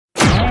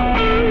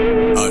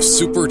a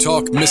Super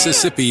Talk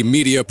Mississippi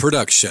media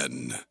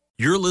production.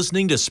 You're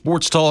listening to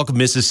Sports Talk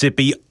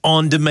Mississippi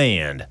On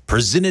Demand,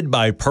 presented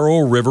by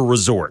Pearl River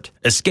Resort.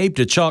 Escape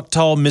to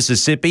Choctaw,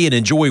 Mississippi and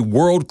enjoy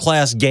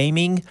world-class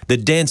gaming, the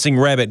Dancing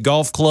Rabbit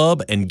Golf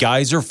Club, and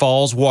Geyser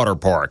Falls Water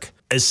Park.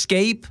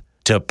 Escape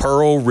to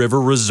Pearl River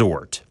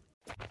Resort.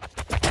 To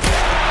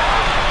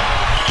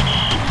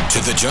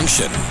the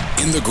junction,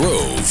 in the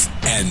Grove,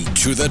 and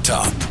to the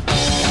top.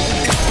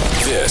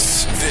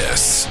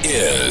 This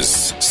is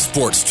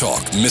Sports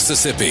Talk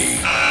Mississippi.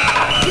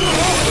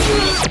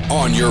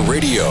 On your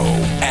radio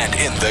and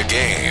in the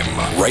game,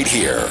 right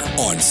here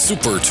on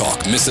Super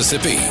Talk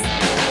Mississippi.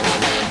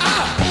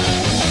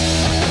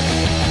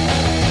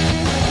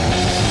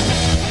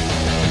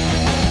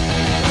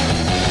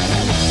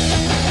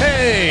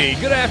 Hey,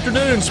 good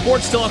afternoon,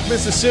 Sports Talk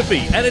Mississippi.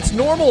 At its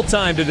normal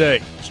time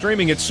today,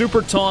 streaming at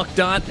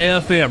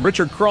supertalk.fm.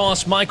 Richard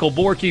Cross, Michael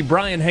Borky,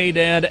 Brian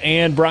Haydad,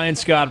 and Brian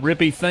Scott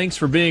Rippey, thanks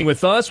for being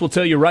with us. We'll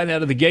tell you right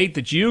out of the gate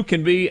that you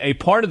can be a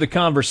part of the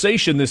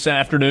conversation this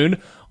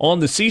afternoon on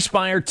the C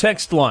Spire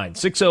text line,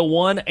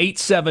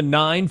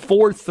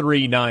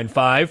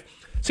 601-879-4395.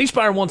 C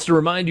Spire wants to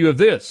remind you of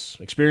this.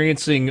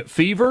 Experiencing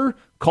fever,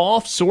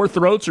 cough, sore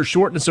throats, or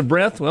shortness of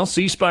breath? Well,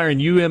 C Spire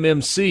and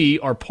UMMC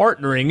are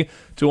partnering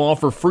to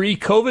offer free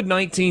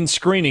COVID-19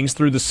 screenings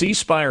through the C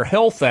Spire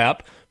Health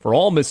app for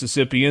all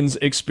Mississippians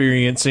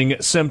experiencing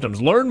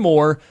symptoms. Learn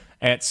more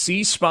at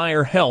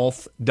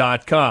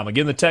cspirehealth.com.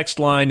 Again, the text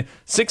line,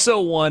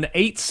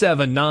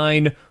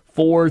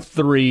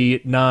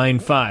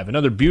 601-879-4395.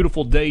 Another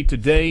beautiful day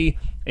today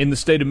in the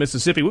state of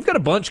Mississippi. We've got a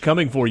bunch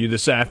coming for you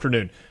this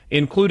afternoon,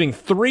 including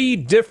 3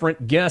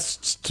 different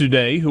guests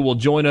today who will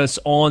join us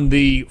on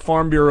the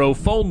Farm Bureau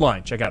phone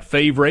line. Check out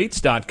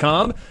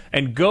favrates.com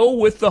and go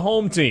with the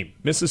home team,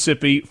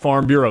 Mississippi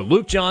Farm Bureau.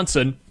 Luke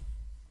Johnson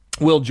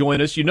will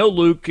join us. You know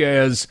Luke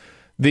as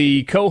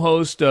the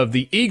co-host of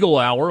the Eagle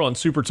Hour on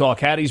Super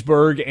Talk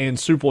Hattiesburg and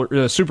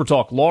Super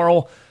Talk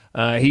Laurel.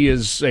 He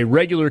is a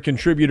regular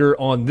contributor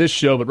on this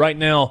show, but right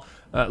now,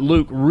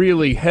 Luke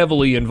really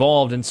heavily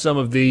involved in some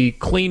of the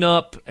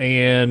cleanup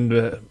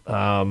and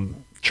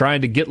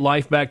trying to get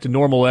life back to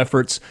normal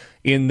efforts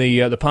in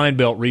the Pine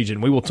Belt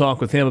region. We will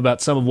talk with him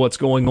about some of what's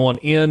going on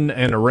in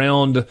and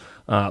around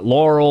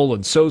Laurel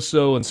and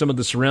Soso and some of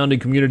the surrounding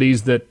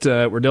communities that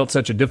were dealt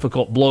such a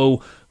difficult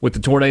blow with the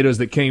tornadoes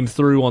that came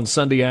through on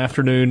Sunday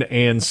afternoon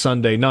and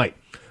Sunday night.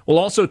 We'll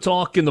also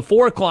talk in the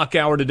 4 o'clock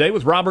hour today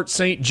with Robert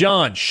St.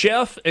 John,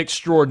 chef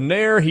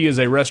extraordinaire. He is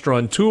a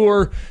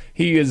restaurateur.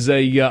 He is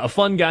a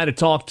fun guy to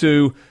talk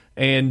to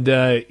and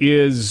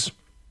is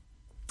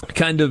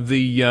kind of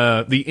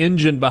the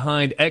engine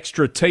behind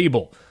Extra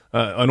Table,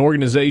 an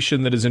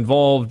organization that is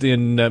involved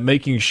in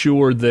making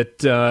sure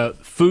that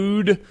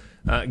food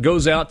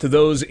goes out to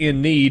those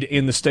in need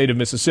in the state of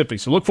Mississippi.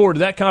 So look forward to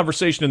that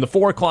conversation in the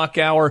 4 o'clock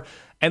hour.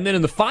 And then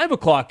in the 5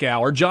 o'clock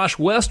hour, Josh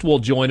West will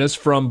join us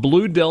from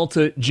Blue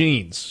Delta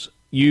Jeans.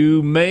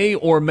 You may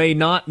or may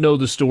not know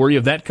the story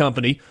of that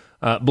company,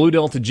 Blue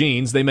Delta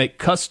Jeans. They make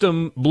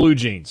custom blue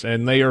jeans,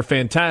 and they are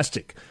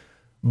fantastic.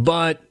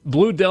 But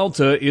Blue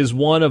Delta is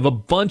one of a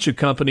bunch of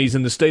companies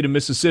in the state of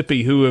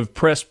Mississippi who have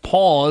pressed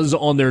pause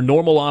on their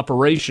normal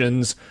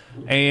operations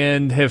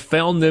and have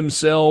found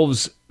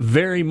themselves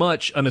very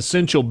much an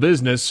essential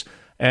business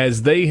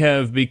as they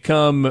have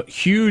become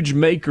huge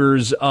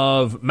makers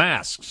of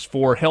masks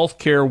for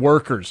healthcare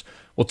workers.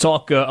 We'll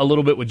talk a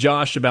little bit with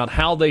Josh about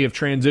how they have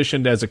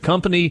transitioned as a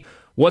company,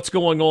 what's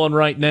going on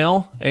right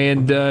now,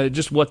 and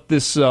just what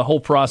this whole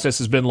process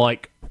has been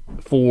like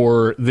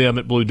for them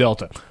at Blue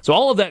Delta. So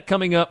all of that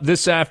coming up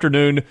this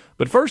afternoon.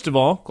 But first of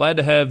all, glad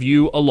to have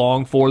you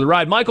along for the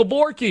ride. Michael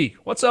Borky,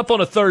 what's up on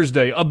a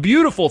Thursday? A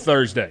beautiful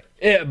Thursday.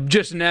 Yeah,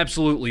 just an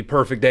absolutely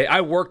perfect day. I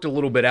worked a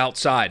little bit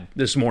outside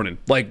this morning,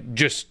 like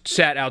just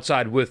sat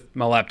outside with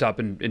my laptop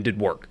and did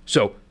work.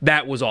 So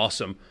that was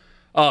awesome.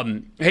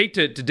 Hate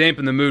to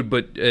dampen the mood,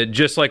 but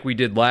just like we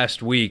did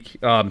last week,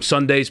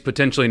 Sunday's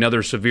potentially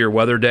another severe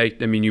weather day.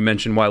 I mean, you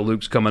mentioned why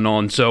Luke's coming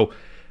on. So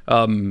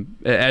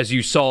as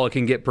you saw, it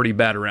can get pretty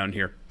bad around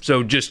here.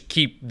 So just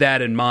keep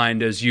that in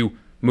mind as you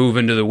move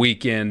into the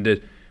weekend.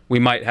 We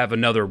might have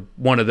another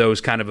one of those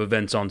kind of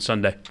events on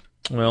Sunday.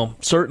 Well,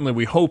 certainly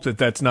we hope that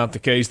that's not the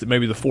case, that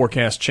maybe the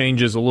forecast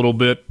changes a little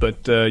bit,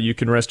 but you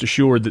can rest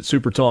assured that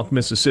Super Talk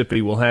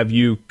Mississippi will have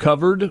you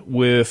covered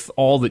with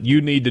all that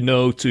you need to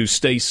know to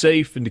stay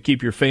safe and to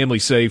keep your family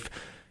safe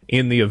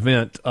in the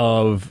event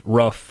of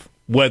rough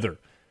weather.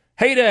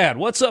 Hey, Dad,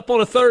 what's up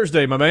on a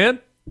Thursday, my man?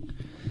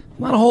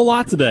 Not a whole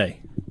lot today.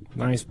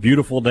 Nice,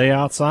 beautiful day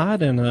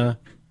outside, and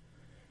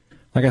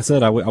like I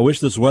said, I wish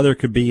this weather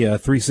could be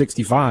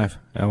 365.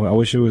 I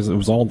wish it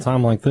was all the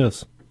time like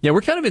this. Yeah,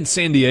 we're kind of in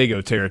San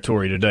Diego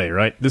territory today,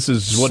 right? This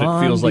is what it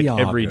feels like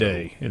every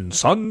day in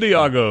San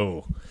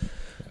Diego.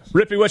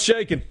 Rippy, what's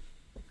shaking?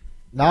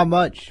 Not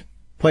much.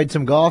 Played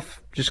some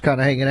golf, just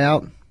kind of hanging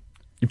out.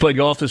 You played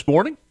golf this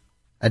morning?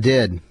 I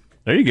did.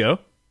 There you go.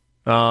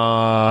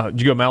 Did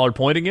you go Mallard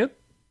Point again?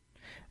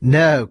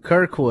 No,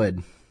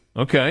 Kirkwood.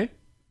 Okay.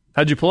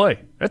 How'd you play?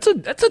 That's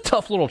a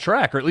tough little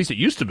track, or at least it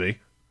used to be.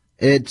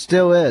 It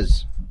still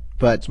is,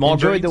 but Small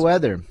enjoy greens? the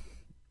weather.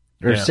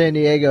 Or Yeah. San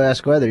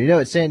Diego-esque weather. You know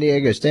what San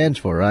Diego stands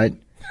for, right?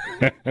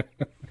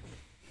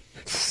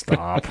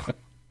 Stop.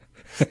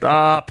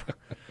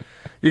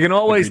 You can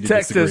always Agree to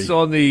text us disagree.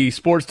 on the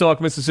Sports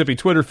Talk Mississippi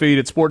Twitter feed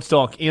at Sports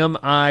Talk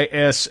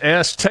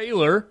MISS.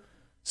 Taylor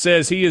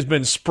says he has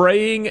been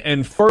spraying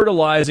and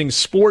fertilizing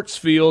sports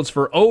fields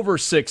for over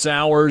 6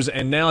 hours,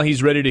 and now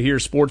he's ready to hear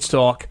Sports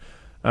Talk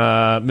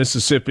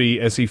Mississippi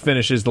as he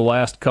finishes the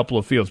last couple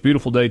of fields.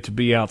 Beautiful day to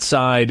be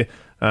outside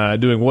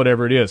doing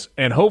whatever it is.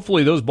 And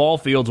hopefully those ball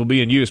fields will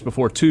be in use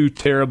before too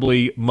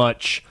terribly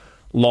much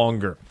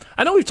longer.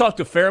 I know we've talked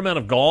a fair amount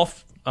of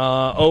golf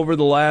over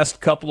the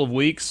last couple of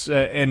weeks,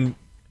 and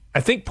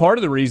I think part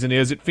of the reason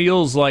is it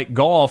feels like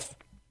golf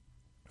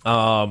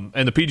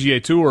and the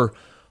PGA Tour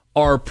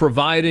are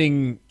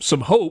providing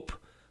some hope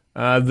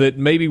that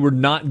maybe we're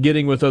not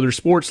getting with other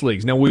sports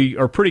leagues. Now, we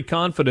are pretty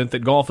confident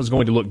that golf is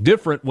going to look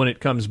different when it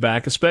comes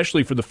back,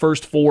 especially for the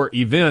first 4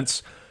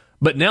 events.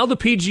 But now the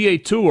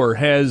PGA Tour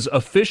has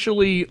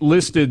officially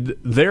listed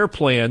their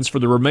plans for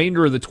the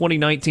remainder of the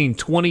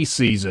 2019-20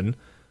 season.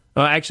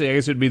 Actually, I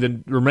guess it would be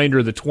the remainder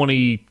of the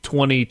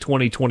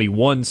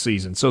 2020-2021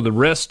 season. So the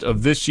rest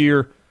of this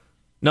year,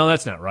 no,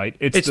 that's not right.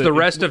 It's the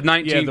rest of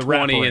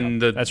 1920 wraparound.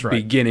 and the That's right.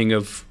 beginning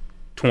of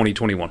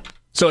 2021.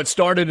 So it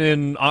started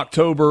in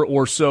October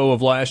or so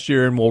of last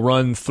year and will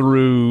run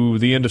through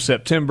the end of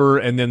September,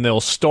 and then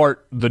they'll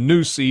start the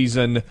new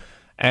season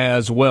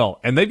as well.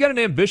 And they've got an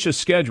ambitious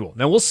schedule.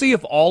 Now, we'll see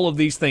if all of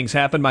these things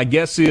happen. My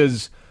guess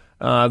is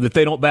that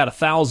they don't bat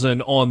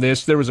 1,000 on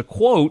this. There was a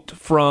quote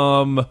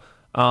from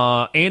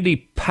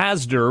Andy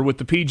Pazder with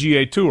the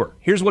PGA Tour.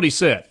 Here's what he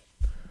said.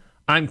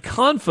 "I'm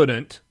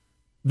confident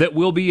that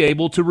we'll be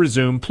able to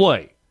resume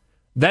play.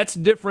 That's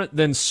different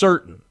than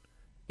certain.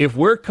 If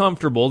we're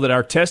comfortable that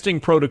our testing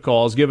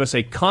protocols give us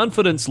a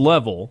confidence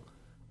level,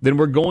 then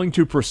we're going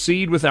to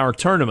proceed with our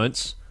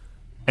tournaments,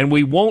 and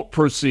we won't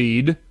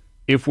proceed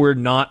if we're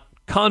not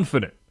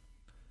confident."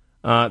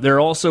 There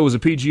also was a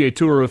PGA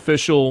Tour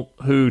official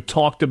who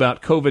talked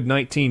about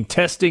COVID-19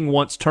 testing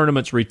once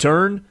tournaments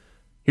return.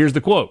 Here's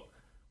the quote.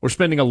 "We're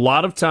spending a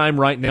lot of time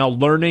right now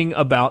learning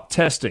about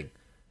testing.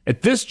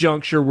 At this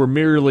juncture, we're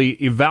merely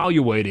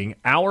evaluating.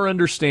 Our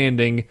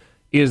understanding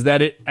is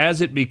that as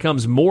it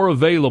becomes more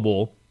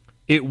available,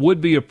 it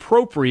would be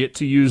appropriate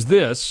to use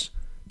this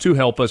to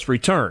help us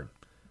return."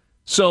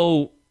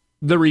 So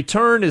the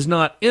return is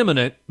not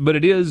imminent, but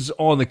it is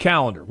on the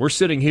calendar. We're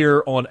sitting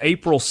here on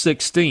April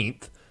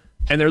 16th,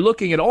 and they're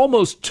looking at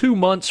almost 2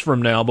 months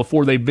from now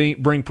before they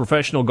bring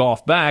professional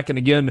golf back, and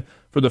again,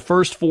 for the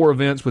first 4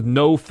 events with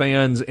no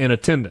fans in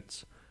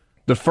attendance.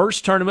 The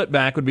first tournament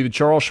back would be the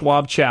Charles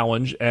Schwab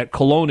Challenge at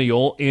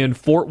Colonial in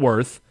Fort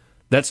Worth.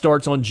 That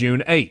starts on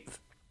June 8th.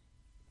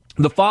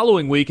 The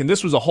following week, and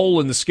this was a hole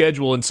in the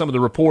schedule in some of the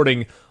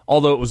reporting,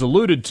 although it was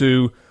alluded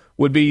to,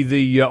 would be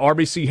the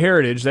RBC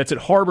Heritage. That's at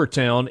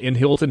Harbortown in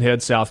Hilton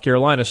Head, South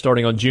Carolina,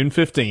 starting on June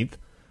 15th.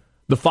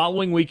 The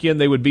following weekend,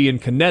 they would be in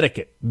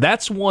Connecticut.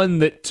 That's one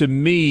that, to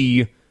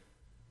me,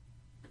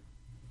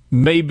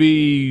 may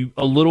be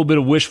a little bit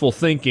of wishful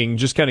thinking,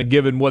 just kind of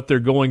given what they're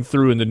going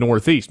through in the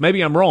Northeast.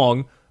 Maybe I'm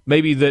wrong.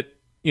 Maybe that,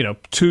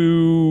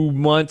 2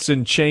 months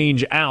and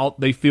change out,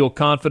 they feel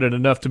confident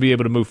enough to be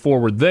able to move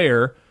forward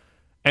there.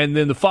 And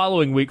then the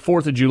following week,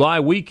 4th of July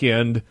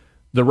weekend,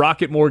 the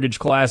Rocket Mortgage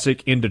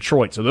Classic in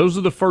Detroit. So those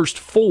are the first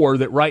 4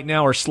 that right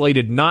now are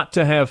slated not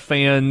to have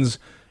fans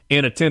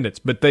in attendance.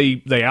 But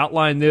they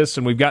outline this,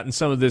 and we've gotten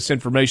some of this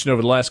information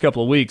over the last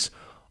couple of weeks,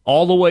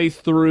 all the way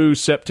through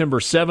September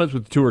 7th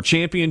with the Tour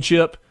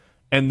Championship,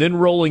 and then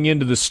rolling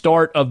into the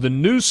start of the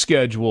new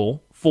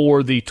schedule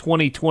for the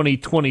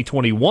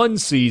 2020-2021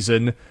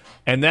 season,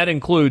 and that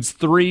includes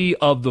 3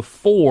 of the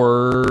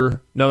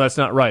 4 – no, that's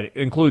not right. It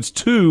includes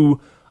 2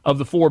 of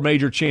the 4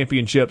 major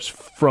championships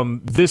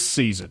from this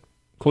season,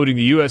 including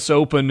the U.S.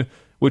 Open,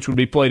 which would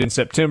be played in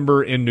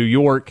September in New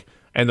York,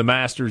 and the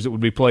Masters that would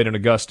be played in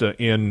Augusta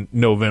in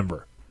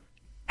November.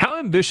 How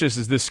ambitious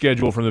is this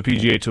schedule from the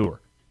PGA Tour?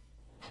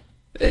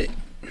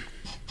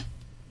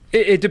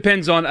 It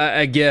depends on,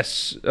 I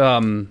guess,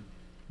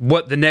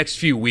 what the next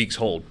few weeks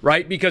hold,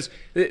 right? Because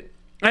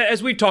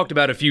as we've talked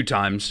about a few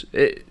times,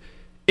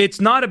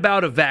 it's not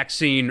about a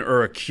vaccine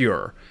or a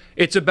cure.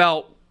 It's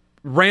about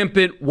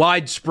rampant,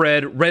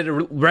 widespread,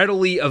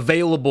 readily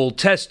available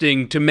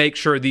testing to make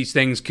sure these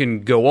things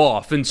can go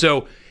off. And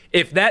so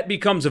if that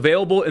becomes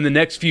available in the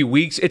next few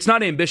weeks, it's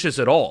not ambitious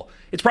at all.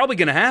 It's probably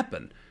going to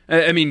happen.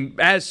 I mean,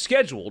 as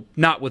scheduled,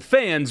 not with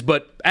fans,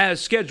 but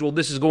as scheduled,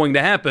 this is going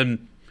to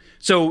happen.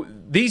 So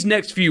these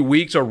next few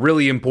weeks are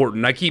really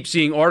important. I keep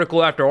seeing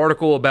article after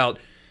article about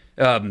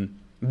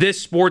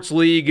this sports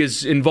league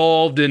is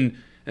involved in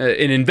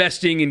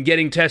investing in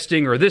getting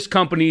testing, or this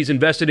company's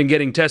invested in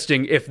getting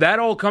testing. If that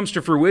all comes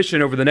to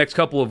fruition over the next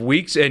couple of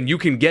weeks and you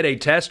can get a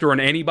test or an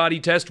antibody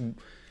test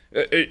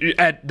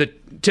at the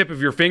tip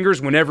of your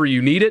fingers whenever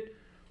you need it,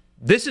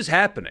 this is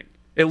happening.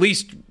 At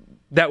least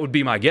that would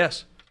be my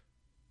guess.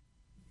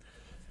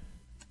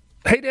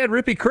 Hey, Dad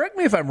Rippey, correct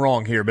me if I'm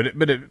wrong here, but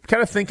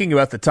kind of thinking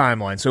about the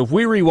timeline. So if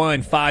we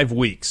rewind 5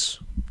 weeks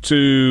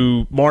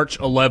to March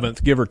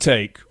 11th, give or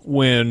take,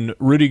 when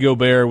Rudy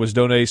Gobert was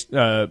diagnosed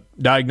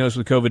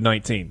with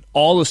COVID-19,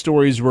 all the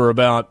stories were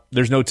about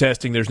there's no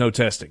testing.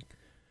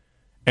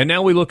 And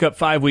now we look up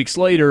 5 weeks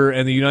later,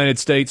 and the United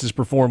States has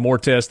performed more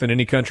tests than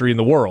any country in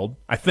the world,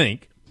 I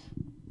think.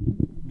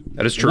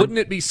 That is true. Wouldn't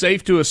it be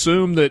safe to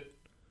assume that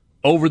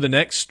over the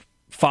next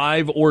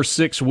 5 or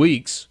 6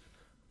 weeks,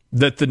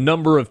 that the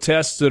number of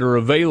tests that are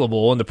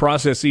available and the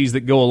processes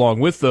that go along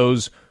with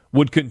those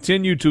would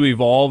continue to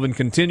evolve and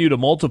continue to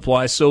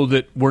multiply so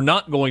that we're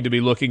not going to be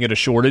looking at a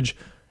shortage,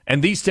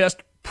 and these tests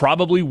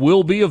probably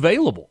will be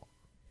available?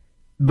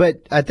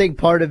 But I think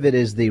part of it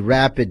is the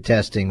rapid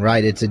testing,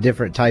 right? It's a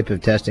different type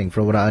of testing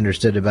from what I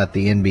understood about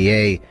the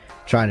NBA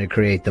trying to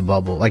create the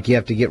bubble. Like, you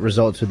have to get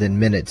results within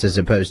minutes as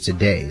opposed to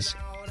days.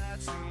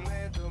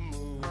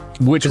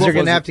 Because they're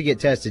going to have to get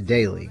tested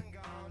daily.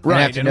 Right.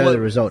 And have to know the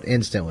result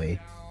instantly.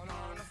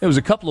 It was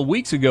a couple of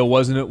weeks ago,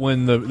 wasn't it,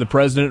 when the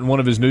president in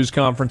one of his news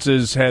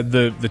conferences had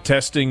the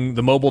testing,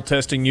 the mobile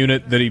testing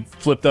unit that he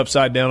flipped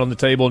upside down on the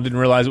table and didn't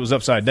realize it was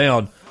upside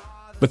down.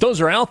 But those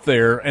are out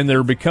there, and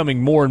they're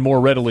becoming more and more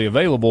readily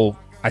available,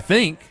 I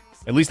think.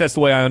 At least that's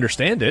the way I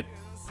understand it.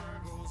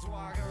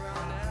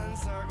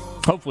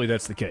 Hopefully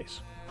that's the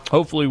case.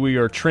 Hopefully we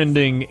are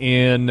trending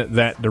in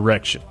that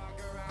direction.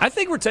 I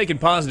think we're taking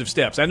positive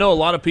steps. I know a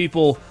lot of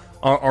people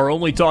are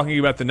only talking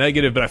about the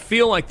negative, but I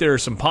feel like there are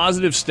some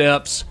positive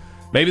steps.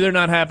 Maybe they're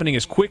not happening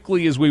as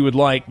quickly as we would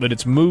like, but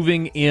it's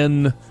moving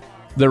in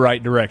the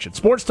right direction.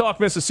 Sports Talk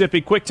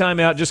Mississippi, quick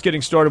timeout, just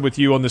getting started with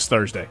you on this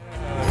Thursday.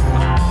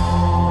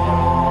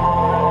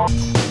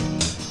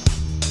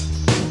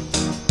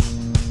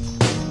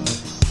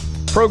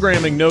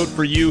 Programming note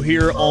for you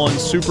here on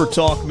Super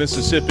Talk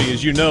Mississippi.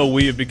 As you know,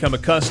 we have become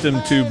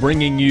accustomed to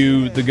bringing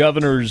you the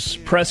governor's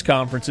press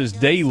conferences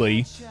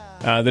daily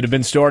that have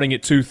been starting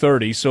at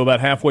 2:30, so about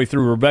halfway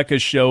through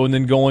Rebecca's show and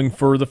then going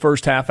for the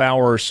first half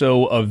hour or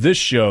so of this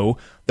show.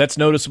 That's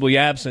noticeably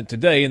absent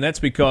today, and that's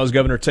because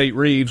Governor Tate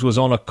Reeves was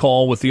on a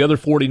call with the other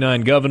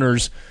 49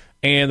 governors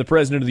and the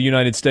President of the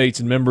United States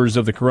and members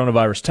of the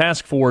Coronavirus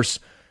Task Force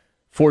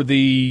for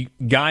the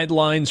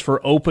guidelines for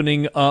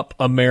opening up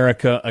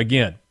America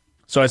again.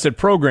 So I said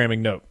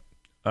programming note.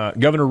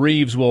 Governor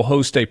Reeves will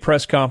host a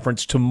press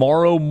conference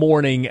tomorrow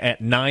morning at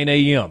 9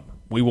 a.m.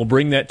 We will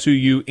bring that to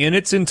you in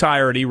its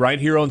entirety right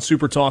here on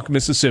Super Talk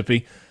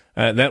Mississippi.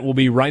 That will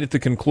be right at the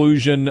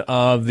conclusion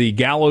of the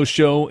Gallo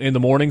show in the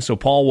morning. So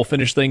Paul will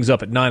finish things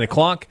up at 9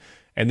 o'clock,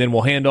 and then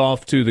we'll hand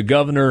off to the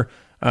governor.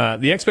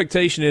 The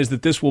expectation is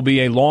that this will be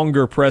a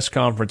longer press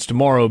conference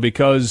tomorrow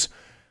because,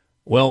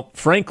 well,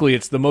 frankly,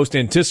 it's the most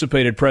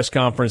anticipated press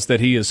conference that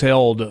he has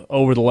held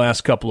over the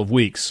last couple of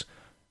weeks.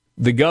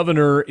 The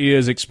governor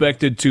is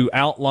expected to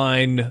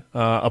outline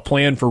a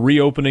plan for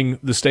reopening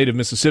the state of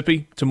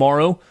Mississippi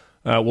tomorrow.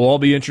 We'll all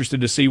be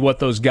interested to see what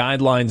those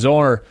guidelines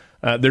are.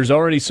 There's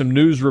already some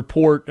news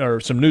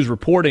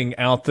reporting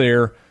out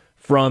there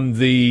from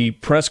the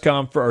press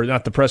conference, or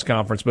not the press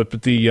conference, but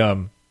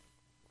the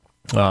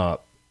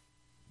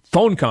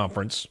phone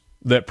conference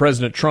that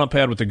President Trump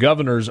had with the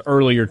governors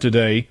earlier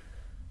today.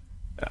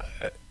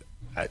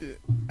 I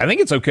think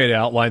it's okay to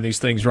outline these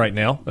things right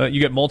now. You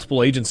get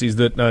multiple agencies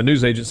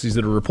news agencies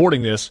that are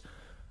reporting this.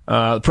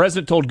 The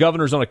president told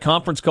governors on a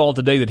conference call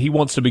today that he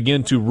wants to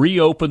begin to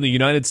reopen the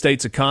United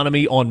States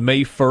economy on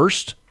May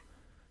 1st.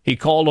 He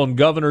called on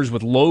governors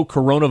with low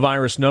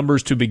coronavirus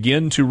numbers to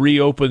begin to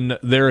reopen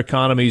their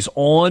economies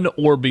on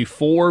or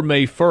before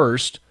May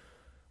 1st,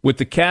 with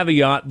the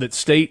caveat that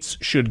states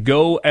should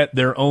go at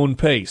their own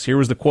pace. Here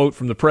was the quote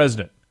from the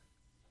president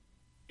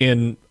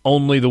in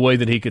only the way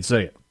that he could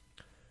say it.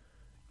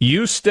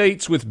 You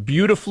states with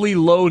beautifully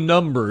low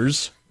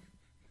numbers,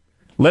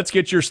 let's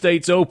get your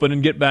states open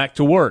and get back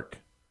to work.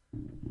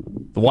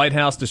 The White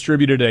House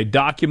distributed a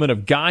document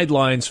of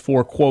guidelines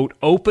for, quote,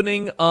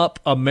 opening up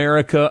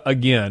America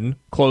again,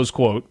 close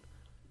quote,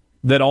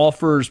 that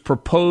offers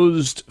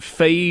proposed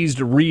phased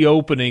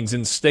reopenings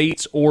in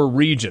states or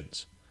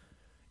regions.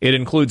 It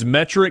includes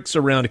metrics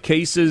around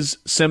cases,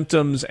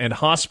 symptoms, and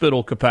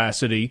hospital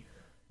capacity,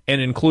 and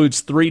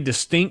includes 3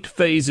 distinct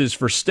phases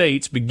for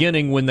states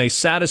beginning when they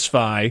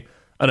satisfy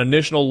an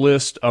initial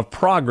list of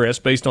progress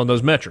based on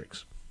those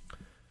metrics.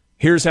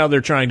 Here's how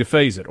they're trying to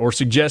phase it, or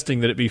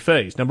suggesting that it be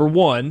phased. Number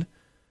 1,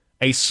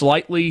 a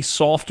slightly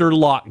softer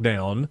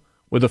lockdown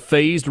with a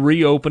phased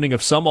reopening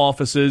of some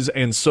offices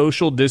and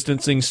social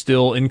distancing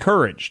still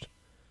encouraged.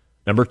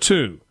 Number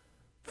 2,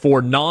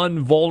 for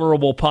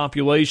non-vulnerable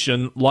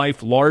population,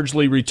 life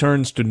largely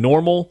returns to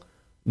normal.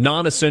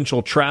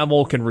 Non-essential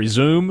travel can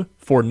resume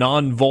for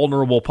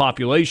non-vulnerable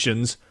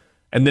populations.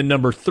 And then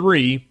number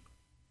 3,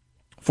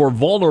 for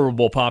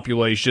vulnerable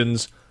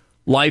populations,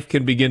 life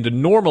can begin to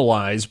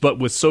normalize, but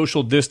with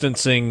social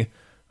distancing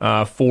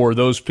for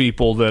those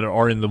people that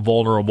are in the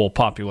vulnerable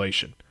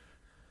population.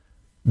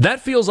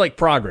 That feels like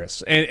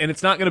progress, and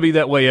it's not going to be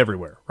that way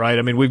everywhere, right?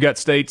 I mean, we've got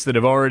states that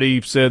have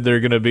already said they're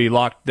going to be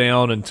locked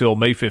down until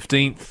May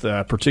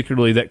 15th,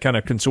 particularly that kind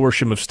of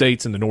consortium of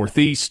states in the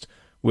Northeast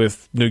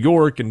with New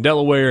York and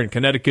Delaware and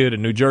Connecticut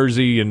and New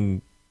Jersey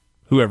and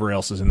whoever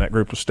else is in that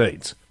group of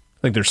states.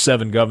 I think there's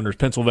 7 governors.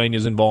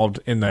 Pennsylvania's involved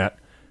in that.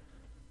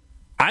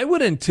 I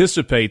would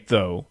anticipate,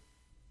 though,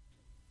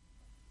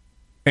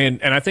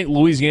 and I think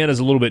Louisiana is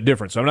a little bit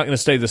different, so I'm not going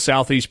to say the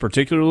Southeast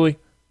particularly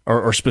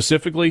or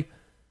specifically,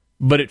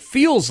 but it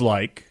feels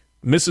like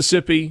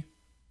Mississippi,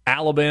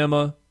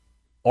 Alabama,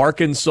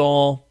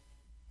 Arkansas,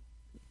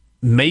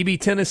 maybe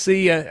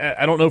Tennessee.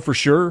 I don't know for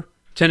sure.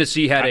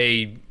 Tennessee had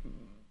a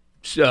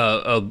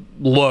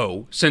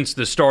low since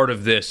the start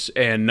of this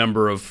and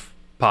number of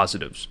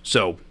positives.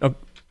 So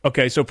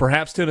okay, so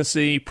perhaps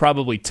Tennessee,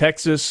 probably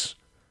Texas,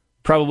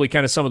 probably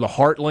kind of some of the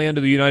heartland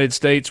of the United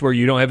States where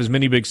you don't have as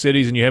many big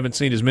cities and you haven't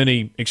seen as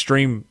many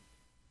extreme.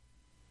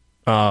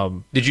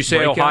 Did you say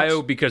breakouts?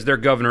 Ohio? Because their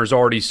governor's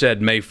already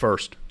said May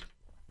 1st.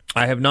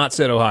 I have not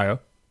said Ohio.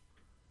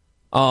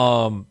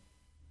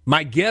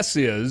 My guess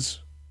is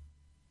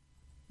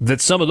that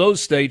some of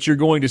those states you're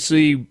going to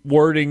see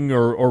wording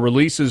or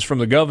releases from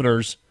the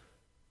governors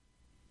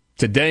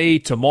today,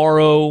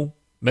 tomorrow,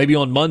 maybe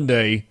on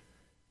Monday,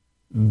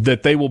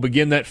 that they will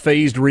begin that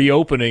phased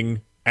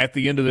reopening at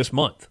the end of this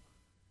month.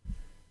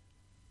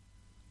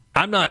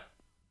 I'm not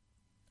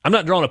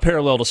drawing a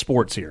parallel to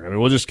sports here. I mean,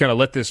 we'll just kind of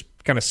let this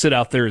kind of sit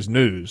out there as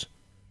news.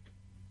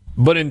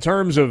 But in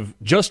terms of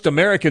just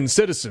American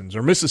citizens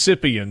or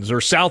Mississippians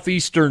or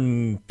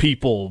Southeastern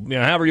people,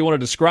 however you want to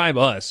describe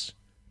us,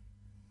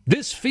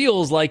 this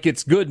feels like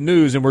it's good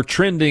news and we're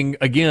trending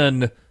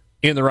again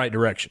in the right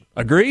direction.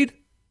 Agreed?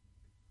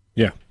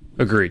 Yeah.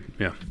 Agreed,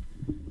 yeah.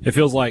 It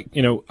feels like,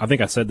 I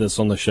think I said this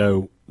on the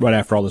show right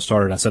after all this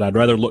started. I said I'd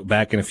rather look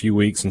back in a few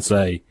weeks and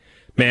say,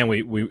 man,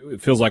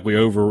 it feels like we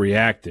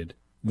overreacted,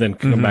 than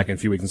come back in a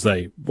few weeks and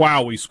say,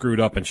 wow, we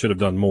screwed up and should have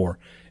done more.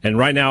 And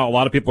right now, a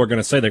lot of people are going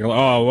to say, they're going,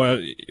 oh, well,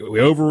 we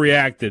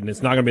overreacted and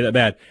it's not going to be that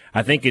bad.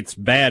 I think it's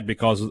bad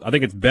I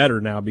think it's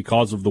better now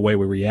because of the way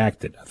we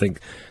reacted. I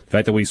think the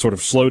fact that we sort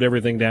of slowed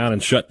everything down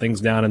and shut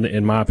things down,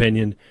 in my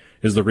opinion,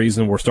 is the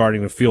reason we're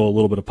starting to feel a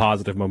little bit of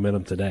positive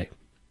momentum today.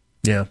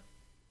 Yeah.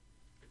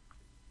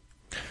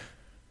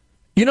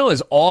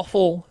 As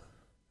awful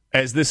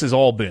as this has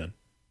all been,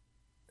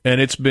 and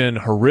it's been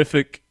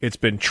horrific, it's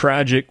been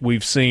tragic,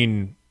 we've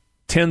seen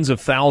tens of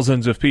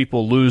thousands of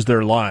people lose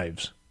their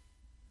lives.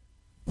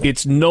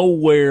 It's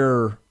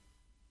nowhere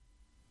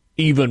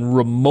even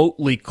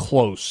remotely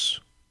close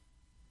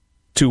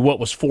to what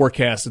was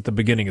forecast at the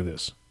beginning of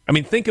this. I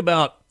mean, think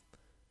about,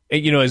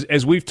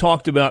 as we've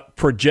talked about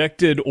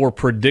projected or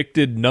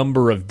predicted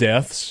number of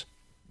deaths,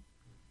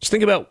 just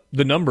think about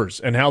the numbers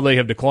and how they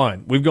have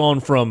declined. We've gone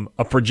from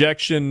a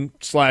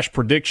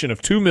projection/prediction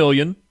of 2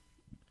 million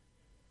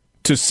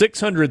to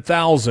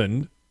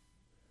 600,000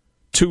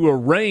 to a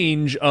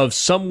range of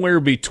somewhere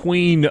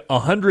between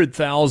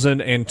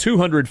 100,000 and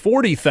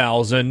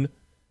 240,000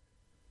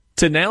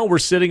 to now we're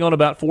sitting on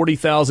about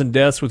 40,000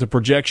 deaths with a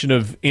projection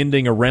of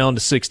ending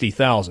around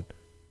 60,000.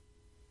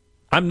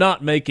 I'm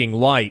not making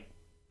light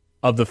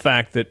of the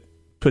fact that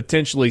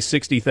potentially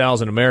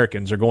 60,000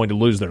 Americans are going to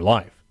lose their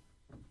life.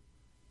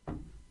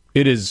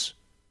 It is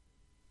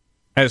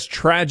as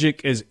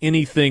tragic as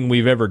anything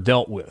we've ever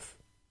dealt with.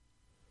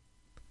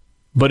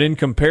 But in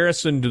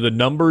comparison to the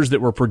numbers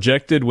that were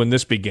projected when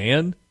this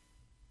began,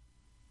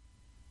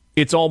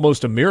 it's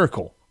almost a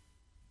miracle.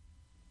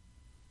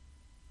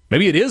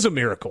 Maybe it is a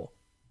miracle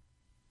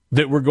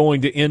that we're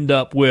going to end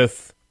up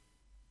with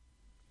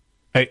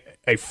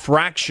a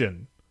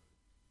fraction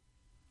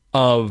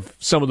of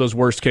some of those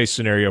worst-case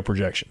scenario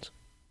projections.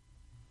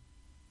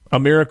 A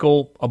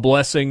miracle, a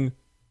blessing.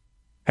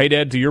 Hey,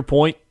 Dad, to your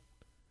point,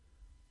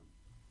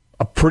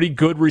 a pretty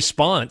good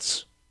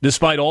response,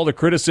 despite all the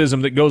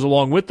criticism that goes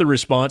along with the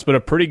response, but a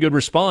pretty good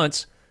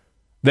response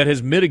that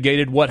has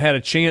mitigated what had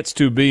a chance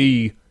to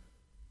be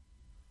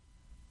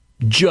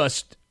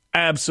just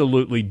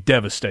absolutely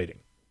devastating.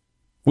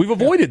 We've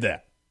avoided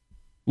that,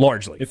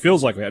 largely. It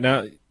feels like that.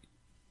 Now,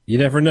 you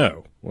never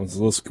know.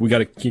 We got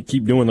to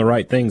keep doing the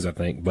right things, I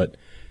think. But,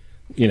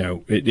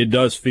 it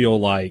does feel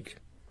like,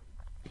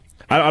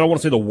 I don't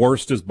want to say the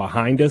worst is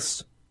behind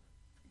us,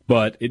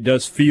 but it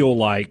does feel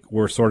like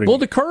we're sort of... Well,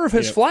 the curve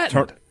has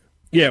flattened.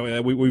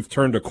 We've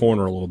turned a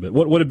corner a little bit.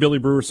 What did Billy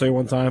Brewer say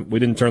one time? We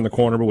didn't turn the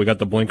corner, but we got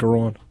the blinker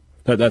on.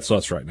 That's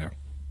us right now.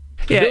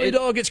 Yeah, Billy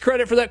Dog gets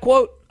credit for that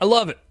quote. I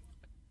love it.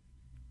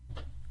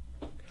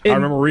 I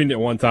remember reading it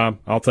one time.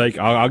 I'll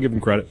give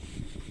him credit.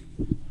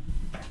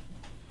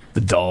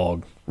 The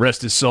dog.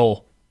 Rest his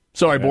soul.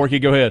 Sorry, yeah. Borky,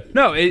 go ahead.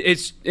 No,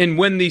 and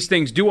when these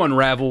things do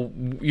unravel,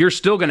 you're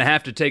still going to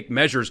have to take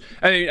measures.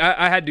 I mean,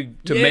 I had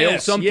to mail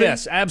something.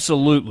 Yes,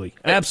 absolutely.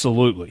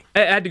 Absolutely. I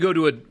had to go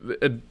to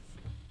it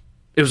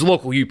was a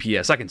local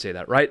UPS, I can say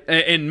that, right?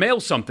 And mail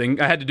something.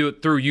 I had to do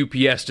it through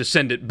UPS to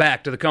send it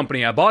back to the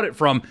company I bought it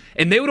from,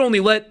 and they would only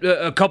let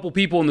a couple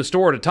people in the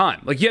store at a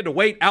time. Like, you had to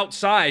wait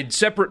outside,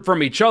 separate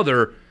from each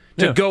other,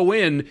 to go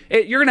in.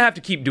 You're going to have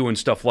to keep doing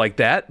stuff like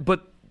that,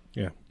 but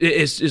Yeah.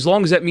 As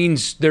long as that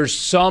means there's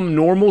some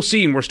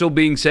normalcy and we're still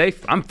being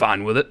safe, I'm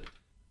fine with it.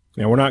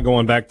 Yeah, we're not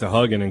going back to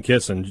hugging and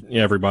kissing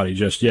everybody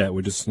just yet.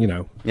 We just,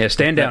 Yeah,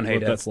 stand down, hey,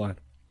 let that slide.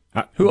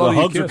 The all do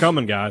you hugs are kiss?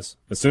 coming, guys,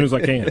 as soon as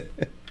I can.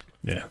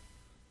 Yeah.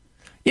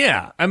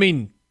 Yeah, I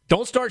mean,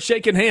 don't start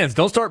shaking hands.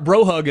 Don't start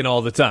bro hugging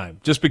all the time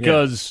just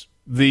because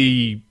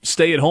the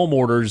stay-at-home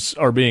orders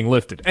are being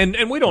lifted.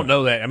 And we don't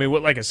know that. I mean,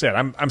 like I said,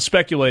 I'm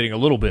speculating a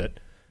little bit.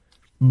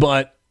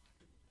 But,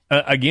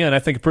 again, I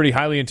think a pretty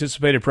highly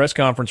anticipated press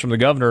conference from the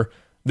governor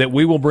that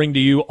we will bring to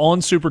you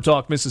on Super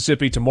Talk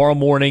Mississippi tomorrow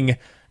morning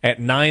at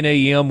 9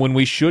 a.m. when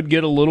we should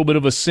get a little bit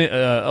of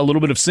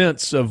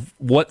sense of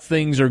what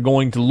things are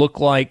going to look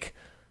like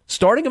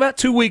starting about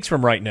 2 weeks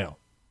from right now.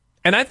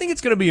 And I think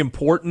it's going to be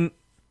important.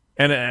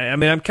 And I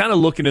mean, I'm kind of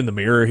looking in the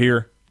mirror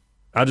here.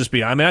 I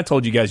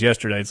told you guys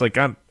yesterday, it's like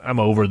I'm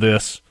over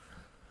this.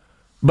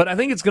 But I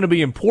think it's going to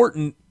be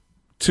important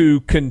to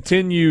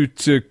continue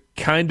to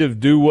kind of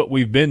do what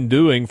we've been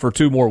doing for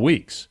 2 more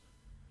weeks.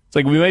 It's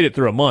like we made it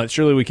through a month.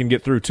 Surely we can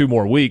get through 2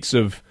 more weeks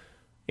of,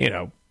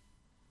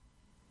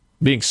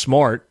 being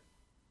smart.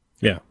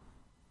 Yeah.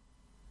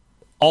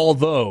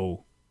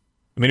 Although,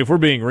 I mean, if we're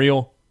being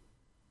real,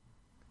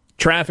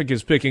 traffic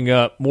is picking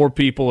up. More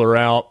people are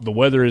out. The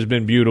weather has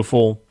been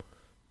beautiful,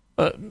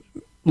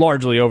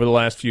 largely over the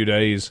last few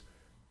days,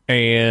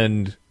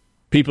 and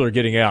people are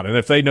getting out. And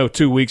if they know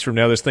 2 weeks from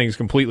now this thing's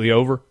completely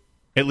over,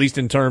 at least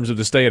in terms of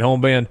the stay-at-home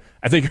ban,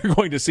 I think you're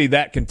going to see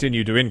that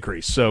continue to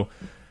increase. So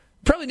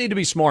probably need to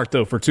be smart,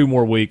 though, for 2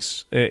 more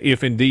weeks,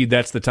 if indeed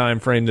that's the time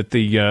frame that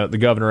the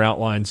governor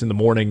outlines in the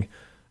morning,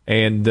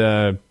 and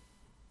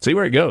see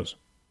where it goes.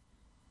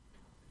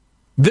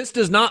 This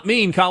does not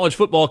mean college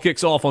football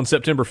kicks off on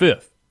September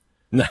 5th.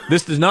 No.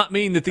 This does not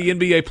mean that the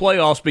NBA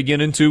playoffs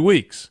begin in 2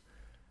 weeks.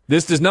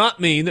 This does not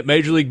mean that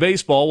Major League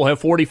Baseball will have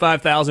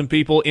 45,000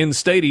 people in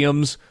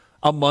stadiums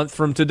a month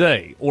from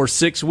today or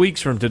 6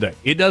 weeks from today.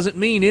 It doesn't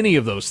mean any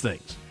of those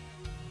things.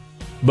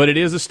 But it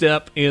is a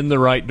step in the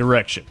right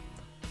direction.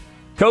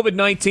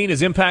 COVID-19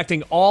 is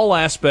impacting all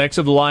aspects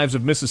of the lives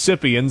of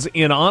Mississippians.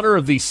 In honor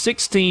of the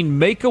 16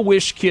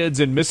 Make-A-Wish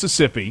kids in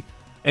Mississippi,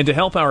 and to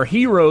help our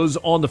heroes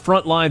on the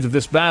front lines of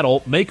this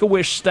battle,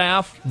 Make-A-Wish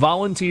staff,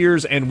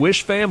 volunteers, and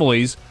Wish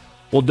families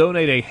will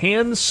donate a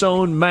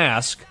hand-sewn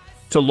mask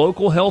to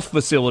local health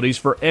facilities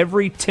for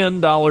every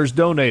 $10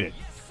 donated.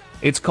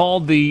 It's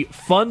called the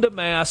Fund a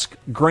Mask,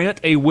 Grant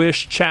a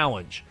Wish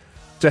Challenge.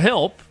 To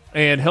help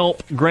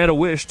grant a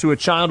wish to a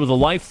child with a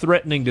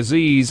life-threatening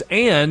disease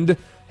and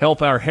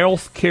help our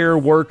health care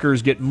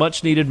workers get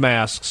much-needed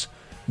masks,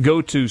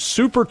 go to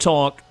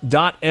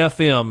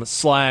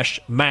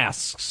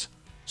supertalk.fm/masks.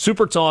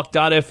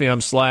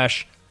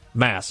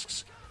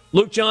 supertalk.fm/masks.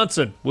 Luke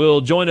Johnson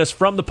will join us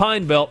from the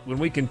Pine Belt when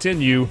we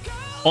continue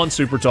on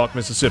Super Talk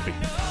Mississippi.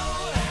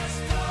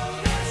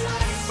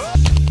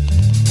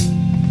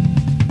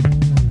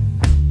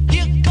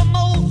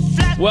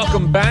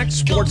 Welcome back.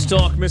 Sports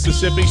Talk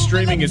Mississippi,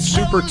 streaming at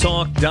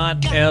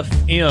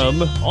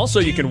supertalk.fm. Also,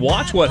 you can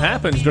watch what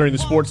happens during the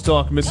Sports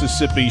Talk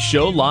Mississippi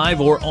show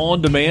live or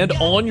on demand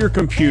on your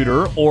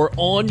computer or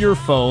on your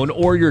phone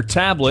or your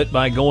tablet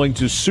by going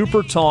to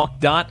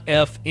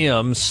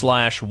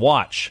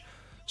supertalk.fm/watch.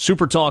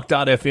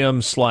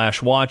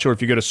 supertalk.fm/watch, or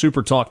if you go to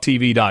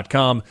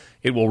supertalktv.com,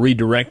 it will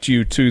redirect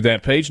you to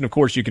that page. And, of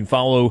course, you can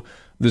follow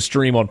the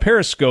stream on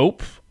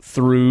Periscope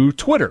through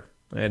Twitter.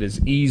 That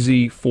is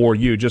easy for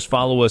you. Just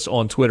follow us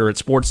on Twitter at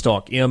Sports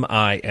Talk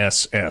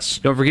MISS.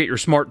 Don't forget your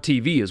smart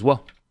TV as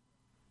well.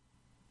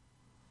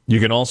 You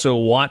can also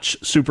watch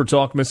Super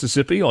Talk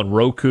Mississippi on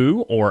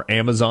Roku or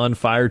Amazon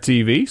Fire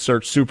TV.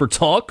 Search Super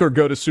Talk or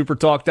go to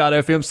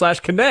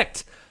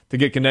supertalk.fm/connect to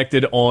get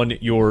connected on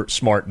your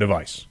smart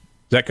device.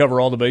 Does that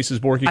cover all the bases,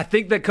 Borky? I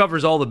think that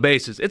covers all the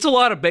bases. It's a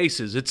lot of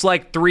bases. It's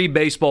like 3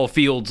 baseball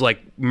fields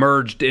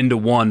merged into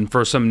one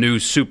for some new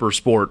super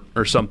sport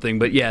or something.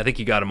 But yeah, I think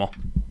you got them all.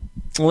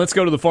 Well, let's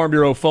go to the Farm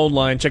Bureau phone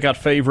line. Check out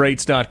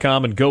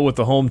favrates.com and go with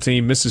the home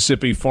team,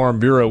 Mississippi Farm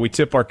Bureau. We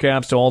tip our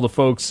caps to all the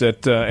folks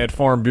at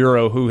Farm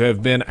Bureau who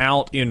have been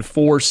out in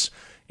force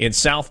in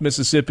South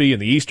Mississippi, in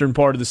the eastern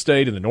part of the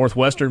state, in the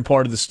northwestern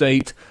part of the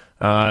state,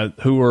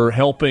 who are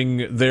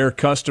helping their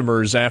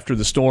customers after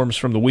the storms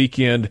from the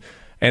weekend.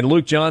 And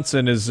Luke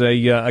Johnson is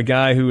a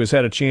guy who has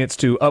had a chance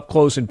to up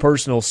close and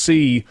personal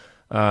see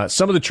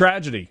some of the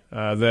tragedy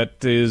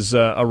that is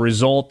a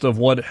result of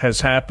what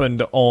has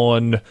happened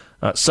on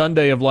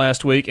Sunday of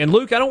last week. And,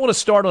 Luke, I don't want to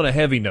start on a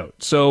heavy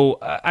note. So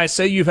I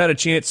say you've had a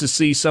chance to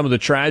see some of the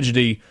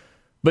tragedy,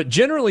 but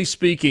generally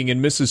speaking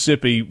in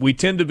Mississippi, we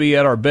tend to be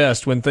at our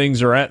best when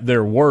things are at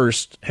their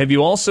worst. Have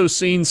you also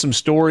seen some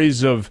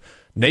stories of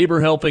neighbor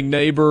helping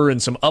neighbor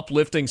and some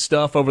uplifting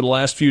stuff over the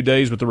last few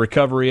days with the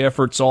recovery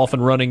efforts off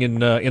and running in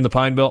the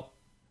Pine Belt?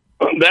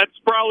 That's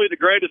probably the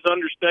greatest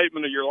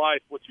understatement of your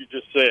life, what you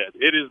just said.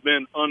 It has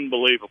been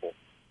unbelievable.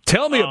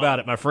 Tell me about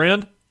it, my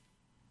friend.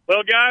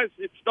 Well, guys,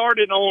 it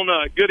started on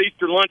a good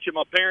Easter lunch at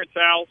my parents'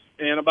 house,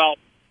 and about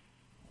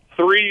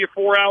 3 or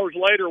 4 hours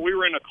later, we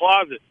were in a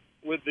closet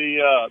with the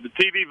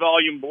TV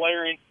volume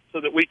blaring so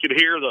that we could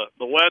hear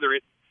the weather.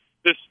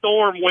 this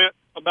storm went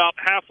about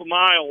half a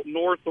mile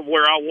north of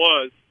where I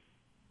was.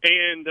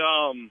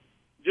 And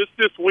just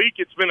this week,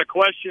 it's been a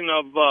question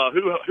of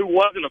who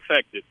wasn't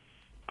affected.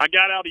 I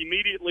got out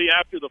immediately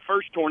after the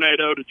first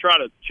tornado to try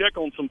to check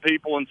on some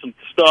people and some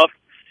stuff,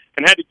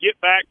 and had to get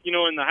back,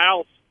 in the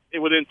house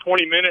within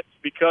 20 minutes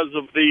because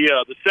of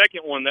the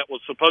second one that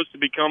was supposed to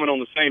be coming on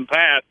the same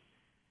path.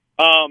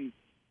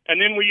 And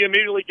then we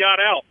immediately got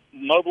out,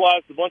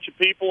 mobilized a bunch of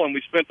people, and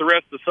we spent the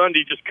rest of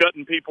Sunday just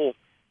cutting people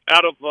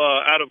out of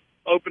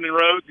opening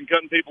roads and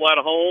cutting people out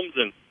of homes.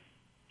 And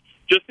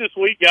just this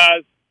week,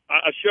 guys,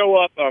 I show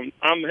up.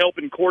 I'm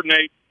helping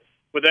coordinate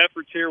with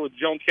efforts here with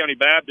Jones County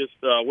Baptist.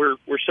 We're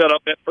set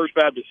up at First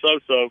Baptist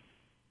So-So.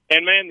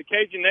 And, man, the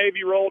Cajun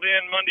Navy rolled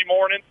in Monday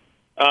morning.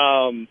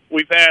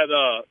 We've had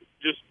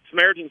just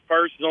Samaritan's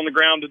Purse is on the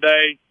ground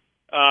today.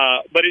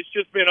 But it's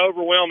just been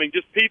overwhelming.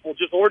 Just people,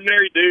 just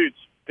ordinary dudes.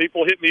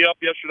 People hit me up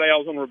yesterday. I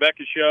was on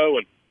Rebecca's show,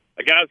 and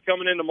a guy's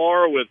coming in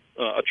tomorrow with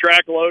a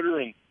track loader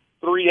and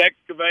 3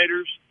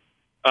 excavators.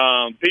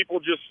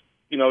 People just,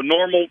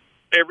 normal,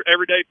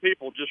 everyday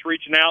people just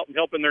reaching out and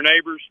helping their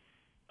neighbors.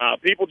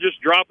 People just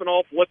dropping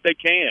off what they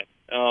can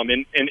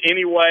in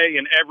any way,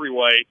 in every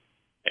way.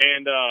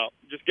 And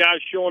just guys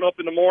showing up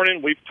in the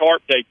morning. We've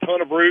tarped a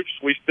ton of roofs.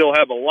 We still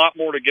have a lot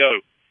more to go.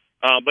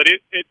 But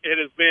it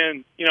has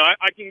been,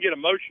 I can get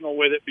emotional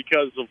with it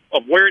because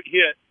of where it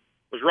hit.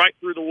 It was right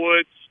through the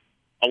woods.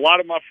 A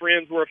lot of my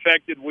friends were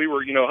affected. We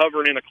were,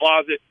 hovering in a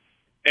closet.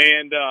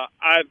 And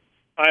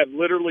I've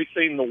literally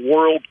seen the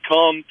world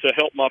come to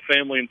help my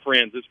family and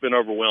friends. It's been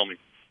overwhelming.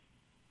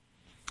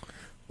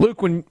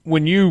 Luke,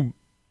 when you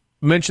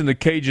mentioned the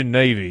Cajun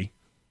Navy,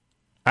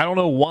 I don't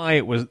know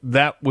why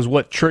that was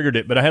what triggered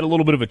it, but I had a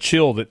little bit of a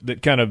chill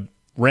that kind of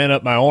ran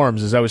up my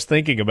arms as I was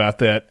thinking about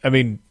that. I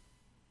mean,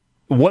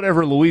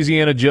 whatever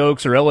Louisiana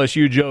jokes or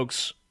LSU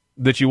jokes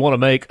that you want to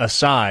make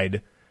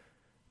aside,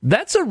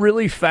 that's a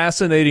really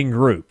fascinating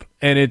group,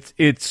 and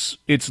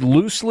it's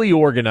loosely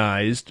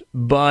organized,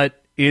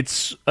 but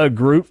it's a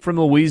group from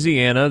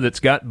Louisiana that's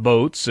got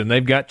boats, and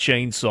they've got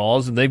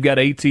chainsaws, and they've got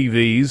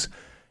ATVs,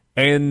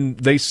 and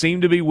they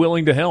seem to be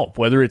willing to help,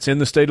 whether it's in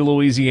the state of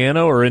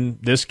Louisiana or in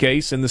this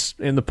case in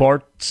the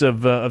parts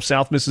of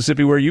South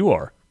Mississippi where you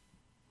are.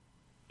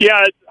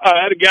 Yeah,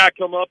 I had a guy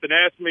come up and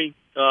ask me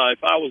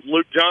if I was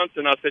Luke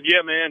Johnson. I said,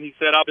 "Yeah, man." He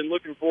said, "I've been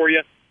looking for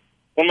you.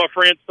 One of my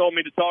friends told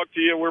me to talk to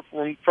you. We're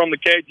from the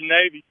Cajun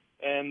Navy,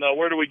 and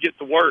where do we get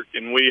to work?"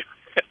 And we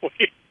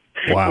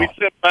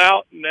sent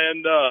out,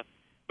 and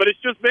but it's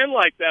just been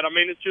like that. I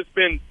mean, it's just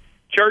been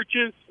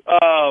churches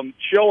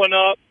showing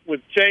up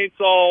with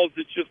chainsaws.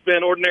 It's just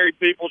been ordinary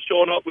people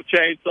showing up with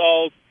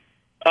chainsaws.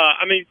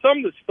 I mean, some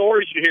of the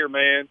stories you hear,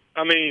 man.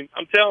 I mean,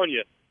 I'm telling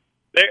you,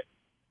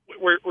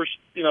 we're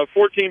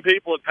 14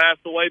 people have passed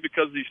away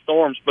because of these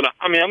storms. But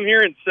I mean, I'm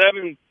hearing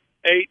 7,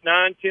 8,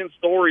 9, 10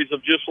 stories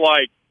of just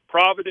like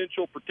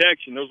providential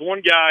protection. There was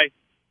one guy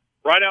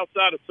right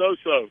outside of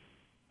So-So.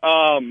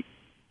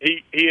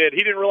 He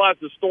didn't realize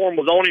the storm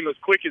was on him as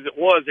quick as it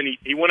was, and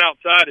he went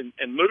outside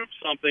and moved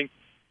something,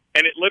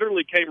 and it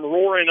literally came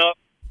roaring up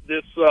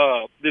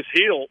this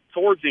hill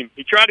towards him.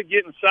 He tried to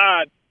get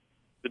inside.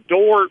 The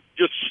door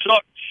just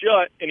sucked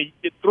shut, and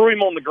it threw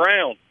him on the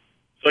ground.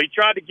 So he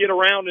tried to get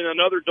around in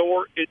another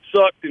door. It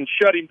sucked and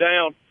shut him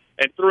down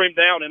and threw him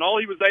down. And all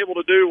he was able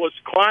to do was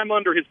climb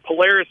under his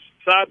Polaris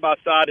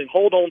side-by-side and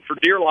hold on for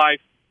dear life,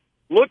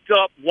 looked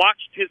up,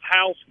 watched his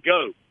house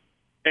go.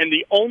 And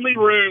the only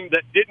room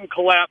that didn't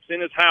collapse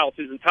in his house,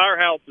 his entire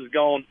house is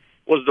gone,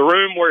 was the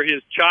room where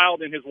his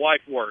child and his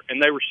wife were,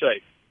 and they were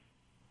safe.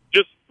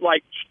 Just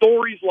like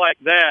stories like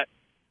that.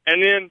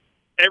 And then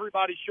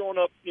everybody showing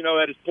up,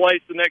 at his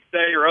place the next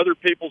day or other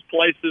people's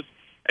places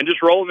and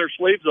just rolling their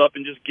sleeves up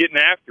and just getting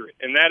after it.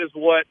 And that is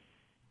what,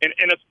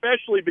 and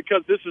especially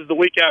because this is the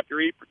week after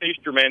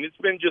Easter, man, it's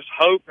been just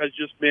hope has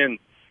just been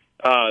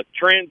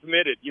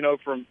transmitted,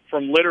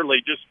 from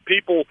literally just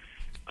people.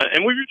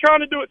 And we've been trying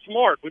to do it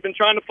smart. We've been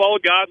trying to follow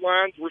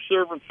guidelines. We're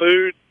serving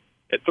food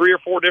at 3 or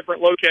 4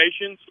 different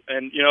locations,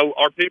 and,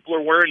 our people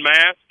are wearing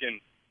masks,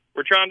 and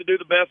we're trying to do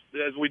the best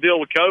as we deal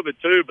with COVID,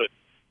 too. But,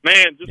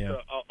 man, just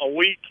a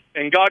week.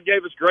 And God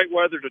gave us great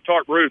weather to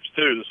tarp roofs,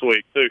 too, this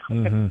week, too.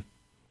 Mm-hmm.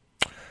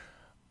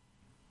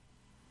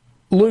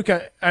 Luke,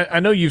 I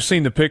know you've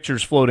seen the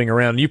pictures floating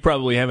around. You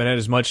probably haven't had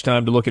as much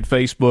time to look at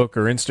Facebook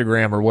or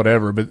Instagram or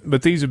whatever,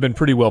 but these have been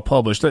pretty well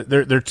published.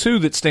 There are 2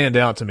 that stand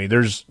out to me.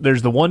 There's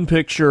the one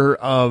picture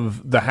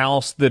of the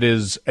house that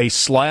is a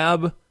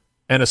slab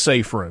and a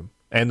safe room,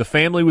 and the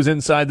family was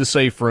inside the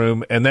safe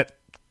room, and that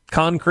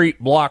concrete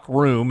block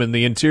room in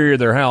the interior of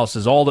their house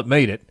is all that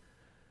made it.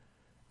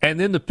 And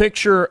then the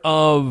picture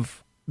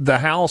of the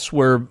house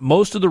where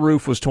most of the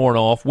roof was torn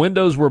off,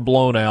 windows were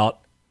blown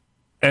out,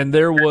 and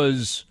there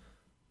was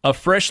a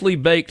freshly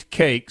baked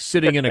cake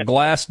sitting in a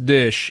glass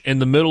dish in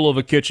the middle of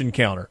a kitchen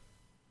counter.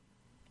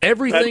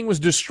 Everything was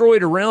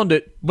destroyed around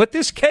it, but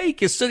this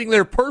cake is sitting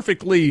there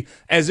perfectly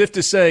as if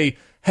to say,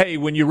 hey,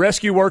 when your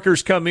rescue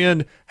workers come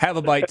in, have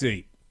a bite to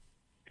eat.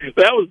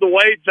 That was the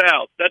Wade's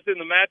house. That's in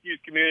the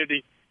Matthews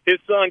community. His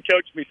son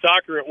coached me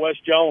soccer at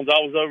West Jones. I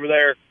was over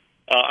there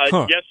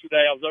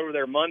Yesterday, I was over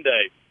there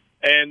Monday.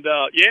 And,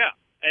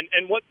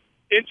 and what's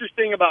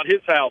interesting about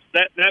his house,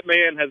 that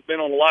man has been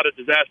on a lot of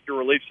disaster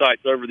relief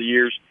sites over the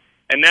years,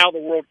 and now the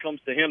world comes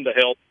to him to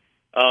help.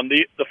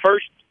 The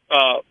first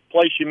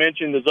place you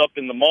mentioned is up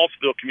in the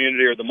Mossville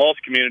community, or the Moss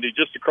community,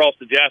 just across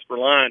the Jasper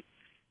line,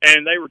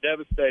 and they were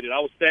devastated. I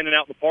was standing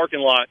out in the parking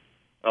lot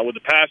with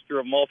the pastor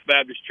of Moss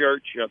Baptist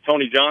Church,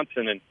 Tony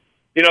Johnson, and,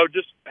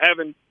 just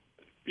having,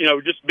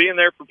 just being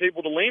there for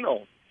people to lean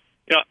on.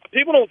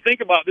 People don't think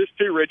about this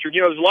too, Richard.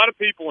 There's a lot of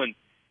people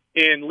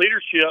in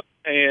leadership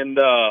and,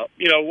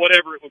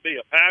 whatever it would be,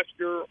 a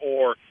pastor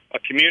or a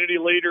community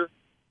leader,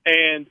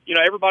 and,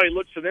 everybody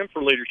looks to them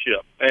for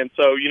leadership. And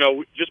so,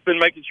 just been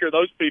making sure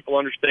those people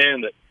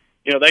understand that,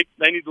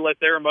 they need to let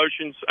their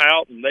emotions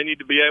out, and they need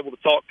to be able to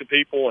talk to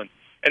people. And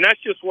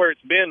that's just where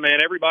it's been, man.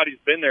 Everybody's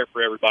been there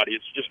for everybody.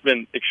 It's just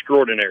been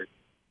extraordinary.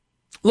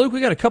 Luke,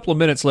 we got a couple of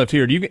minutes left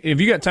here.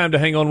 Have you got time to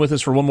hang on with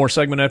us for one more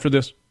segment after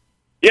this?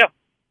 Yeah.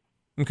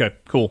 Okay,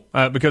 cool.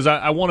 Because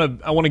I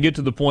want to get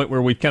to the point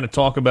where we kind of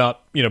talk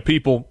about,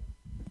 people,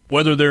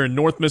 whether they're in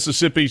North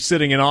Mississippi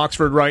sitting in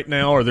Oxford right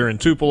now, or they're in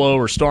Tupelo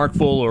or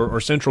Starkville or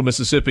Central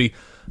Mississippi,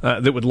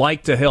 that would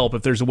like to help.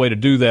 If there's a way to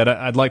do that,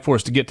 I'd like for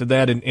us to get to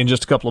that in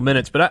just a couple of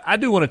minutes. But I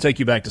do want to take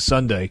you back to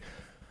Sunday,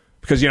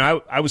 because,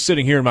 I was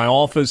sitting here in my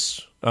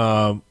office.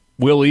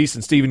 Will East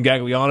and Stephen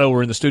Gagliano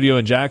were in the studio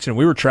in Jackson.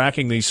 We were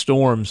tracking these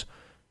storms,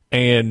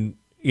 and,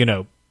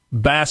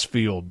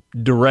 Bassfield,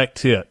 direct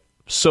hit.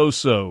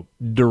 So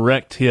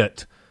direct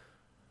hit.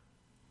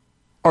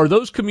 Are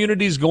those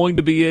communities going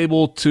to be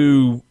able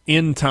to,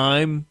 in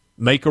time,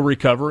 make a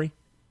recovery?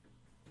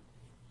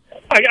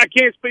 I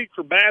can't speak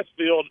for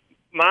Bassfield.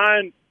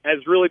 Mine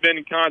has really been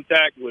in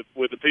contact with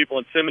the people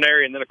in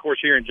Seminary, and then, of course,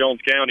 here in Jones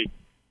County,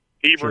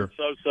 Hebron,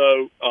 sure.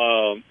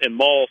 Soso, and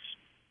Moss,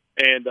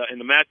 and in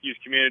the Matthews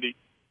community.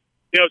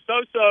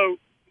 Soso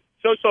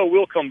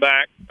will come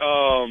back,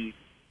 and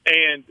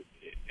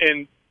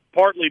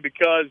partly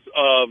because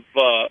of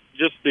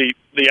just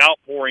the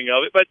outpouring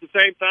of it. But at the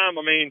same time,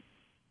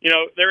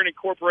 they're an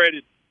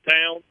incorporated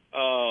town,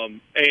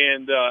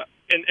 and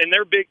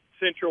they're big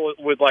central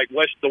with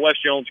the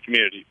West Jones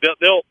community.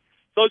 Soso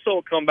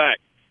will come back.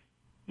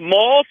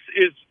 Moss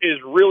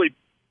is really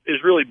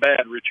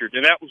bad, Richard,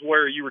 and that was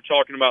where you were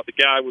talking about the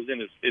guy was in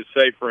his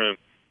safe room.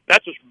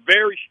 That's a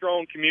very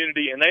strong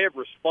community, and they have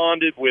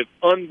responded with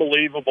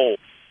unbelievable.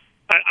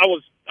 I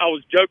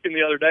was joking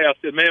the other day. I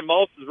said, "Man,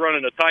 Moss is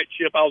running a tight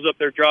ship." I was up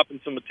there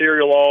dropping some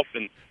material off,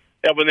 and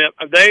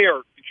they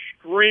are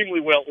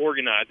extremely well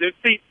organized. And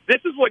see,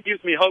 this is what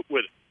gives me hope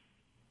with it.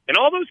 In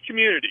all those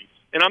communities,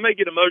 and I may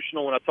get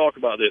emotional when I talk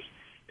about this,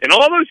 in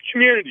all those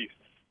communities,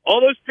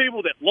 all those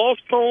people that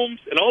lost homes,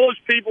 and all those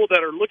people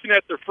that are looking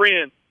at their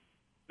friends,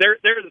 they're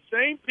the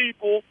same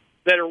people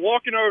that are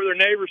walking over their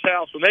neighbor's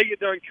house when they get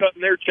done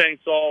cutting their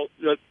chainsaw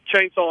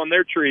on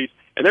their trees,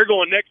 and they're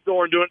going next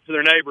door and doing it to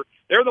their neighbor.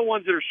 They're the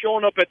ones that are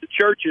showing up at the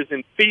churches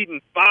and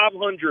feeding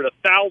 500,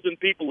 1,000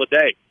 people a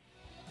day.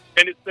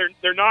 And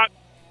they're not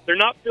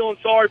feeling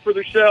sorry for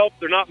themselves.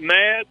 They're not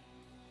mad.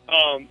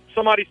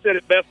 Somebody said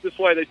it best this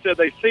way. They said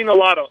they've seen a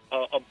lot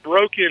of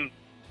broken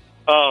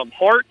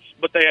hearts,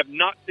 but they have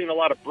not seen a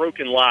lot of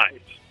broken lives.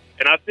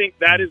 And I think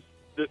that is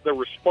the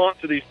response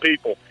to these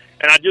people.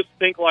 And I just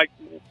think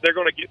they're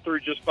going to get through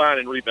just fine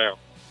and rebound.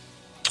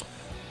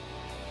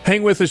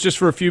 Hang with us just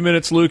for a few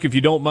minutes, Luke, if you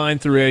don't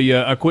mind, through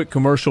a quick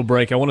commercial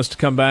break. I want us to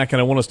come back,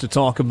 and I want us to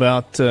talk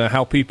about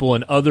how people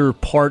in other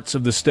parts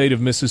of the state of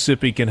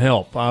Mississippi can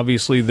help.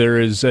 Obviously, there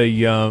is at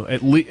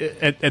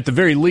the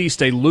very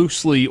least a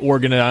loosely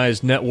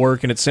organized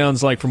network, and it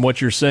sounds like from what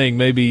you're saying,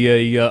 maybe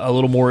a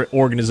little more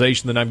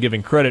organization than I'm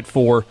giving credit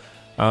for.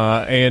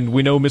 And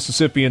we know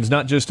Mississippians,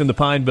 not just in the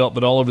Pine Belt,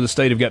 but all over the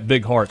state, have got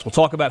big hearts. We'll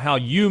talk about how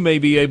you may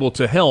be able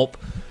to help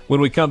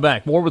when we come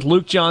back. More with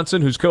Luke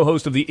Johnson, who's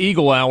co-host of the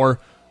Eagle Hour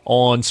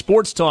on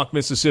Sports Talk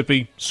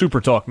Mississippi, Super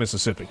Talk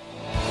Mississippi.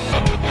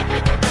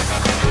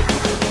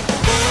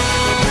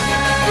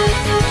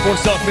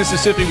 Sports Talk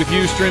Mississippi with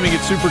you, streaming at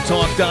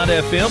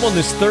supertalk.fm on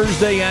this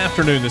Thursday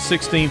afternoon, the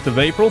 16th of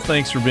April.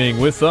 Thanks for being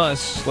with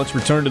us. Let's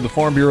return to the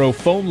Farm Bureau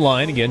phone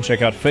line. Again,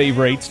 check out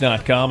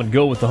favorites.com and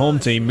go with the home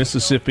team,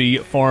 Mississippi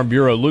Farm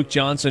Bureau. Luke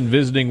Johnson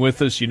visiting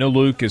with us. You know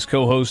Luke is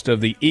co-host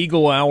of the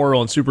Eagle Hour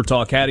on Super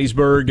Talk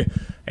Hattiesburg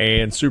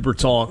and Super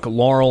Talk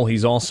Laurel.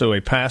 He's also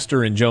a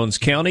pastor in Jones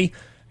County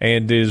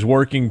and is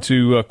working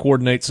to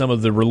coordinate some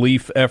of the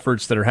relief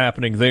efforts that are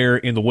happening there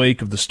in the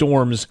wake of the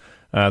storms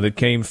that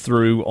came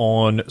through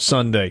on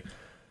Sunday.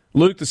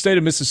 Luke, the state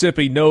of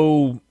Mississippi,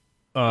 no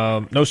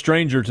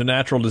stranger to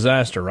natural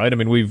disaster, right? I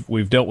mean,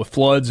 we've dealt with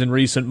floods in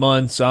recent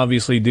months,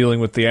 obviously dealing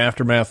with the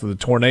aftermath of the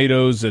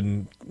tornadoes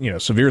and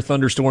severe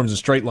thunderstorms and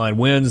straight-line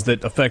winds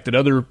that affected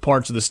other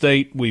parts of the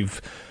state.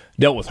 We've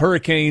dealt with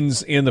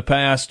hurricanes in the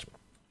past.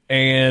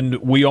 And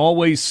we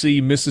always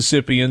see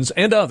Mississippians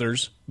and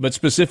others, but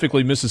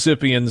specifically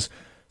Mississippians,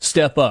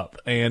 step up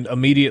and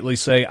immediately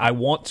say, I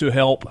want to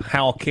help.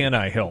 How can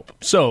I help?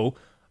 So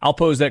I'll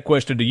pose that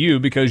question to you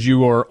because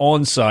you are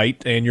on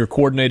site and you're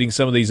coordinating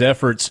some of these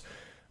efforts.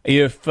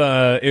 If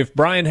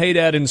Brian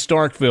Haydad in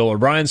Starkville or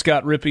Brian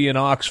Scott Rippey in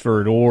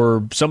Oxford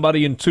or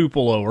somebody in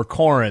Tupelo or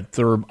Corinth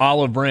or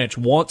Olive Branch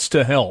wants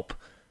to help,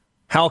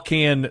 how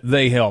can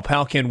they help?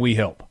 How can we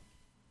help?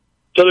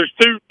 So there's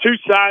two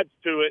sides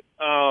to it.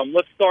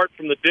 Let's start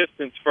from the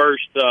distance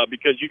first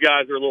because you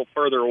guys are a little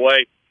further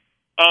away.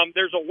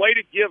 There's a way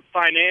to give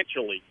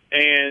financially,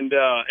 and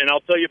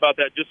I'll tell you about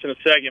that just in a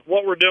second.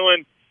 What we're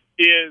doing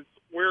is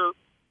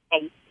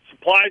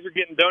supplies are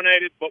getting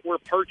donated, but we're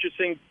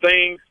purchasing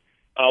things.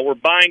 We're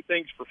buying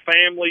things for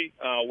family.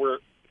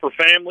 For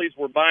families,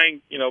 we're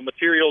buying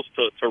materials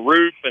to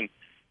roof and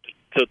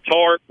to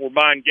tarp. We're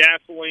buying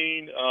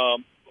gasoline,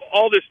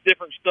 all this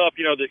different stuff.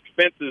 The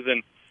expenses,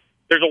 and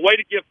there's a way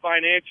to give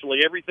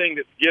financially. Everything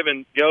that's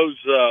given goes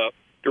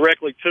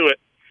directly to it.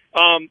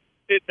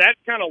 That's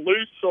kind of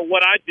loose. So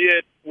what I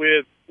did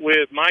with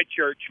my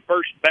church,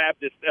 First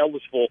Baptist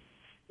Ellisville,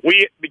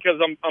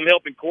 because I'm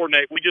helping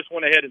coordinate, we just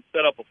went ahead and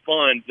set up a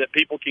fund that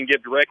people can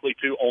give directly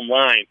to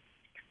online.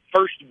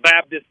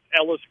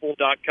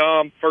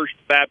 FirstBaptistEllisville.com,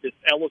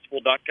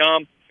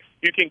 FirstBaptistEllisville.com.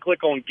 You can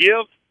click on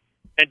Give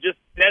and just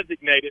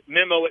designate it,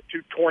 memo it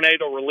to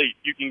Tornado Relief.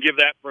 You can give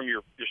that from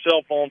your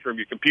cell phone, from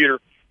your computer,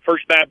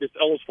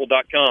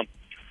 FirstBaptistEllisville.com.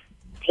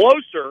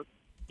 Closer,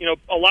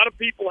 a lot of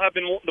people have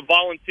been wanting to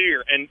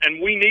volunteer, and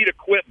we need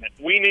equipment.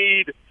 We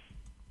need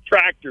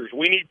tractors.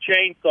 We need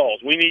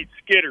chainsaws. We need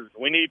skidders.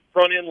 We need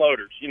front-end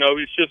loaders.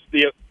 It's just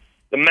the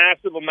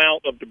massive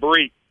amount of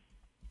debris.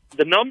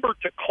 The number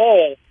to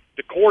call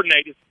to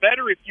coordinate, it's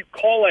better if you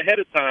call ahead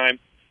of time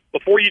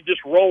before you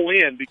just roll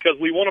in, because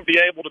we want to be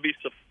able to be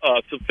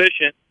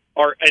efficient,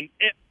 I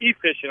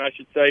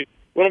should say.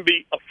 We want to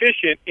be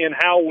efficient in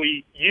how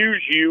we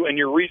use you and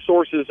your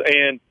resources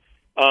and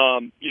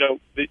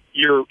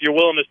your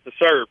willingness to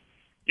serve.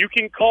 You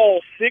can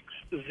call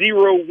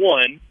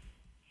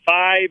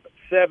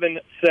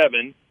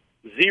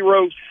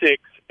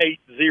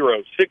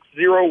 601-577-0680,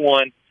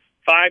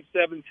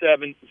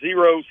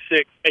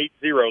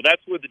 601-577-0680.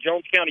 That's with the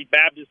Jones County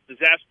Baptist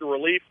Disaster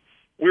Relief.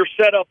 We're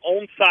set up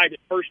on site at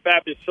First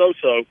Baptist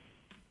Soso.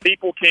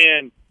 People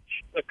can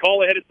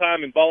call ahead of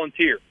time and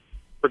volunteer.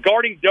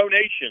 Regarding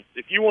donations,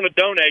 if you want to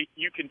donate,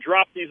 you can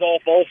drop these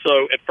off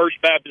also at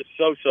First Baptist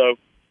Soso.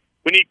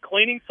 We need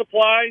cleaning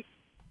supplies.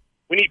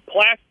 We need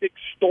plastic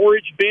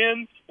storage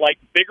bins, like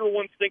bigger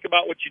ones. Think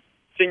about what you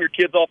send your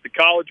kids off to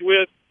college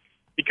with,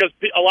 because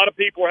a lot of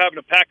people are having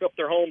to pack up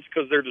their homes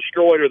because they're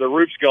destroyed or their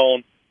roof's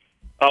gone.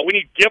 We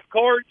need gift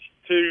cards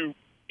to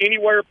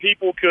anywhere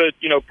people could,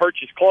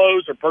 purchase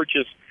clothes or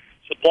purchase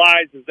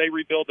supplies as they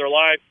rebuild their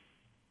life.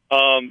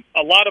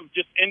 A lot of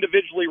just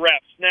individually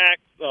wrapped snacks.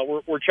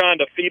 We're trying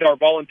to feed our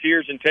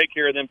volunteers and take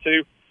care of them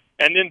too.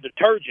 And then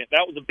detergent.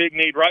 That was a big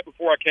need right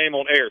before I came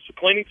on air. So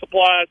cleaning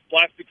supplies,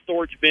 plastic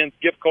storage bins,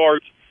 gift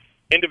cards,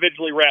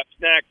 individually wrapped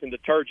snacks, and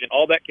detergent.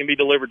 All that can be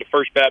delivered to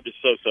First Baptist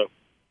Soso.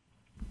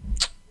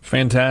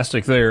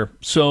 Fantastic there.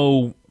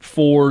 So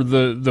for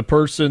the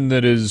person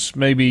that is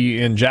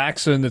maybe in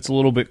Jackson that's a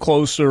little bit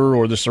closer,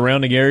 or the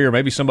surrounding area, or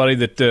maybe somebody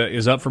that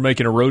is up for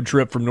making a road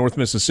trip from North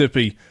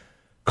Mississippi,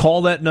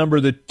 call that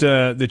number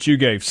that you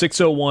gave,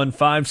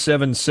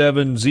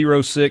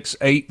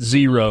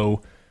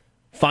 601-577-0680.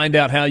 Find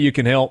out how you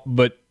can help,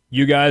 but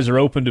you guys are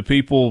open to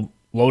people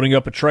loading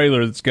up a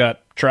trailer that's got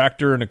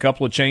tractor and a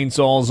couple of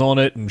chainsaws on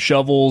it and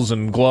shovels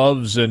and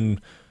gloves, and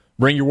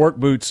bring your work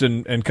boots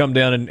and come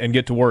down and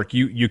get to work.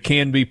 You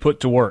can be put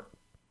to work.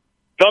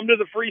 Come to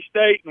the Free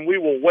State and we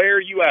will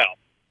wear you out.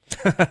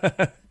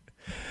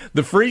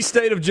 The Free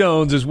State of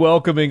Jones is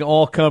welcoming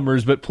all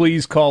comers, but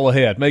please call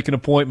ahead. Make an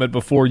appointment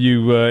before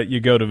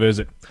you go to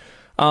visit.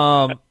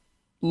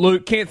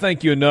 Luke, can't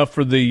thank you enough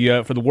for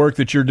the work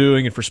that you're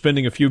doing and for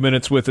spending a few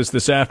minutes with us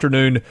this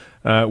afternoon.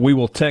 We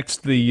will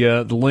text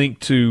the link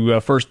to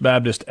First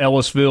Baptist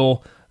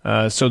Ellisville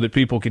so that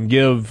people can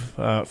give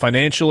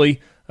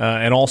financially,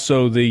 and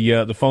also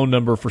the phone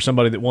number for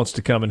somebody that wants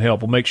to come and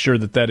help. We'll make sure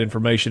that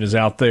information is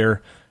out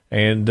there,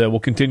 and we'll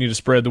continue to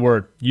spread the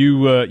word.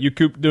 You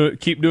keep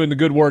doing the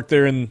good work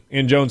there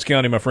in Jones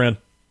County, my friend.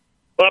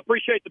 Well, I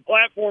appreciate the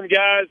platform,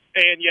 guys,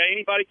 and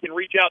anybody can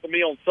reach out to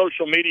me on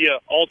social media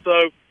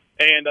also.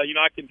 And, I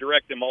can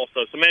direct them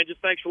also. So, man,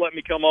 just thanks for letting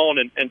me come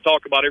on and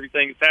talk about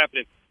everything that's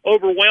happening.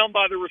 Overwhelmed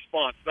by the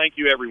response. Thank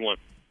you, everyone.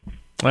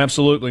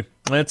 Absolutely.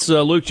 That's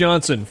Luke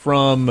Johnson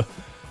from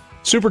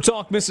Super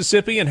Talk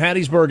Mississippi in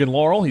Hattiesburg and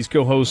Laurel. He's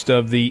co-host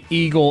of the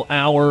Eagle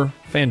Hour.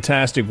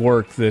 Fantastic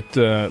work that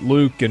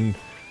Luke and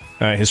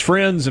his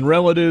friends and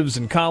relatives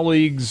and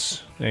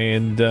colleagues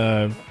and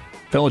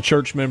fellow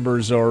church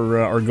members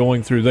are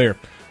going through there.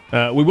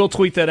 We will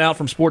tweet that out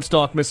from Sports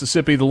Talk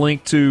Mississippi, the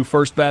link to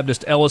First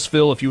Baptist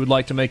Ellisville if you would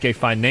like to make a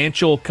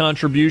financial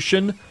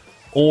contribution,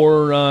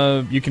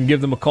 or you can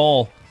give them a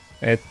call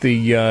at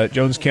the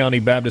Jones County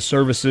Baptist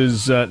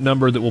Services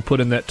number that we'll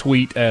put in that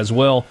tweet as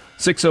well,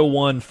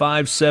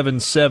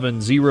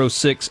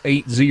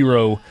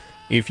 601-577-0680,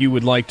 if you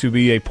would like to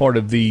be a part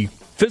of the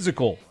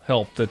physical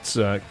help that's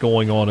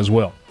going on as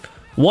well.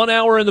 1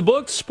 hour in the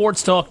books,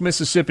 Sports Talk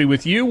Mississippi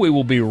with you. We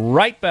will be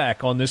right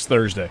back on this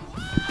Thursday.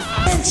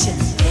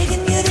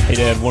 Hey,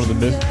 Dad, one of the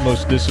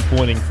most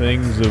disappointing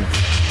things of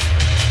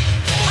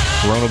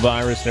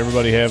coronavirus and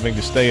everybody having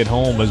to stay at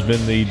home has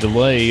been the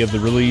delay of the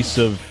release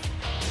of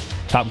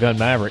Top Gun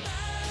Maverick.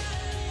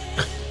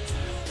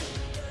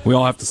 We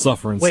all have to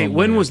suffer in some Wait,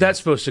 when way. was that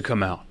supposed to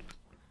come out?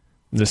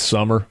 This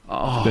summer.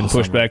 It's been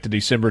pushed back to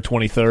December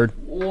 23rd.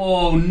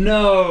 Whoa,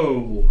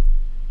 no.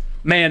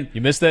 Man,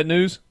 You missed that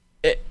news?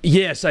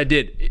 yes, I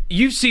did.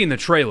 You've seen the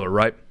trailer,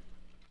 right?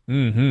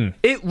 Mm-hmm.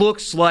 It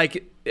looks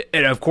like,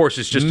 and of course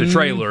it's just a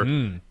trailer,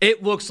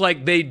 it looks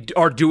like they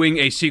are doing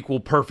a sequel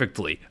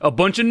perfectly. A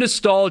bunch of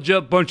nostalgia,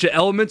 a bunch of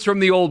elements from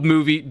the old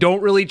movie,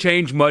 don't really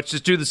change much,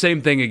 just do the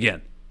same thing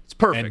again. It's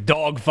perfect. And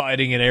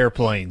dogfighting in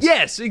airplanes.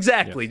 Yes,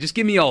 exactly. Just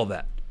give me all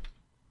that.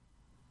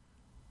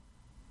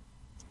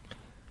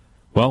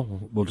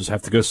 Well, we'll just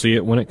have to go see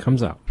it when it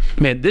comes out.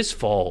 Man, this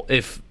fall,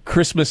 if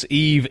Christmas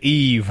Eve.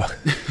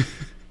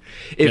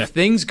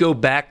 things go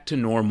back to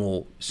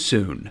normal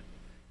soon,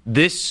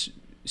 this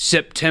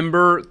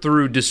September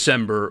through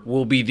December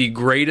will be the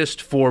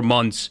greatest 4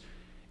 months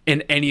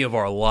in any of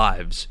our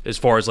lives as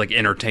far as like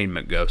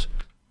entertainment goes.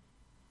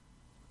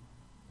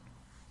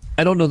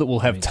 I don't know that we'll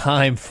have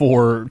time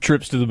for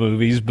trips to the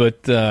movies,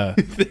 but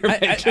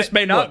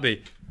may not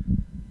be.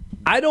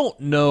 I don't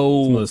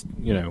know.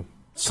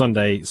 Some of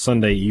those,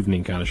 Sunday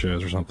evening kind of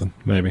shows or something.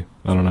 Maybe.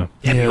 I don't know.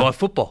 Yeah, we love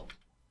football.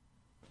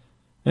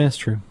 Yeah, that's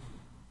true.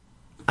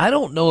 I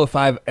don't know if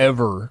I've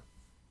ever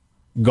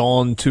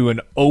gone to an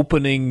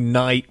opening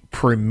night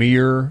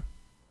premiere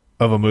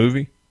of a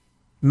movie.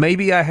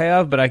 Maybe I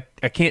have, but I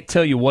can't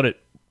tell you what it.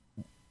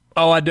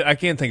 Oh, I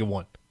can't think of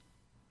one.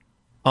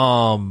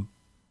 I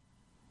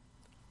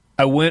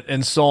went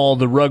and saw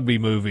the rugby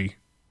movie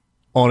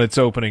on its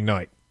opening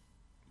night.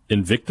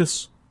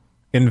 Invictus?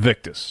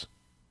 Invictus.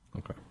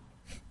 Okay.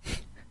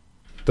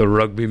 The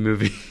rugby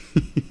movie.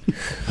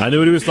 I knew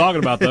what he was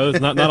talking about, though.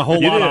 There's not a whole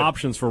lot did. of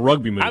options for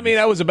rugby movies. I mean,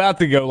 I was about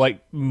to go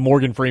like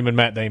Morgan Freeman,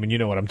 Matt Damon. You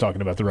know what I'm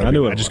talking about, the rugby. I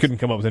knew it I just was. couldn't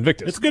come up with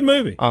Invictus. It's a good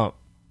movie. Yeah,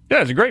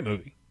 it's a great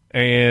movie.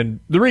 And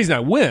the reason I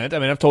went, I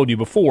mean, I've told you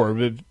before,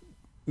 but,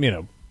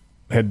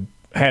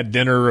 had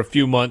dinner a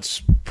few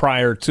months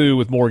prior to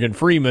with Morgan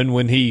Freeman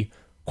when he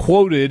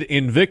quoted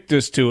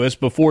Invictus to us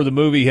before the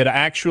movie had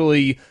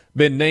actually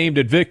been named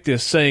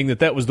Invictus, saying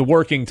that was the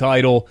working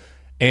title,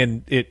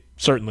 and it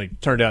certainly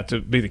turned out to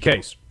be the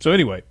case. So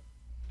anyway,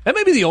 that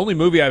may be the only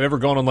movie I've ever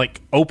gone on like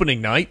opening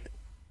night.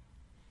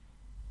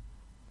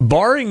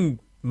 Barring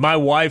my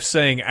wife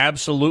saying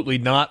absolutely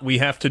not, we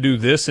have to do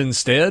this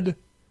instead,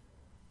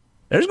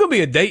 there's going to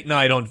be a date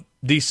night on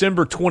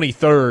December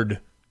 23rd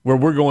where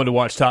we're going to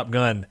watch Top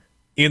Gun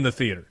in the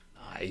theater.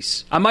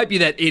 Nice. I might be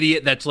that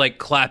idiot that's like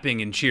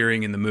clapping and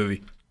cheering in the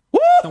movie.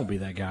 Don't be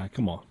that guy.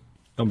 Come on.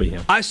 Don't be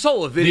him. I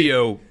saw a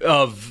video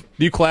of...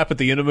 Do you clap at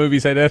the end of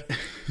movies, hey, Dad?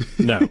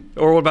 No.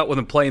 Or what about when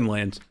the plane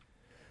lands?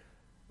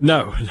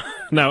 No.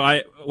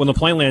 When the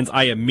plane lands,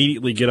 I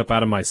immediately get up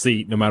out of my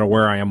seat no matter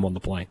where I am on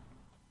the plane.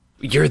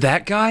 You're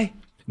that guy?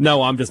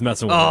 No, I'm just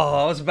messing with you.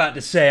 Oh, I was about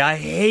to say, I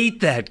hate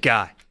that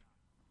guy.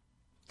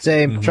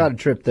 Same. Try to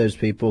trip those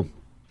people.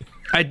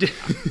 I did see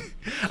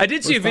a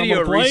First time video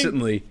on a plane?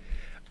 recently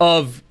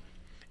of...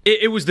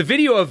 It was the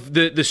video of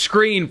the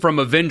screen from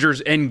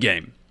Avengers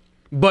Endgame.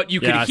 But you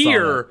could I saw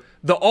hear that.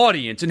 the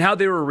audience and how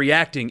they were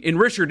reacting. And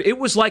Richard, it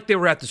was like they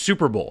were at the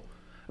Super Bowl.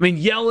 I mean,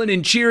 yelling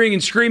and cheering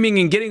and screaming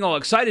and getting all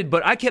excited.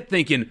 But I kept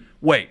thinking,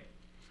 wait,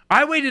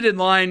 I waited in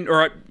line,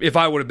 or if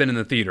I would have been in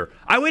the theater,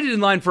 I waited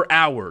in line for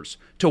hours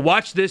to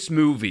watch this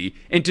movie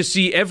and to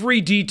see every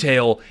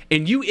detail.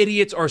 And you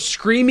idiots are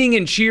screaming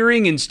and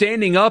cheering and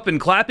standing up and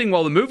clapping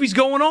while the movie's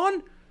going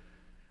on?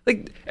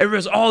 Like,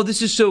 everybody's, oh,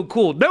 this is so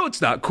cool. No,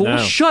 it's not cool. No,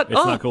 Shut up.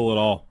 It's not cool at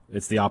all.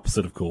 It's the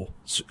opposite of cool.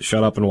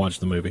 Shut up and watch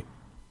the movie.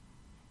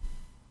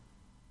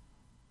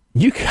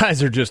 You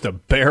guys are just a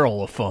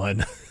barrel of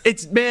fun.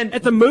 It's, man,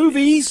 At the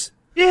movies?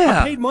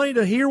 yeah. I paid money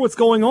to hear what's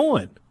going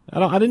on.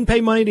 I didn't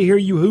pay money to hear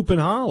you hoop and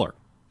holler.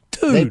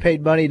 They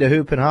paid money to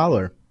hoop and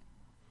holler.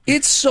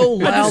 It's so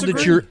loud that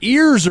disagree. your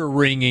ears are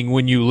ringing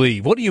when you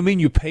leave. What do you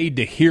mean you paid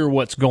to hear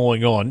what's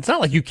going on? It's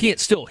not like you can't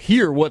still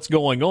hear what's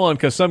going on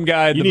because some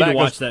guy at You the need back to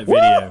watch goes, that "Woo!"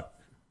 video.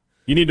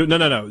 You need to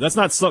no. That's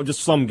not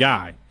just some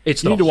guy.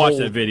 It's you the need to watch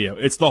whole- that video.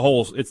 It's the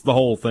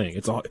whole thing.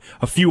 It's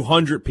a few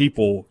hundred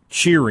people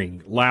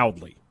cheering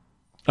loudly.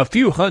 A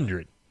few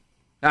hundred.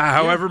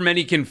 However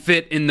many can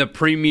fit in the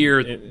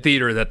premiere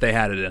theater that they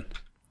had it in.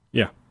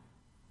 Yeah.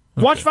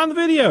 Find the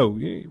video.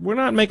 We're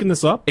not making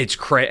this up. It's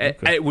crazy.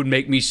 It would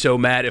make me so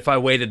mad if I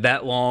waited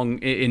that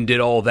long and did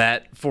all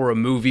that for a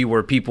movie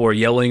where people are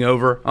yelling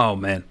over. Oh,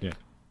 man. Yeah.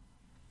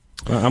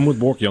 I'm with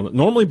Borky on that.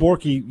 Normally,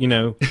 Borky,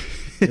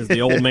 is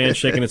the old man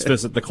shaking his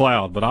fist at the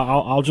cloud, but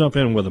I'll jump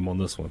in with him on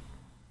this one.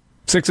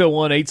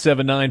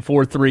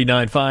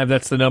 601-879-4395.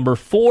 That's the number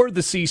for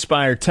the C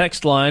Spire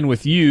text line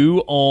with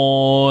you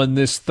on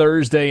this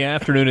Thursday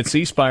afternoon at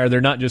C Spire.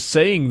 They're not just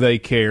saying they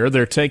care,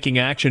 they're taking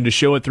action to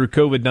show it through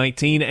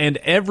COVID-19 and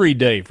every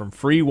day, from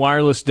free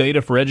wireless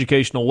data for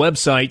educational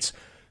websites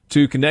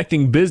to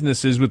connecting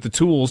businesses with the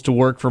tools to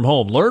work from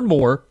home. Learn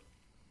more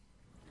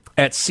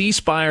at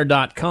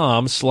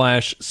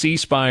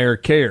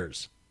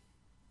cspire.com/cspirecares.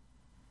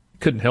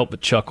 couldn't help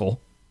but chuckle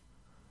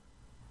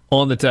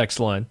on the text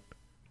line.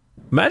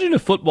 Imagine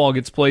if football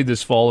gets played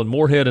this fall and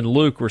Moorhead and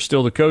Luke were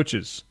still the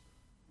coaches.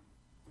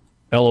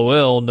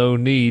 LOL, no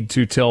need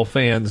to tell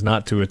fans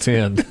not to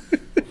attend.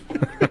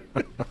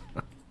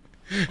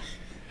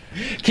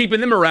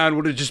 Keeping them around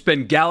would have just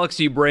been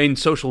galaxy brain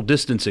social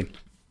distancing.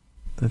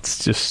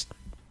 That's just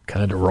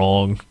kind of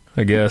wrong,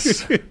 I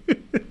guess.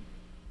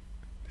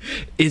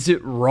 Is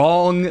it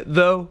wrong,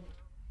 though?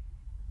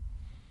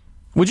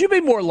 Would you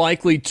be more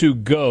likely to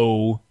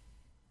go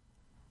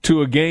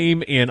to a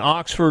game in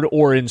Oxford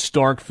or in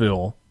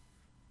Starkville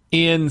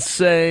in,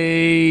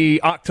 say,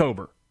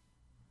 October?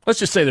 Let's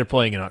just say they're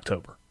playing in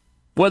October.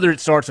 Whether it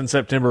starts in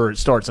September or it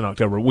starts in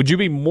October, would you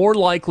be more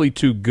likely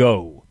to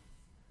go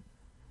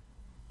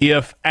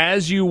if,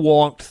 as you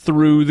walked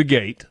through the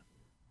gate,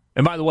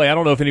 and by the way, I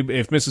don't know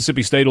if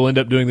Mississippi State will end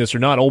up doing this or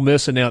not. Ole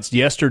Miss announced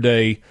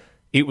yesterday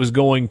it was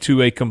going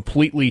to a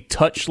completely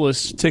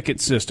touchless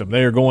ticket system.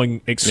 They are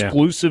going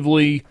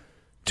exclusively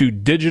to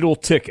digital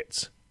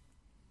tickets.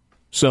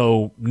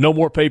 So no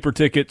more paper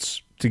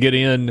tickets to get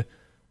in.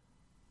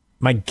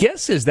 My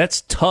guess is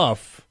that's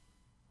tough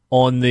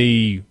on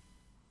the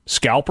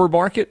scalper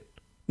market.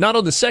 Not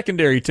on the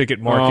secondary ticket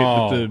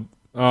market,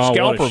 but the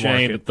scalper what a shame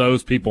market. that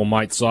those people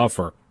might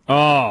suffer.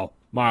 Oh,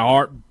 my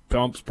heart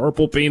pumps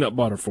purple peanut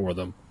butter for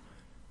them.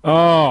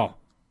 Oh,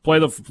 play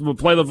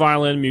the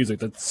violin music.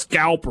 The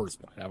scalpers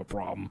might have a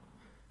problem.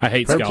 I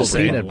hate Purple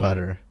scalpers. peanut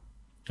butter.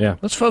 Yeah.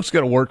 Those folks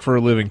got to work for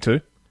a living,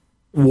 too.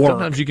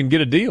 Sometimes you can get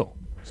a deal.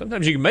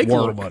 Sometimes you can make a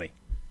little money.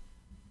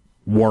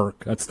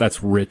 Work.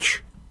 That's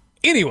rich.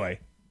 Anyway,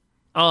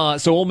 so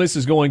Ole Miss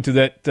is going to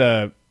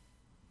that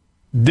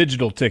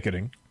digital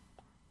ticketing.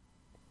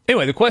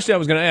 Anyway, the question I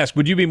was going to ask,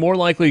 would you be more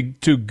likely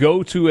to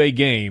go to a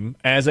game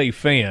as a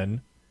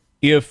fan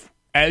if,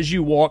 as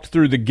you walked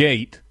through the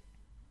gate,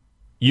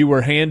 you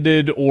were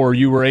handed or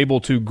you were able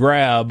to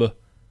grab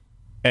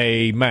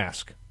a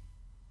mask?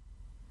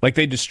 Like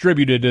they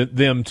distributed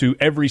them to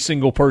every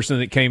single person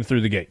that came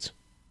through the gates.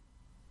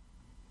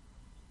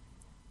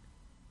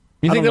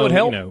 You think that would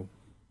help?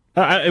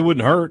 It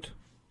wouldn't hurt.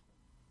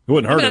 It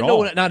wouldn't hurt at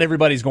all. Not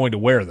everybody's going to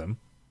wear them.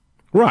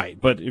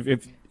 Right, but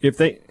if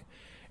they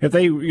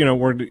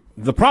were,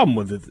 the problem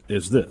with it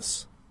is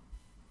this.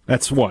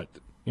 That's what,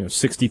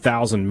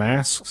 60,000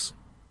 masks,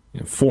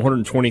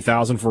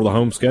 420,000 for the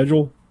home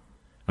schedule.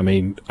 I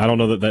mean, I don't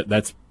know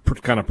that's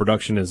kind of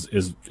production is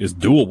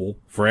doable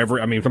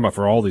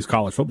for all these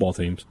college football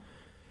teams.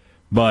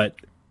 But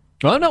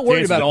well, I'm not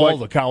worried about all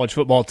the college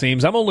football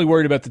teams. I'm only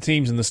worried about the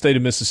teams in the state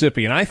of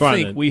Mississippi, and I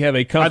think we have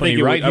a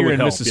company right here in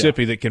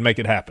Mississippi that can make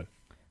it happen.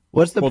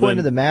 What's the point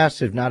of the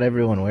masks if not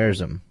everyone wears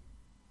them?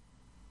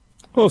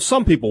 Well,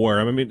 some people wear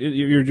them. I mean,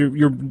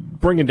 you're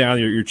bringing down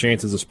your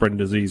chances of spreading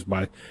disease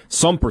by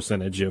some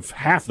percentage if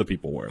half the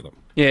people wear them.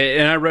 Yeah,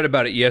 and I read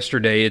about it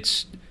yesterday.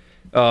 It's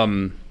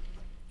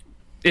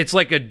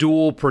like a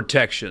dual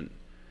protection.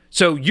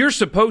 So you're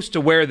supposed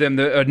to wear them.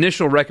 The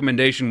initial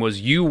recommendation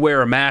was you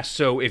wear a mask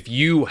so if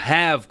you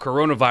have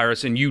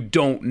coronavirus and you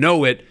don't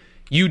know it,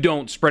 you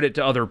don't spread it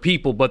to other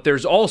people. But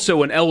there's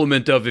also an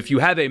element of if you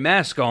have a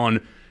mask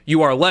on,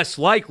 you are less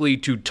likely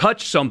to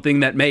touch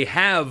something that may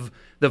have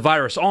the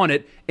virus on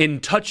it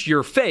and touch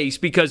your face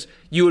because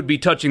you would be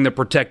touching the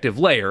protective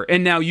layer.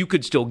 And now you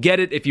could still get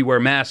it if you wear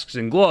masks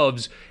and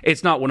gloves.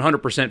 It's not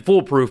 100%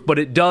 foolproof, but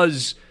it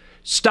does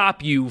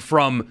stop you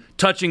from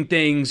touching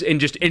things and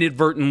just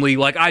inadvertently,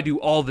 like I do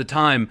all the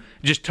time,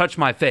 just touch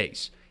my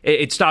face.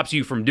 It stops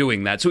you from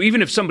doing that. So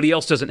even if somebody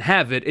else doesn't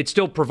have it, it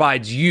still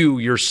provides you,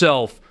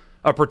 yourself,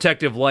 a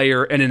protective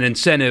layer and an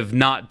incentive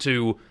not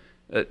to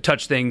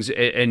touch things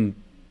and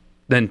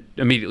then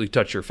immediately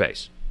touch your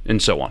face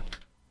and so on.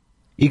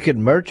 You could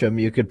merch them.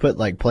 You could put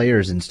like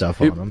players and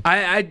stuff on them.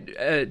 I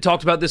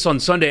talked about this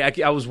on Sunday.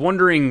 I was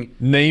wondering,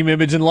 name,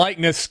 image, and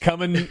likeness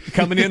coming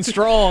in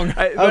strong.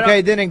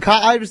 Then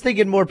I was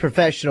thinking more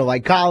professional,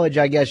 like college.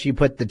 I guess you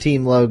put the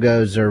team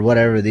logos or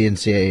whatever the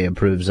NCAA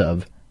approves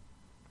of.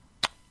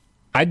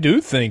 I do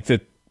think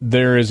that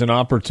there is an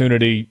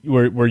opportunity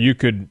where you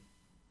could.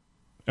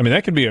 I mean,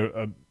 that could be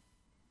a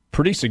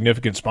pretty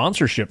significant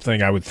sponsorship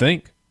thing. I would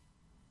think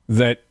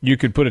that you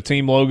could put a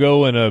team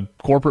logo and a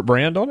corporate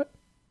brand on it.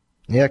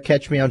 Yeah,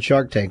 catch me on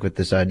Shark Tank with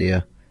this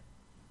idea.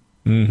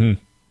 Mm-hmm.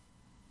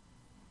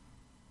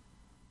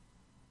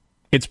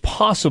 It's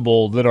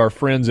possible that our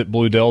friends at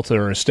Blue Delta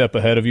are a step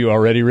ahead of you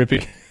already,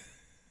 Rippy.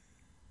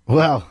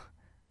 Well,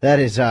 that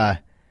is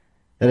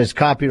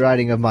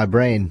copywriting of my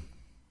brain.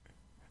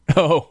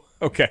 Oh,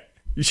 okay.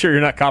 You sure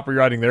you're not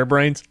copywriting their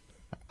brains?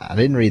 I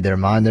didn't read their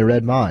mind; they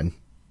read mine.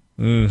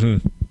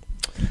 Mm-hmm.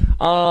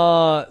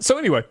 So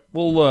anyway,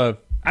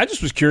 I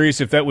just was curious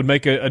if that would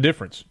make a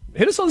difference.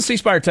 Hit us on the C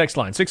Spire text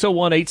line,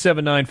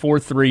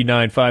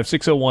 601-879-4395,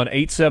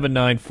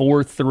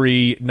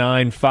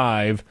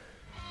 601-879-4395.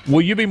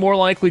 Will you be more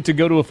likely to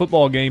go to a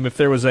football game if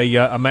there was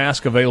a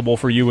mask available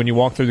for you when you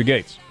walk through the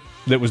gates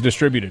that was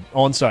distributed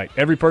on site?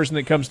 Every person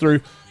that comes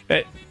through,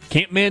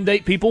 can't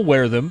mandate people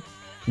wear them.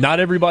 Not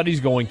everybody's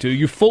going to.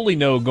 You fully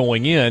know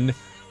going in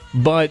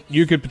but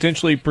you could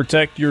potentially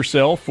protect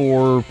yourself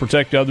or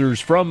protect others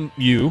from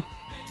you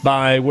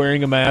by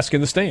wearing a mask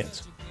in the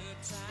stands.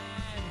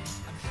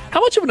 How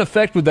much of an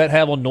effect would that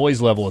have on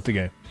noise level at the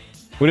game?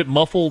 Would it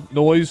muffle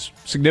noise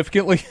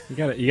significantly? You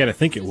gotta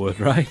think it would,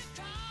 right?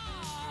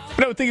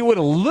 But I would think it would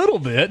a little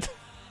bit.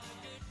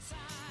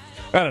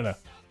 I don't know.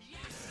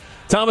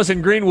 Thomas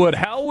in Greenwood,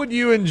 how would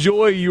you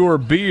enjoy your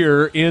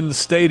beer in the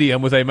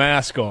stadium with a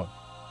mask on?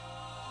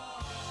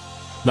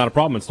 Not a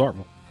problem in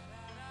Starkville.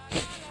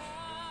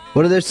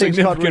 What are those things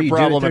called where you do it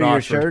problem in through your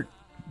Oxford. shirt?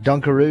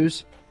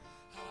 Dunkaroos?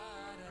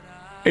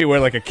 Hey, you wear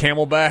like a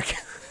Camelback?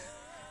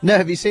 No,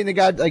 have you seen the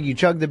guy, like you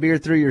chug the beer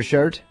through your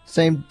shirt?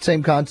 Same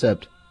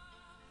concept.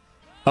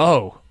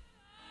 Oh.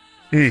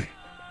 We'll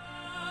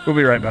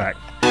be right back.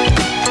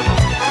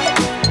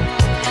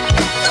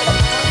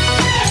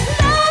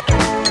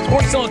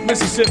 Sports Talk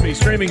Mississippi,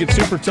 streaming at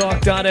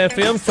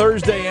supertalk.fm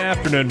Thursday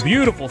afternoon.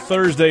 Beautiful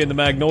Thursday in the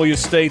Magnolia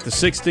State, the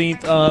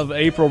 16th of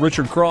April.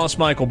 Richard Cross,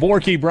 Michael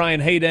Borky,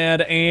 Brian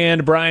Haydad,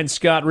 and Brian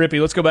Scott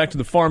Rippey. Let's go back to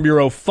the Farm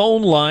Bureau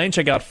phone line.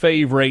 Check out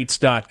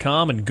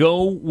favrates.com and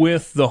go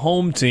with the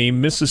home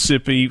team,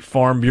 Mississippi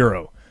Farm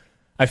Bureau.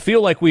 I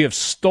feel like we have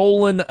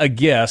stolen a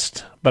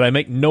guest, but I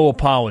make no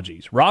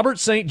apologies. Robert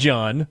St.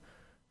 John,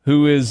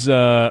 who is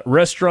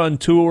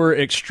restaurateur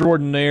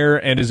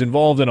extraordinaire and is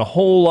involved in a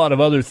whole lot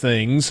of other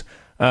things,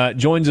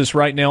 joins us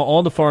right now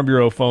on the Farm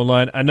Bureau phone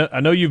line.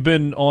 I know you've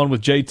been on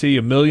with JT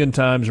a million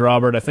times,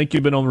 Robert. I think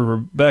you've been on with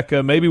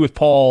Rebecca, maybe with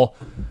Paul,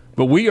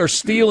 but we are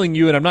stealing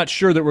you, and I'm not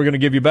sure that we're going to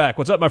give you back.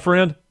 What's up, my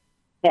friend?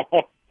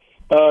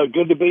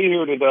 Good to be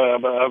here today.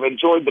 I've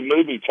enjoyed the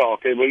movie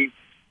talk.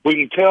 We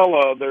can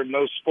tell there's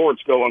no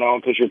sports going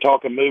on because you're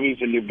talking movies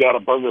and you've got a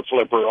burger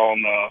flipper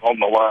on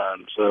the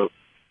line. So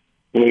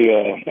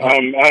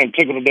I'm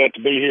tickled to death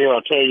to be here.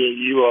 I'll tell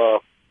you,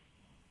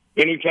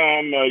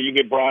 anytime you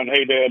get Brian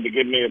Haydad to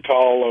give me a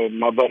call,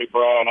 my buddy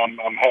Brian,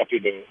 I'm happy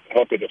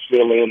to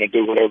fill in and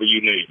do whatever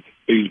you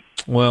need.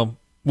 Well,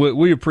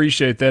 we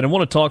appreciate that, and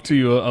want to talk to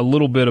you a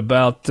little bit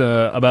about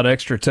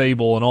Extra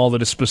Table and all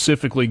that is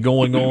specifically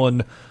going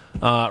on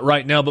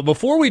right now. But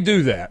before we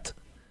do that,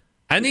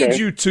 I need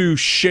you to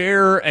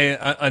share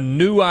a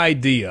new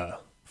idea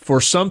for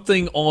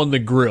something on the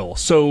grill.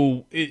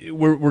 So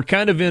we're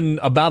kind of in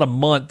about a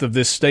month of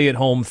this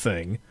stay-at-home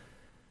thing.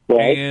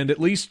 Right. And at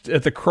least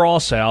at the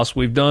Cross House,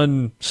 we've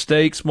done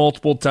steaks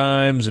multiple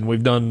times, and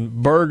we've done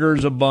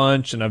burgers a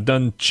bunch, and I've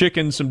done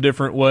chicken some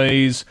different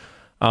ways.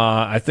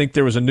 I think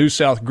there was a New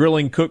South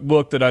grilling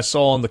cookbook that I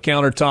saw on the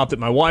countertop that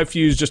my wife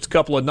used just a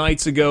couple of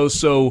nights ago.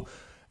 So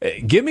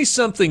give me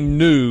something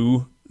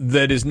new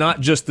that is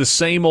not just the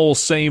same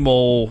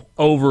old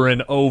over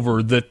and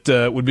over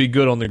that would be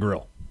good on the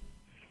grill.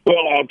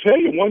 Well, I'll tell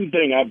you one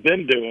thing I've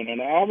been doing, and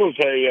I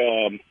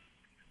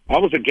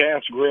was a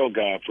gas grill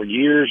guy for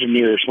years and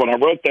years. When I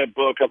wrote that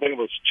book, I think it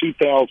was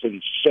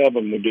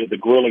 2007, we did the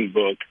grilling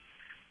book.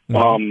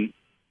 Mm-hmm.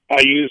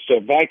 I used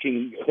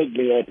Viking hooked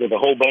me up with a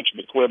whole bunch of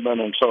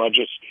equipment, and so it's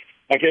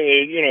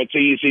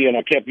easy, and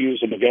I kept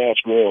using the gas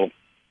grill.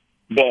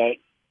 But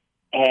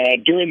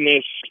during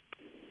this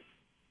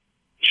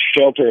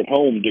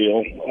shelter-at-home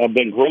deal, I've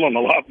been grilling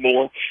a lot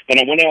more, and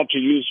I went out to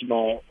use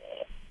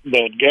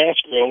the gas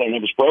grill, and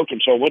it was broken,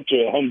 so I went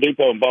to Home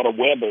Depot and bought a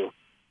Weber,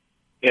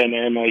 and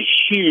I'm a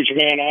huge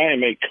man. I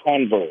am a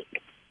convert,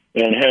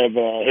 and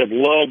have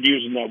loved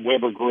using that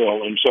Weber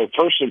grill. And so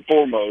first and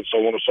foremost, I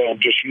want to say I'm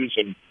just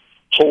using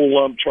whole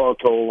lump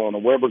charcoal on a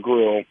Weber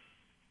grill,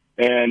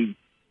 and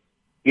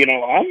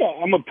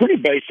I'm a pretty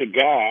basic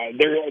guy.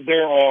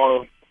 There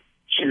are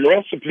some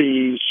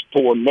recipes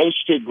for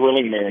no-stick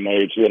grilling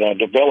marinades that I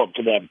developed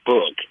for that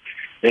book.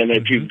 And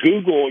if you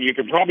Google, you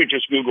can probably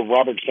just Google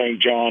Robert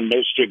St. John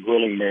no-stick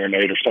grilling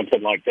marinade or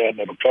something like that, and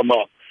it'll come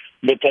up.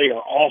 But they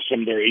are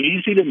awesome. They're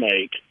easy to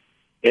make.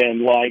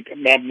 And like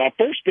my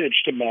first pitch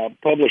to my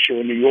publisher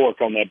in New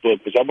York on that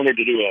book was I wanted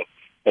to do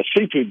a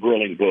seafood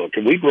grilling book.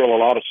 And we grill a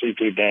lot of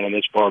seafood down in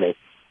this part of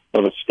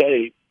the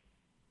state.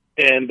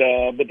 And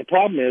but the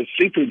problem is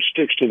seafood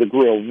sticks to the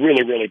grill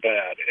really, really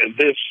bad. And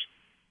this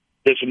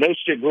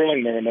no-stick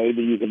grilling marinade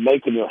that you can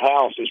make in your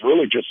house is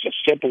really just a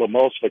simple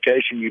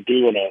emulsification you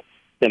do in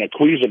a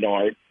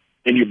Cuisinart,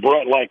 and you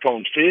like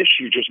on fish,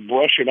 you just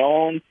brush it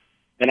on.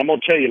 And I'm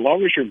going to tell you, as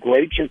long as your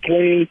grates are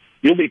clean,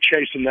 you'll be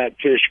chasing that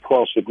fish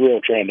across the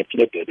grill trying to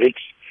flip it. It's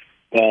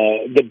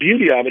the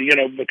beauty of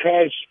it,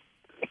 because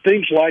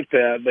things like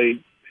that, they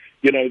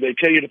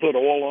tell you to put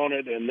oil on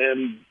it and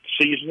then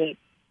season it.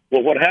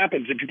 Well, what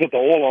happens if you put the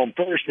oil on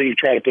first, then you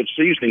try to put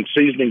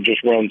seasoning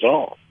just runs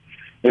off.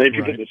 And if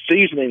you put the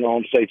seasoning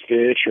on, say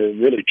fish or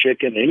really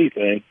chicken,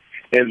 anything,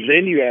 and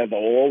then you add the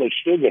oil, it's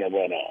still going to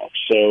run off.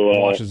 So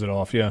washes it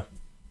off, yeah.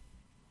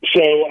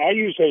 So I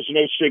use those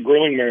no-stick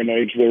grilling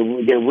marinades.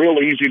 They're real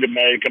easy to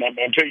make, and I'm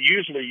tell you,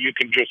 usually you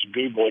can just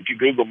Google. If you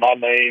Google my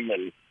name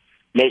and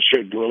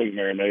no-stick grilling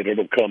marinade,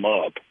 it'll come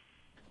up.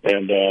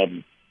 And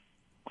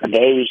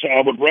those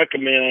I would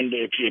recommend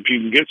if you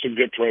can get some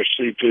good fresh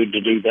seafood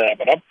to do that.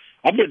 But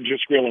I've been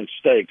just grilling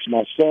steaks.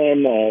 My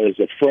son is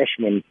a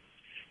freshman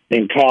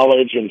in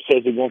college and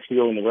says he wants to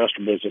go in the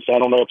restaurant business. I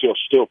don't know if he'll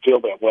still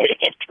feel that way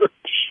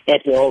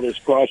after all this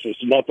crisis.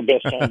 It's not the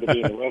best time to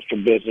be in the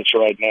restaurant business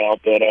right now,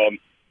 but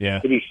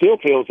if he still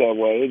feels that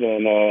way,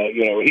 then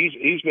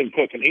he's been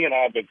cooking. He and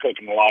I have been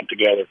cooking a lot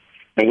together,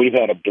 and we've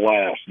had a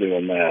blast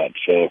doing that.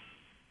 So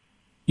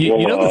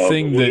you know the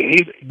thing that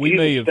he's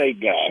a state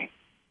guy.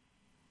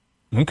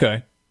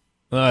 Okay.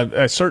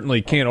 I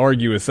certainly can't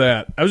argue with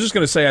that. I was just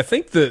going to say, I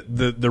think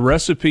the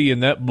recipe in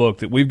that book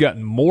that we've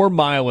gotten more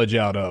mileage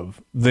out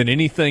of than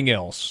anything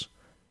else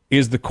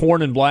is the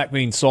corn and black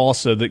bean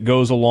salsa that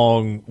goes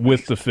along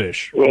with the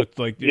fish.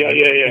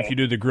 If you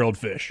do the grilled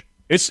fish.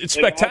 It's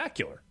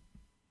spectacular.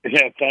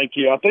 Thank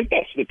you. I think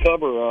that's the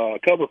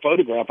cover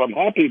photograph. I'm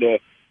happy to,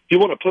 if you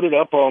want to put it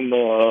up on the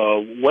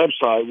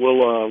website,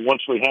 we'll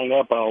once we hang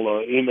up,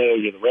 I'll email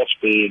you the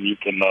recipe, and you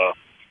can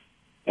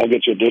I'll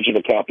get you a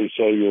digital copy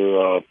so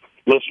your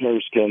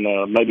listeners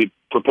can maybe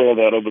prepare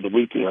that over the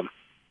weekend.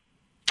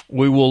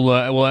 We will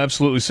we'll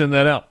absolutely send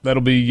that out.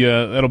 That'll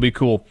be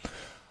cool.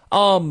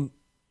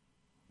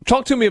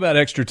 Talk to me about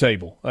Extra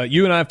Table.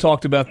 You and I have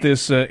talked about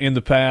this in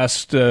the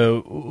past.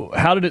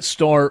 How did it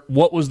start?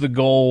 What was the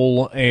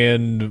goal?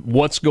 And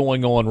what's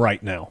going on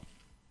right now?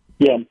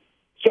 Yeah.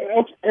 So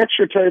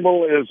Extra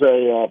Table is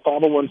a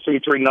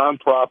 501c3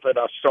 nonprofit.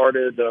 I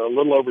started a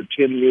little over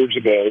 10 years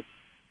ago.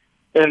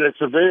 And it's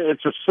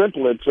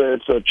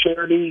a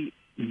charity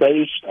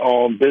based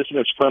on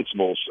business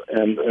principles.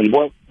 And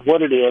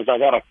what it is, I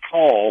got a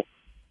call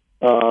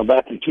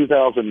back in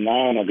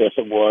 2009, I guess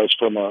it was,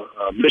 from a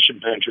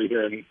mission pantry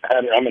here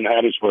I'm in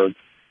Hattiesburg,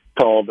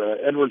 called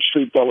Edward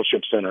Street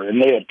Fellowship Center,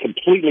 and they had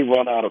completely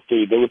run out of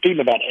food. They were feeding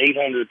about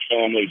 800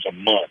 families a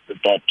month at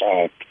that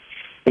time,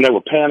 and they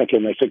were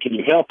panicking. They said, "Can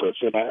you help us?"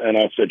 And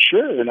I said,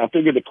 "Sure." And I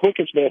figured the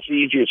quickest, best,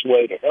 easiest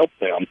way to help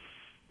them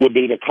would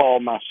be to call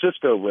my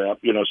Cisco rep,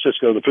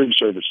 Cisco, the food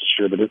service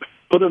distributor,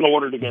 put an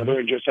order together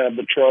and just have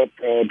the truck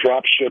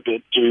drop ship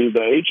it to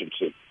the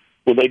agency.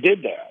 Well, they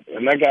did that,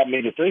 and that got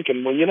me to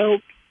thinking,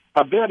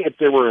 I bet if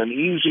there were an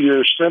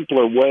easier,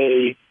 simpler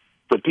way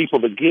for people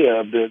to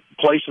give, that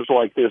places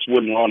like this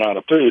wouldn't run out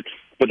of food.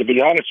 But to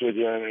be honest with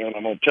you, and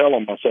I'm going to tell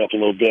on myself a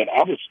little bit,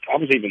 I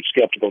was even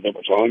skeptical there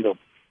was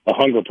a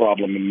hunger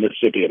problem in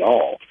Mississippi at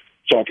all.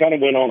 So I kind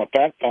of went on a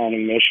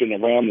fact-finding mission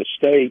around the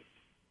state.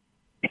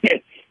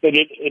 But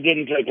it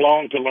didn't take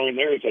long to learn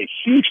there is a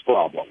huge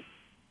problem.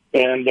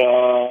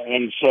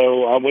 And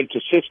so I went to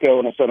Cisco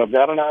and I said, I've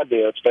got an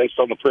idea. It's based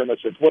on the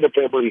premise of what if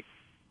every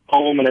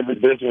home and every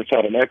business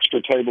had an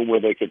Extra Table where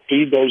they could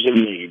feed those in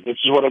need. This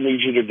is what I need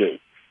you to do.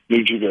 I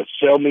need you to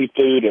sell me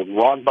food at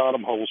rock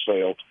bottom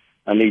wholesale.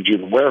 I need you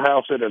to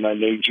warehouse it, and I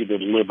need you to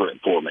deliver it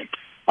for me.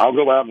 I'll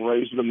go out and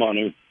raise the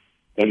money,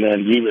 and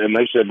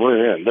they said,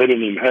 we're in. They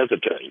didn't even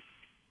hesitate.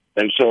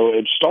 And so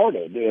it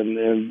started,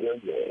 and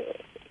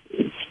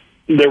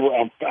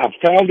I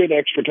founded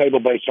Extra Table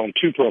based on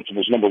two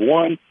principles. Number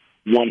one,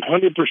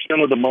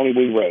 100% of the money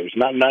we raise,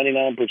 not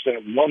 99%,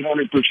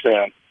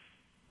 100%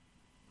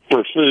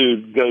 for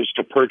food goes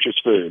to purchase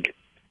food.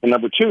 And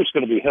number two, it's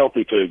going to be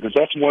healthy food, because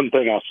that's one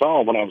thing I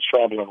saw when I was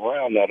traveling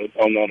around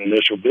on that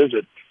initial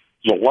visit.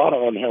 There's a lot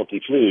of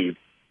unhealthy food.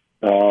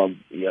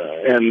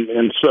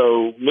 And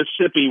so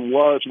Mississippi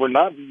we're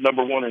not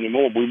number one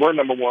anymore. We were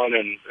number one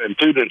in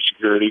food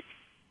insecurity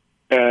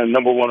and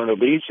number one in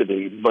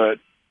obesity, but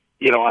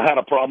I had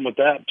a problem with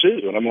that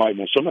too. And I'm like,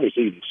 well, somebody's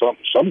eating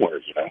something somewhere,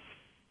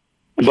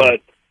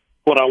 But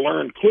what I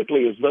learned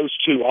quickly is those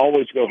two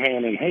always go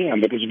hand in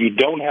hand, because if you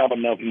don't have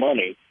enough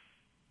money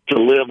to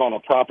live on a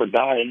proper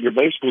diet, you're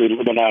basically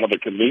living out of a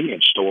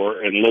convenience store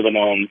and living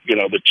on,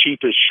 the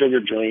cheapest sugar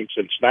drinks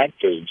and snack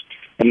foods.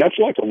 And that's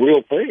like a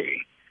real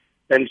thing.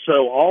 And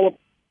so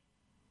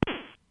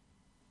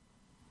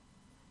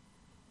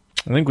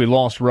I think we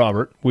lost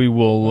Robert. We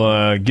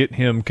will get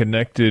him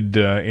connected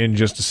in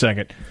just a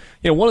second.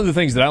 One of the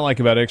things that I like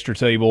about Extra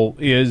Table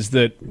is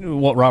that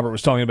what Robert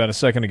was talking about a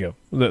second ago,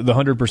 the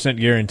 100%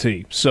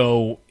 guarantee.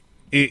 So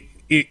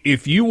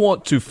if you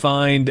want to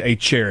find a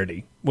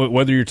charity,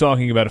 whether you're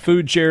talking about a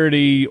food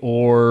charity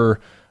or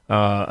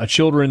a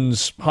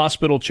children's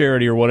hospital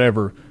charity or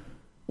whatever,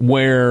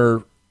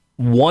 where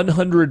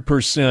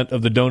 100%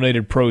 of the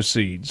donated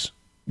proceeds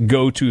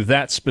go to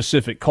that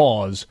specific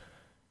cause,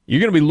 you're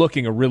going to be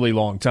looking a really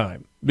long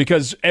time,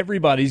 because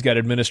everybody's got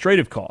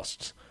administrative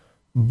costs.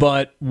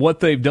 But what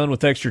they've done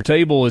with Extra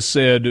Table is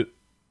said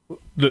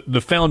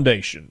the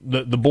foundation,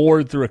 the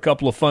board, through a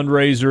couple of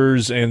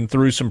fundraisers and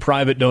through some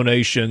private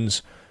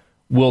donations,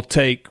 will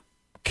take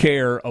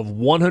care of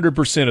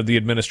 100% of the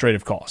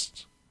administrative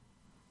costs.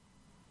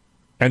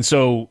 And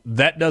so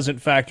that doesn't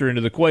factor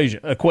into the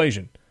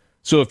equation.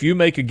 So if you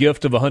make a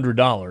gift of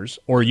 $100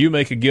 or you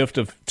make a gift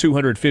of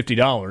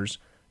 $250,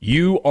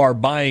 you are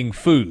buying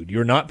food.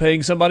 You're not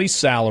paying somebody's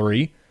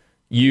salary.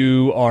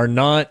 You are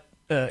not,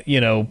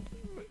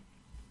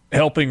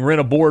 helping rent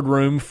a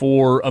boardroom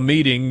for a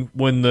meeting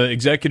when the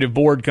executive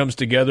board comes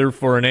together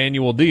for an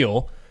annual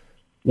deal.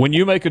 when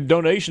you make a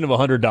donation of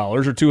 $100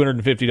 or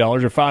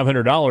 $250 or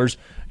 $500,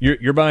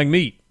 you're buying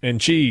meat and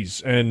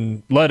cheese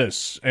and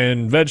lettuce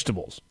and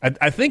vegetables.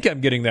 I think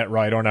I'm getting that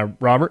right, aren't I,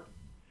 Robert?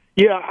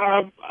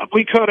 Yeah,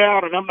 we cut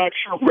out, and I'm not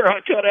sure where I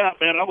cut out,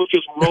 man. I was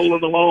just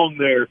rolling along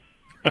there.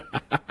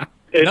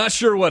 Not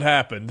sure what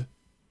happened.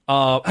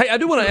 Hey, I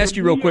do want to ask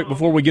you real quick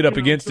before we get up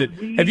against it.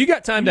 Have you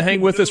got time to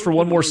hang with us for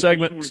one more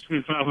segment?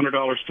 Spend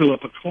 $500, fill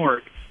up a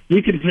cart.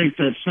 We can take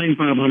that same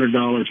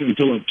 $500 and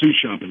fill up 2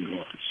 shopping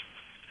carts.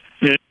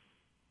 And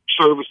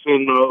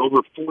servicing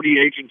over 40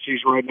 agencies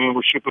right now.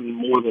 We're shipping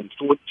more than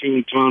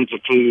 14 tons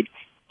of food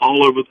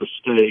all over the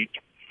state.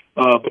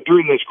 But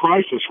during this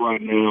crisis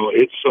right now,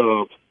 it's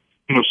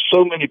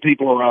so many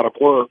people are out of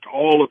work.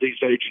 All of these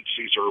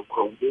agencies are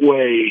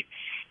way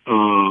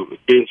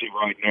busy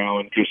right now,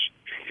 and just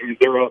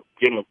they're up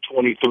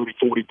 20, 30,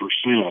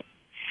 40%.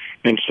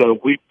 And so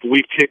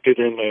we've kicked it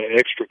into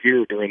extra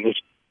gear during this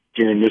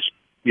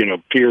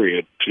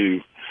period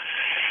to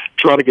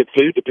try to get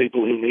food to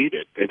people who need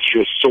it. It's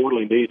just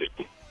sorely needed.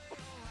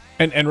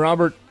 And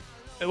Robert,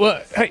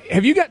 well, hey,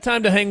 have you got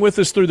time to hang with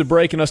us through the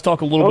break and us talk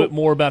a little bit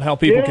more about how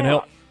people can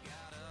help?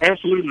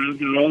 Absolutely. I've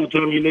got all the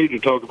time you need to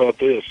talk about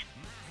this.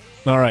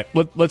 All right,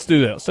 let's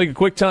do that. Let's take a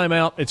quick time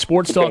out at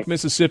Sports Talk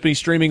Mississippi,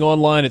 streaming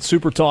online at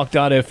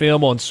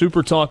supertalk.fm. On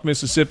Super Talk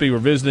Mississippi, we're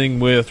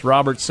visiting with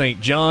Robert St.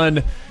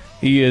 John.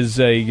 He is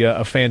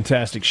a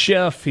fantastic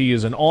chef. He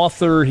is an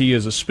author. He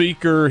is a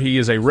speaker. He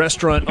is a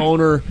restaurant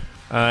owner.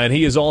 And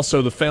he is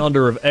also the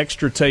founder of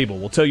Extra Table.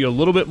 We'll tell you a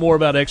little bit more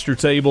about Extra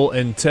Table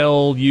and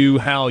tell you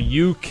how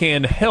you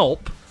can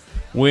help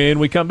when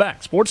we come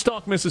back. Sports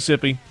Talk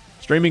Mississippi,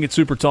 streaming at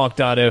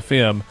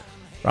supertalk.fm.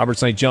 Robert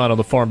St. John on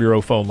the Farm Bureau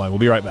phone line. We'll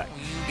be right back.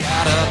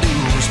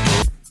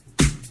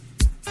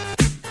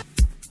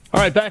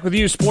 All right, back with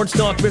you, Sports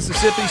Talk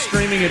Mississippi,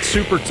 streaming at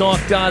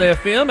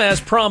supertalk.fm.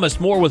 As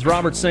promised, more with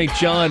Robert St.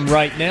 John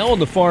right now on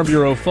the Farm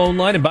Bureau phone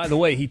line. And by the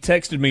way, he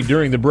texted me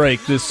during the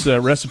break this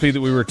recipe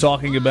that we were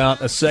talking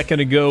about a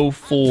second ago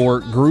for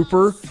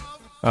grouper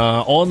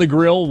on the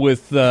grill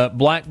with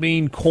black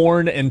bean,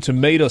 corn, and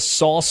tomato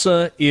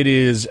salsa. It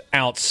is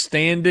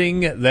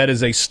outstanding. That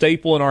is a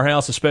staple in our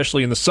house,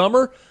 especially in the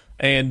summer.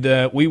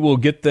 And we will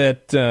get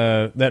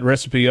that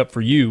recipe up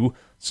for you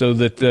so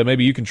that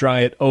maybe you can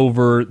try it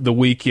over the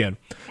weekend.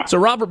 So,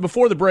 Robert,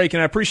 before the break,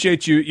 and I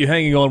appreciate you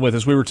hanging on with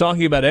us, we were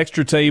talking about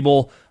Extra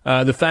Table,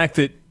 the fact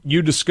that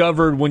you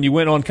discovered when you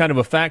went on kind of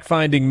a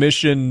fact-finding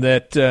mission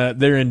that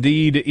there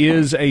indeed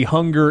is a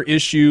hunger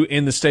issue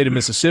in the state of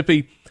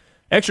Mississippi.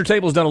 Extra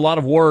Table has done a lot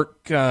of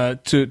work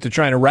to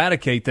try and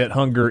eradicate that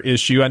hunger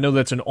issue. I know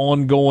that's an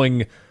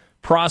ongoing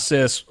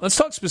process. Let's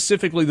talk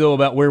specifically, though,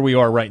 about where we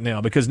are right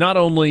now, because not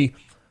only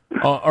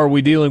are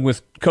we dealing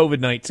with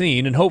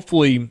COVID-19, and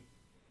hopefully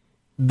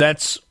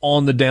that's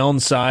on the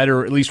downside,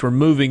 or at least we're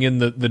moving in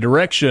the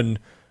direction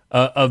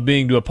of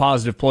being to a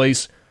positive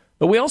place,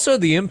 but we also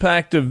had the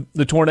impact of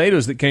the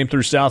tornadoes that came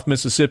through South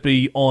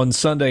Mississippi on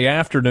Sunday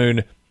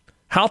afternoon.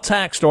 How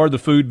taxed are the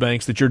food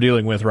banks that you're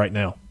dealing with right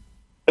now?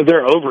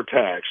 They're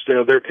overtaxed.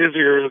 They're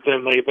busier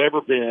than they've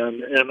ever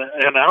been.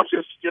 And I'll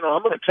just,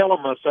 I'm going to tell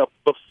them myself,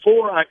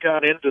 before I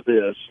got into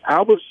this,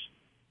 I was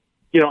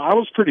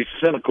pretty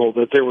cynical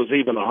that there was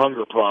even a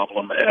hunger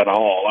problem at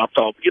all. I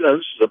thought, this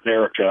is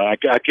America. I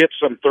get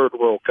some third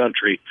world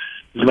country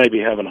maybe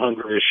having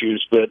hunger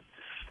issues, but,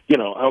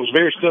 I was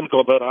very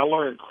cynical about it. I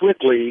learned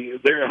quickly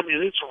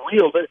it's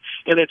real.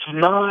 And it's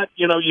not,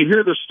 you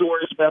hear the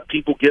stories about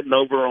people getting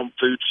over on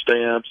food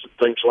stamps and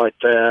things like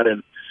that,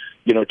 and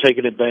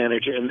taking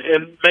advantage, and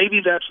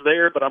maybe that's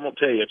there, but I'm gonna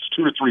tell you, it's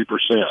 2 or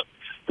 3%.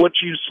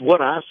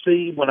 What I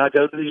see when I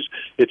go to these,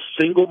 it's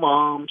single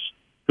moms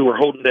who are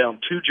holding down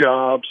 2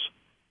 jobs,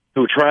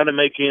 who are trying to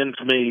make ends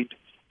meet,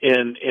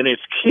 and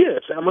it's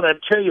kids. I'm gonna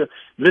tell you,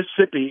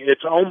 Mississippi,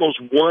 it's almost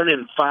 1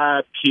 in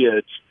 5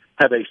 kids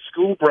have a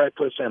school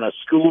breakfast and a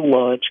school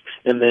lunch,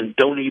 and then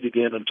don't eat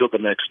again until the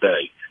next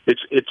day.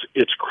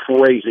 It's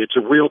crazy. It's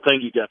a real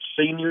thing. You got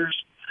seniors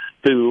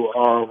who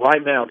are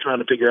right now trying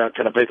to figure out,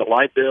 can I pay the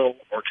light bill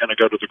or can I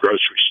go to the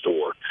grocery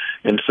store?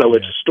 And so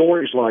it's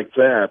stories like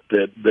that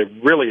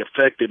really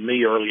affected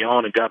me early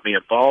on and got me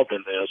involved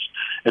in this.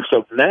 And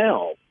so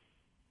now,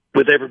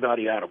 with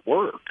everybody out of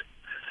work,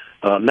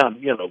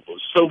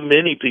 so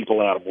many people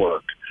out of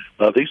work,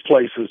 these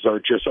places are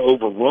just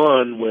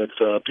overrun with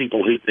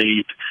people who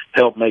need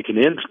help making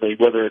ends meet,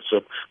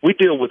 we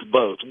deal with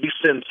both. We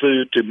send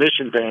food to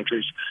mission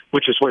pantries,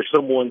 which is where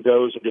someone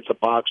goes and gets a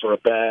box or a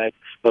bag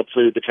of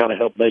food to kind of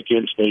help make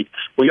ends meet.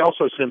 We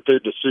also send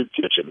food to soup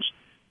kitchens,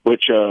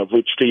 which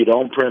feed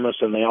on premise,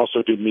 and they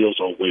also do Meals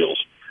on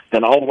Wheels.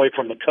 And all the way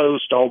from the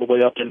coast, all the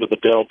way up into the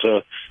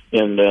Delta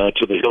and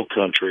to the hill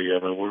country.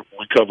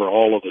 We cover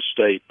all of the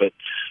state. But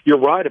you're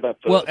right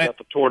about the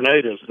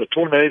tornadoes. The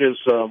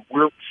tornadoes,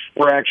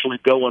 we're actually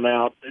going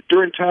out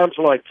during times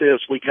like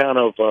this. We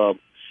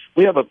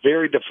we have a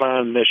very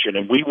defined mission,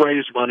 and we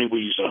raise money. We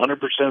use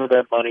 100% of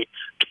that money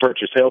to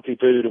purchase healthy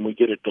food, and we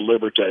get it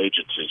delivered to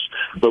agencies.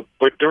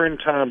 But during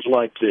times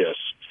like this,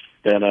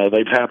 And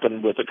they've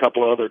happened with a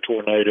couple of other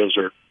tornadoes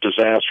or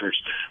disasters.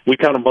 We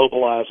kind of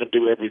mobilize and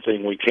do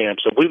everything we can.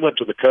 So we went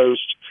to the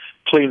coast,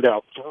 cleaned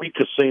out 3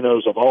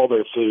 casinos of all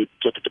their food,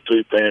 took it to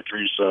food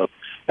pantries.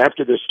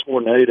 After this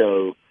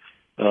tornado,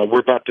 we're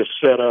about to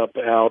set up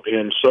out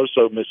in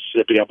Soso,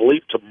 Mississippi, I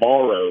believe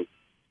tomorrow.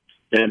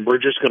 And we're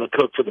just going to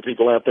cook for the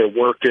people out there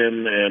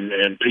working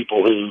and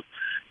people who,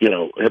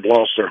 have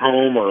lost their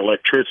home or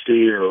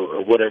electricity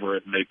or whatever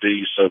it may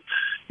be. So,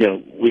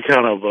 we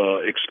kind of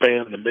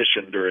expand the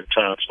mission during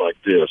times like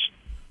this.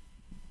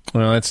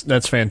 Well,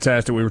 that's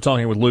fantastic. We were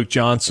talking with Luke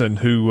Johnson,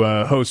 who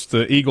hosts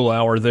the Eagle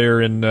Hour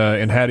there in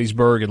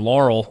Hattiesburg and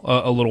Laurel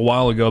a little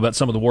while ago, about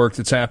some of the work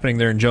that's happening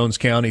there in Jones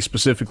County,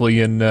 specifically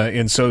in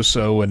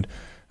Soso. And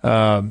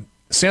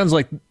sounds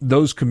like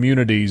those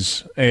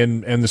communities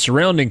and the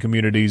surrounding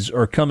communities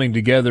are coming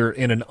together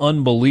in an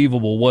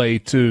unbelievable way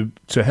to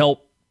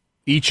help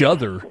each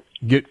other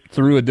get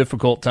through a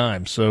difficult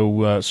time.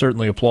 So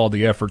certainly applaud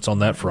the efforts on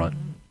that front.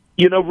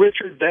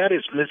 Richard, that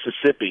is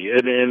Mississippi.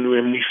 And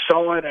we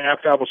saw it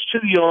after I was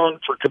too young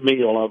for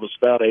Camille. I was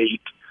about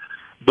 8.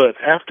 But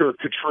after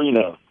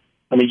Katrina,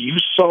 you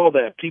saw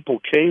that people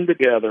came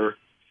together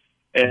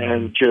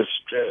and just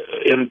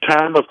in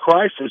time of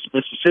crisis,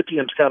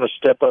 Mississippians kind of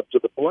step up to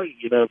the plate.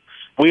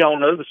 We all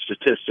know the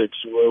statistics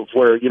of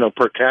where,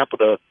 per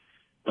capita,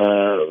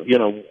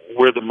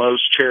 we're the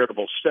most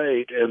charitable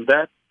state, and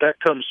that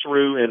comes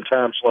through in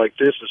times like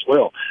this as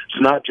well.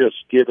 It's not just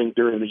giving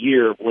during the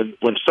year. When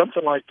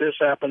something like this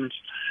happens,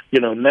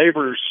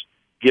 neighbors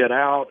get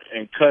out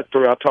and cut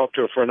through. I talked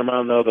to a friend of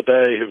mine the other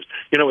day who's,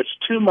 it's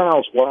 2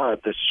 miles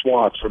wide, this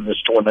swath from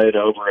this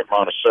tornado over at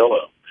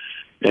Monticello.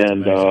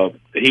 And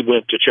he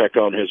went to check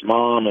on his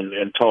mom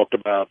and talked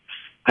about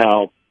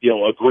how,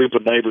 a group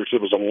of neighbors,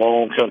 it was a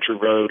long country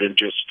road and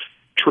just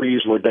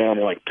trees were down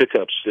like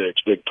pickup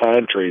sticks, big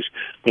pine trees,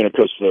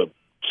 because the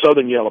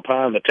southern yellow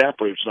pine, the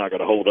taproot's not going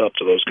to hold up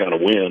to those kind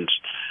of winds.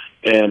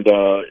 And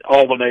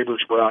all the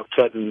neighbors were out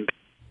cutting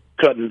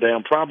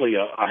down probably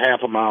a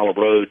half a mile of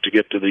road to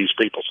get to these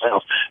people's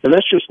house. And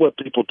that's just what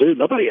people do.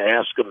 Nobody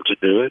asks them to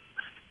do it.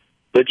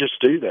 They just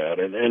do that.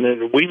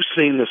 And we've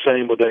seen the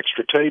same with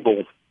Extra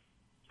Table.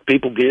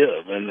 People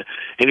give, and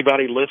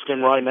anybody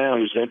listening right now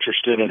who's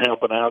interested in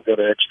helping out, go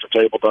to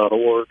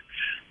extratable.org.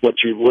 What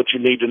you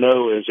need to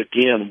know is,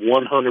 again,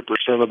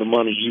 100% of the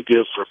money you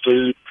give for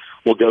food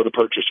will go to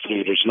purchase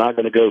food. It's not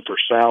going to go for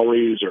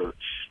salaries or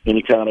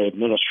any kind of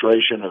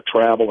administration or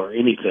travel or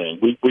anything.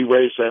 We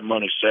raise that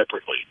money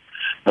separately.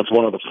 That's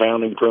one of the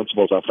founding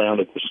principles I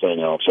founded this thing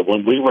off. So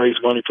when we raise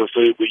money for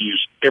food, we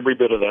use every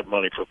bit of that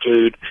money for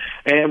food,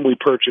 and we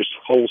purchase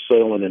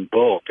wholesale and in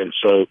bulk. And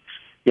so,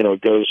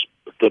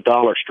 the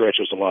dollar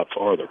stretches a lot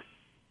farther.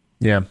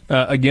 Yeah.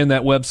 Again,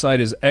 that website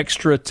is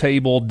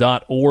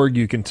extratable.org.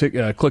 You can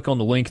click on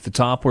the link at the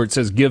top where it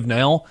says Give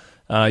Now.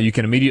 You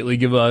can immediately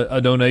give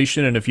a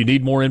donation, and if you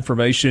need more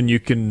information, you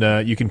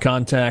can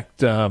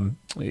contact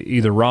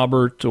either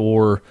Robert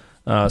or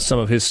some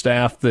of his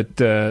staff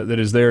that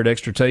is there at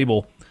Extra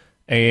Table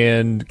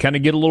and kind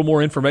of get a little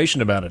more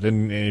information about it.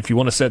 And if you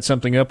want to set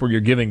something up where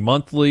you're giving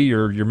monthly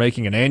or you're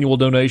making an annual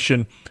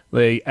donation,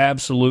 they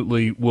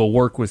absolutely will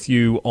work with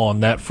you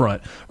on that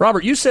front.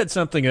 Robert, you said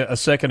something a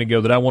second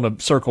ago that I want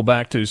to circle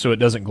back to so it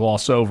doesn't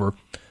gloss over.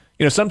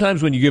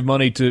 Sometimes when you give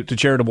money to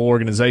charitable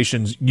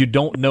organizations, you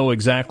don't know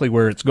exactly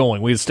where it's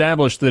going. We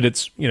established that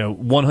it's,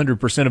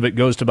 100% of it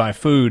goes to buy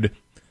food,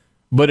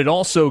 but it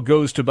also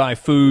goes to buy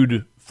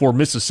food for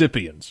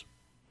Mississippians,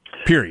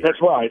 period.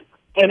 That's right.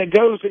 And it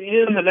goes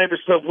in the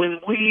neighborhood. So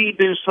when we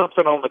do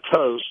something on the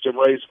coast and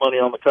raise money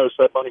on the coast,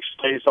 that money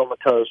stays on the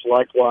coast.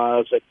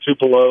 Likewise, at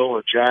Tupelo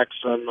or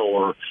Jackson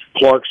or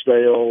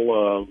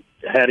Clarksdale,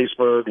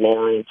 Hattiesburg,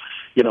 Laurel,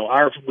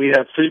 we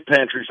have food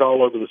pantries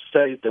all over the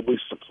state that we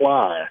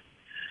supply.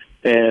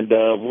 And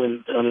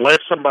unless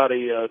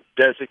somebody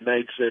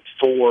designates it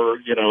for,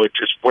 it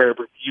just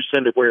wherever you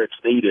send it where it's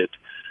needed,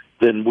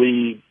 then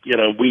we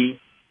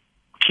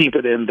keep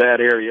it in that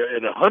area,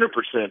 and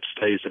 100%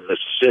 stays in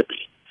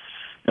Mississippi.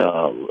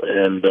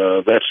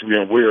 That's,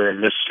 we're a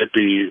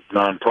Mississippi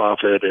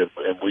nonprofit,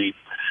 and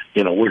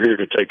we're here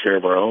to take care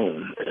of our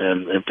own.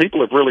 And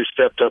people have really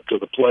stepped up to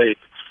the plate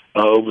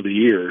over the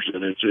years,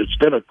 and it's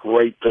been a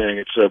great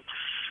thing.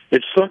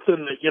 It's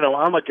something that,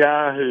 I'm a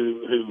guy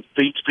who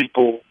feeds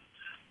people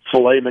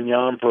filet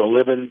mignon for a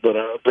living, but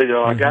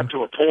I got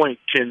to a point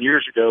 10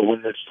 years ago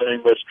when this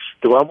thing was,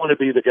 do I want to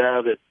be the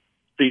guy that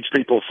feeds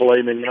people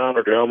filet mignon,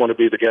 or do I want to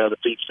be the guy that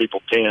feeds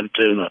people canned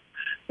tuna?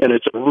 And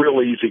it's a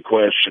real easy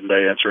question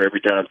to answer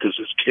every time because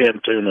this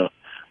canned tuna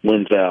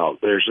wins out.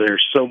 There's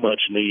so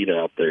much need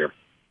out there.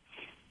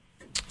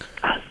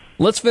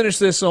 Let's finish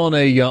this on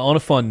a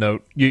fun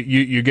note.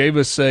 You gave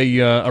us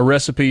a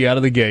recipe out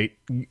of the gate.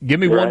 Give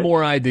me one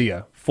more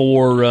idea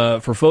for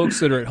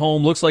folks that are at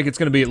home. Looks like it's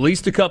going to be at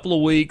least a couple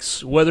of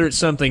weeks. Whether it's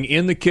something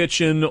in the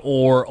kitchen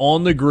or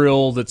on the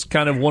grill, that's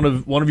kind of one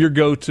of your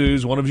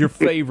go-tos, one of your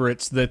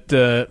favorites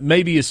that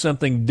maybe is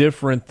something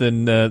different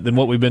than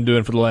what we've been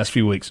doing for the last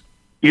few weeks.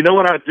 You know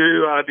what I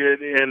do? I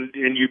did, and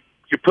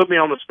you put me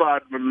on the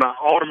spot. My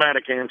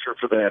automatic answer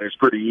for that is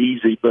pretty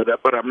easy, but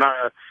I'm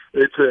not.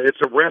 It's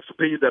a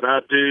recipe that I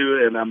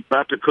do, and I'm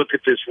about to cook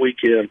it this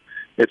weekend.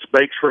 It's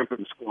baked shrimp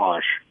and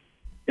squash.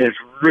 It's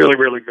really,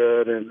 really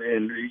good,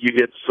 and you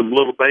get some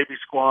little baby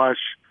squash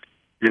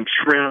and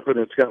shrimp, and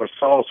it's got a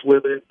sauce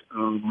with it.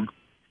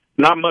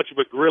 Not much of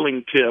a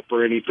grilling tip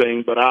or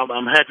anything, but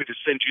I'm happy to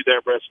send you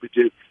that recipe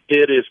too.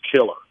 It is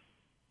killer.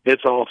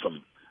 It's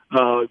awesome.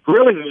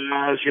 Grilling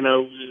wise,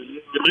 the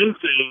main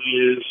thing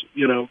is,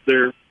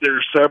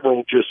 there's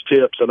several just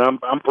tips, and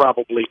I'm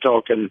probably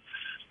talking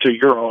to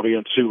your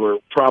audience who are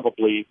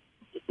probably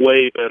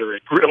way better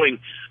at grilling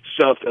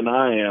stuff than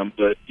I am.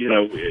 But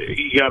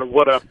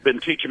what I've been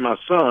teaching my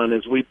son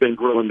is we've been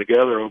grilling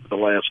together over the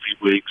last few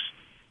weeks.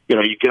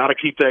 You got to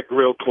keep that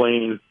grill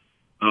clean.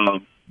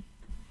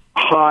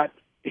 Hot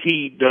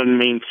heat doesn't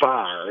mean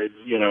fire.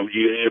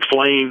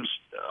 Flames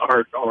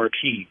are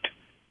heat.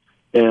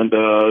 And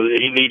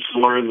he needs to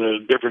learn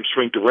the difference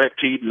between direct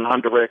heat and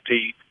non-direct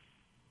heat.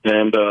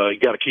 And you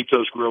got to keep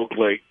those grill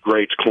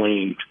grates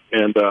cleaned.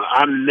 And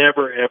I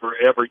never, ever,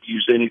 ever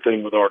use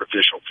anything with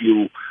artificial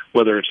fuel,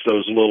 whether it's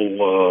those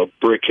little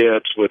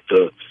briquettes with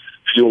the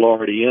fuel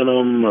already in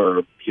them, or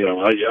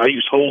I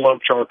use whole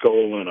lump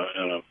charcoal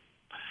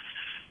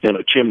and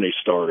a chimney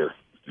starter.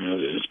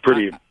 It's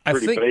pretty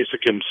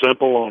basic and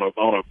simple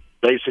on a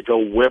basic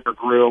old Weber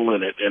grill,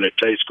 and it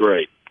tastes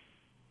great.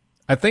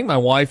 I think my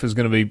wife is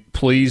going to be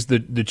pleased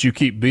that you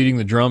keep beating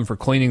the drum for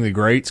cleaning the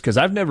grates, because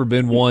I've never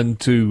been one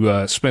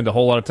to spend a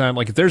whole lot of time.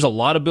 Like, if there's a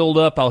lot of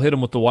buildup, I'll hit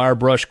them with the wire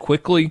brush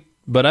quickly.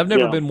 But I've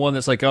never been one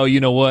that's like, oh, you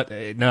know what?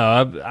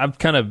 No, I've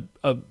kind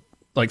of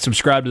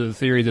subscribed to the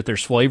theory that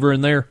there's flavor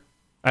in there.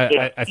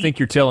 I think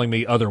you're telling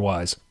me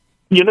otherwise.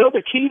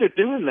 The key to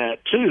doing that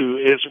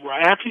too is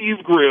after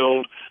you've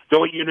grilled,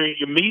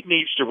 your meat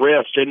needs to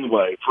rest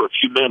anyway for a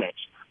few minutes.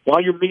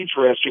 While your meat's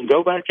resting,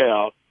 go back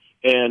out.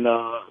 And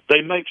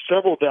they make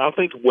several. I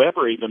think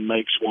Weber even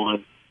makes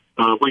one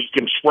where you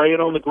can spray it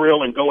on the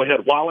grill and go ahead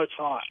while it's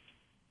hot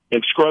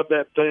and scrub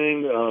that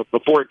thing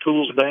before it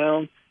cools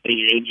down,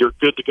 and you're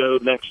good to go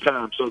next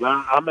time. So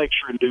I make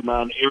sure and do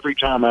mine every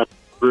time I've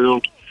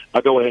grilled.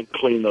 I go ahead and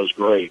clean those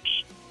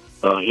grates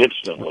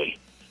instantly.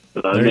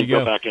 And then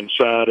go back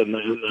inside, and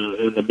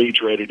the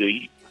meat's ready to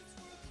eat.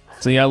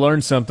 See, I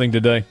learned something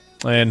today.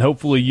 And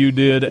hopefully you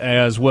did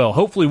as well.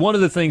 Hopefully one of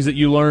the things that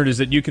you learned is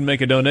that you can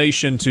make a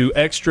donation to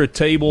Extra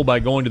Table by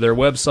going to their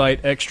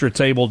website,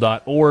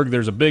 extratable.org.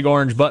 There's a big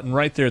orange button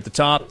right there at the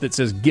top that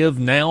says Give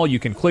Now. You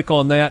can click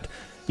on that.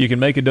 You can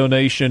make a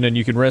donation, and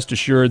you can rest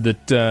assured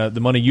that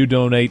the money you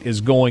donate is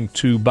going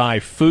to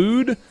buy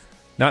food,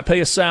 not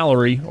pay a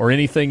salary or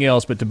anything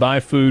else, but to buy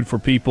food for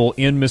people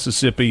in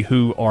Mississippi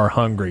who are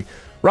hungry.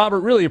 Robert,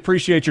 really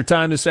appreciate your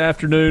time this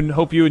afternoon.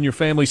 Hope you and your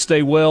family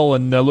stay well,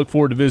 and look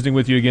forward to visiting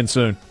with you again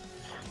soon.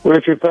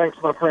 Richard, thanks,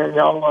 my friend.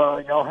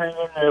 Y'all hang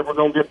in there. We're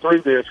going to get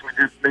through this. We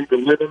just need to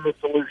live in the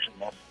solution.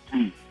 That's the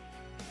key.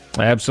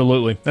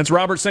 Absolutely. That's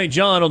Robert St.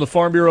 John on the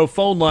Farm Bureau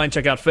phone line.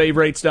 Check out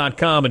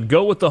favorites.com and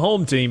go with the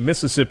home team,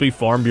 Mississippi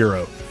Farm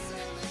Bureau.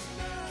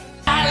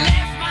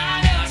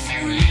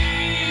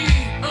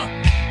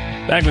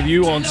 Back with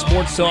you on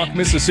Sports Talk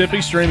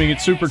Mississippi, streaming at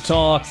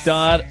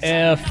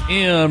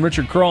supertalk.fm.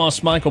 Richard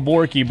Cross, Michael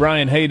Borky,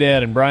 Brian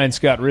Haydad, and Brian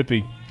Scott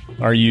Rippey.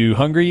 Are you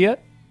hungry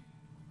yet?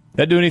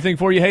 That do anything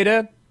for you,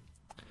 Haydad?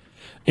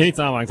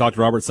 Anytime I can talk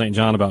to Robert St.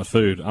 John about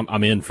food,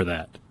 I'm in for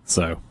that.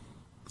 So,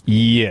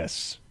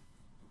 yes.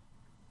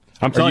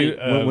 I'm telling you,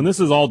 when this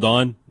is all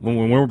done,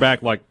 when we're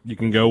back, like, you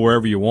can go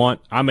wherever you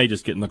want, I may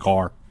just get in the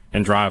car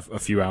and drive a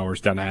few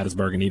hours down to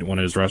Hattiesburg and eat at one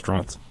of his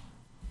restaurants.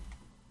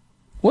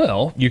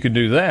 Well, you could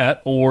do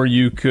that, or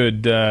you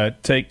could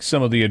take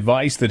some of the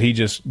advice that he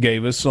just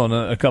gave us on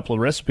a couple of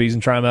recipes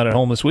and try them out at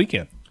home this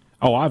weekend.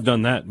 Oh, I've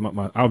done that.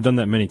 I've done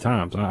that many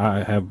times.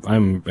 I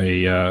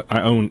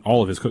own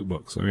all of his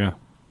cookbooks. So yeah.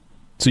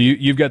 So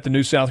you've got the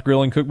New South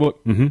Grilling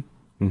cookbook.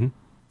 Mm-hmm. Mm-hmm.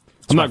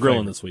 I'm not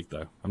grilling this week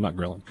though. I'm not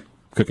grilling. I'm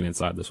cooking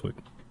inside this week.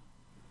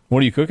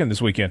 What are you cooking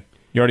this weekend?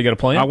 You already got a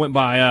plan? I went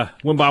by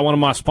one of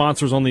my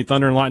sponsors on the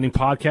Thunder and Lightning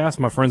podcast,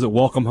 my friends at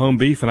Welcome Home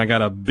Beef, and I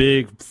got a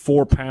big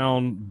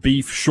 4-pound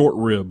beef short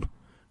rib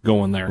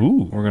going there.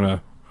 Ooh.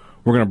 We're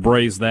gonna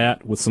braise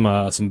that with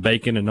some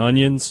bacon and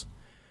onions.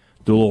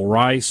 Do a little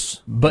rice,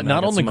 but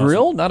not on the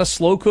grill. Not a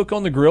slow cook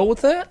on the grill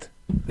with that.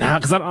 Nah,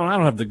 because I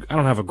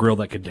don't have a grill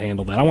that could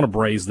handle that. I want to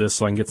braise this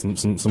so I can get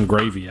some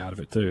gravy out of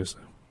it too. So.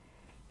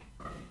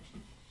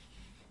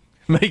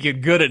 Make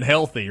it good and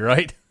healthy,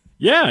 right?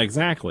 Yeah,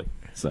 exactly.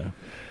 So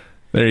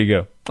there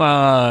you go.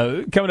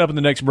 Coming up in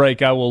the next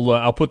break,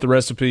 I'll put the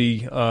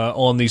recipe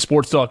on the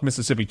Sports Talk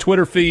Mississippi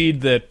Twitter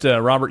feed that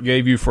Robert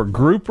gave you for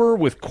grouper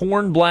with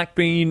corn, black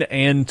bean,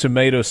 and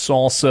tomato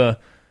salsa.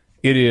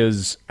 It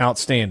is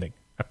outstanding.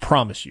 I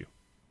promise you.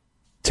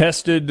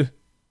 Tested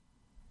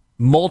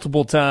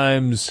multiple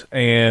times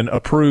and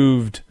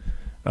approved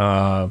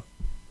from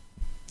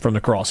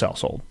the Cross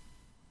household.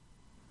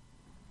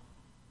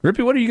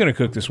 Rippy, what are you going to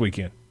cook this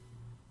weekend?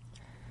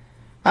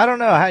 I don't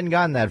know. I hadn't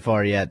gotten that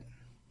far yet.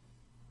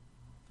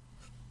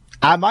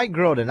 I might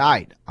grill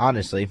tonight,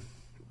 honestly.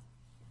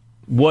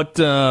 What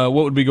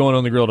would be going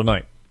on the grill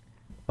tonight?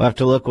 We'll have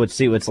to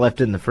see what's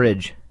left in the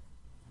fridge.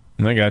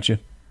 I got you.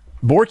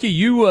 Borky,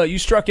 you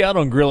struck out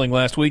on grilling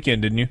last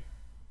weekend, didn't you?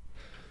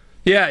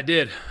 Yeah, I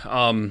did.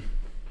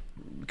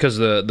 Because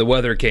the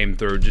weather came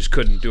through, just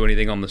couldn't do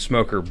anything on the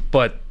smoker.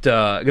 But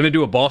I'm going to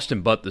do a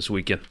Boston butt this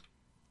weekend.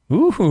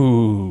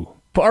 Ooh,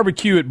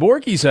 barbecue at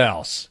Borky's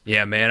house.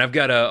 Yeah, man, I've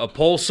got a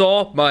pole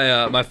saw.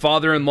 My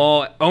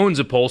father-in-law owns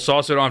a pole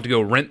saw, so I don't have to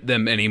go rent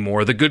them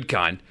anymore, the good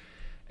kind.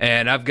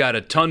 And I've got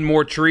a ton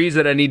more trees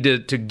that I need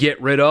to get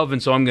rid of,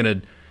 and so I'm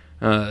going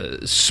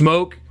to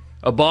smoke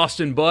a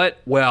Boston butt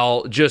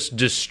while just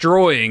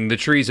destroying the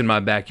trees in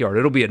my backyard.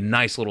 It'll be a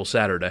nice little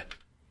Saturday.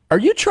 Are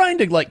you trying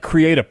to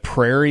create a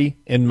prairie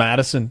in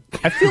Madison?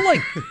 I feel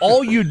like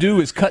all you do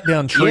is cut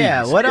down trees.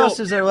 Yeah, what else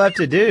is there left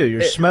to do?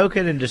 You're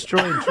smoking and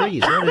destroying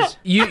trees. What is...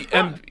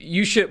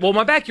 You should. Well,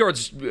 my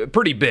backyard's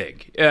pretty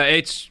big.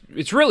 It's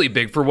really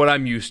big for what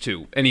I'm used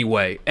to,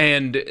 anyway.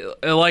 And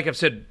like I've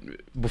said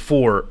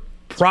before,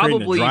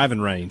 probably a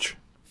driving range.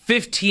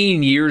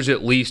 15 years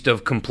at least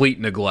of complete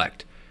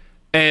neglect.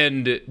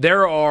 And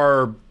there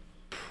are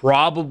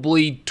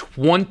probably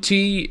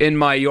 20 in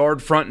my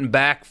yard, front and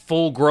back,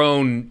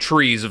 full-grown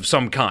trees of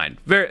some kind.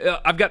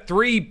 I've got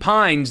 3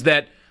 pines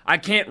that I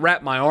can't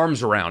wrap my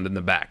arms around in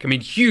the back. I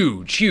mean,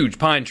 huge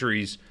pine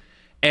trees.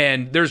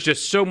 And there's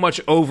just so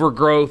much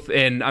overgrowth,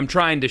 and I'm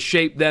trying to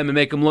shape them and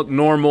make them look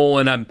normal.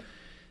 And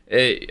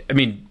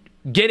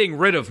getting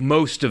rid of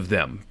most of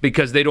them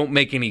because they don't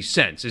make any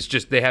sense. It's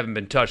just they haven't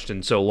been touched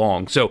in so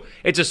long. So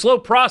it's a slow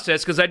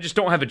process because I just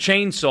don't have a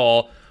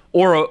chainsaw.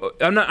 Or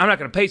I'm not going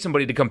to pay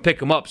somebody to come pick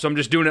them up, so I'm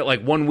just doing it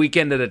like one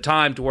weekend at a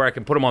time to where I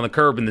can put them on the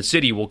curb and the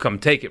city will come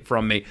take it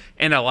from me.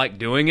 And I like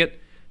doing it,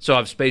 so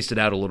I've spaced it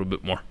out a little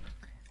bit more.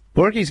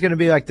 Borky's going to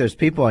be like those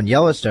people on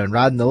Yellowstone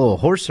riding the little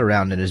horse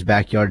around in his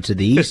backyard to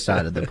the east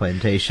side of the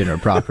plantation or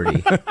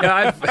property.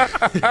 Yeah,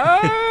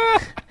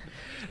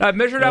 I've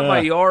measured out my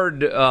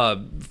yard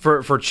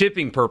for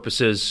chipping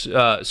purposes,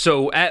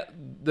 so at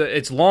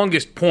its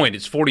longest point,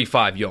 it's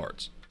 45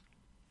 yards.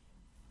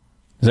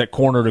 Is that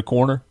corner to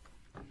corner?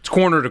 It's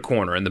corner to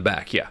corner in the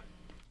back, yeah.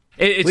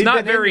 It's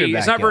not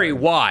very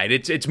wide.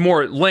 It's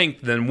more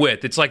length than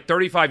width. It's like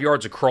 35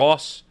 yards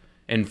across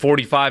and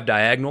 45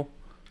 diagonal.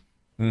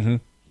 Mm-hmm.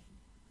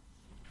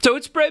 So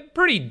it's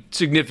pretty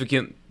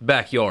significant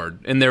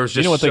backyard, and there's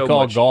just what they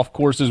call golf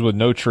courses with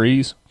no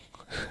trees?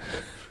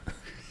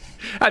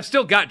 I've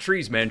still got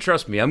trees, man.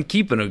 Trust me, I'm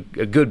keeping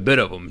a good bit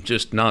of them.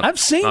 Just not. I've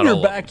seen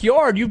your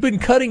backyard. You've been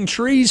cutting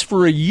trees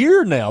for a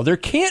year now. There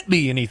can't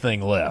be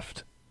anything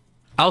left.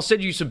 I'll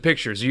send you some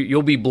pictures.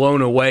 You'll be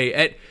blown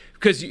away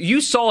because you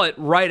saw it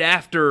right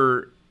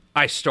after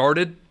I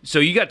started, so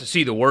you got to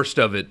see the worst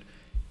of it.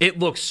 It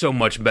looks so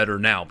much better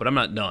now, but I'm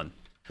not done.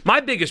 My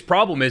biggest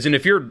problem is, and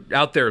if you're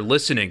out there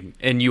listening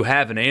and you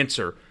have an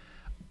answer,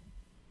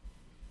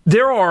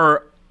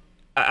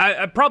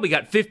 I probably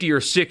got 50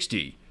 or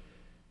 60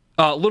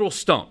 little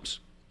stumps,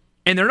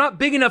 and they're not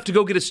big enough to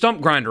go get a stump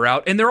grinder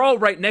out, and they're all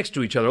right next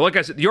to each other. Like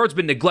I said, the yard's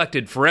been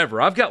neglected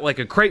forever. I've got like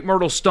a crepe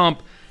myrtle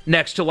stump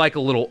next to like a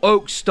little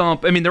oak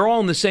stump. I mean, they're all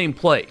in the same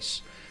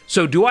place.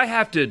 So do I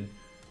have to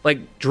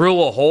like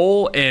drill a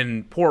hole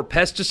and pour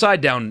pesticide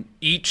down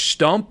each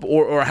stump,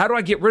 or how do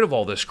I get rid of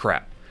all this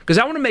crap? Because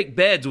I want to make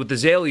beds with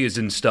azaleas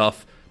and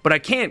stuff, but I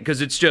can't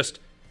because it's just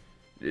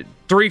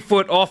 3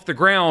 foot off the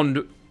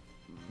ground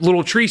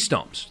little tree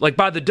stumps, like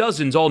by the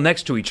dozens all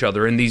next to each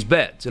other in these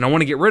beds, and I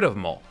want to get rid of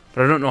them all,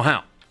 but I don't know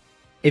how.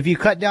 If you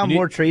cut down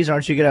more trees,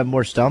 aren't you going to have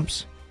more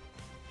stumps?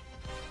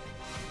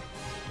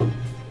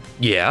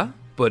 Yeah,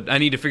 but I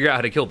need to figure out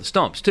how to kill the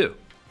stumps, too.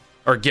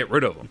 Or get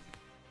rid of them.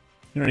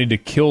 You don't need to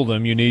kill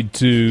them. You need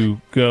to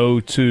go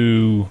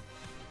to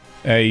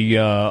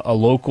a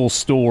local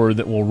store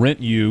that will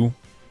rent you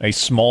a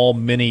small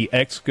mini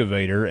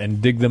excavator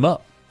and dig them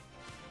up.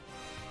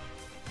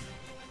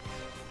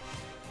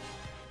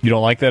 You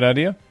don't like that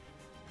idea?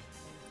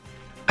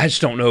 I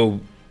just don't know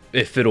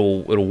if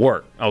it'll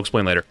work. I'll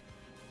explain later.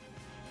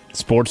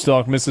 Sports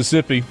Talk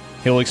Mississippi.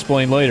 He'll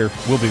explain later.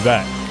 We'll be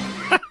back.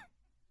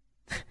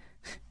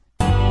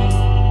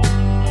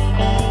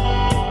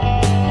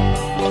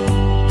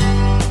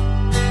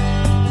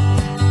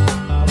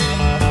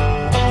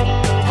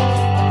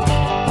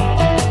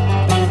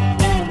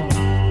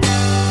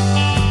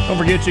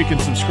 Forget you can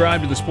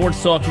subscribe to the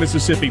Sports Talk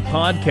Mississippi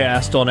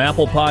podcast on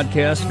Apple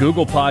Podcasts,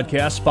 Google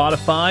Podcasts,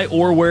 Spotify,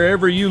 or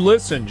wherever you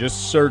listen.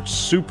 Just search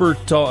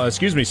Sports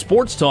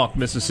Talk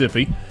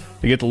Mississippi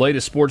to get the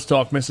latest Sports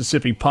Talk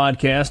Mississippi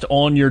podcast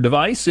on your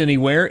device,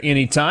 anywhere,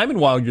 anytime. And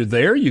while you're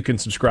there, you can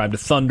subscribe to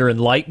Thunder and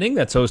Lightning.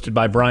 That's hosted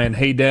by Brian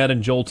Haydad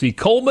and Joel T.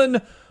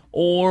 Coleman,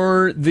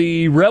 or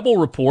the Rebel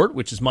Report,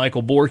 which is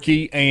Michael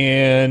Borky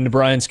and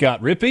Brian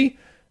Scott Rippey.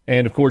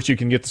 And, of course, you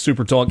can get the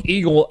Super Talk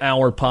Eagle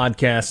Hour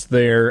podcast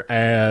there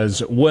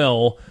as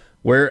well,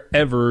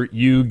 wherever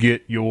you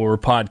get your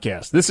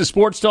podcast. This is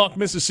Sports Talk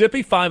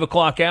Mississippi, 5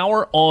 o'clock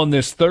hour on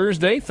this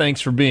Thursday. Thanks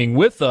for being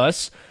with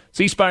us.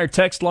 C Spire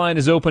text line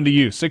is open to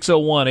you,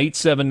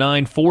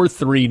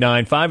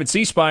 601-879-4395. At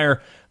C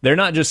Spire, they're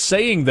not just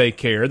saying they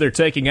care, they're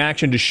taking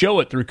action to show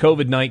it through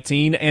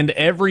COVID-19 and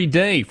every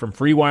day, from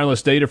free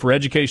wireless data for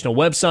educational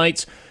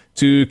websites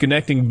to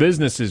connecting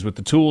businesses with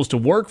the tools to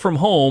work from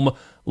home.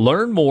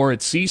 Learn more at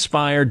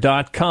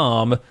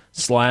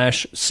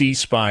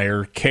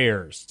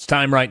cspire.com/cspirecares. It's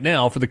time right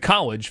now for the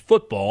College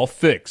Football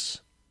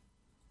Fix.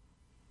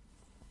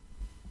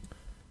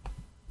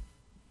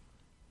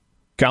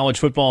 College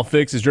Football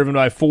Fix is driven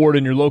by Ford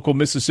and your local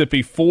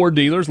Mississippi Ford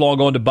dealers.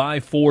 Log on to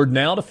Buy Ford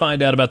now to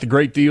find out about the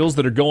great deals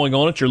that are going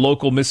on at your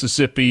local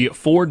Mississippi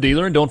Ford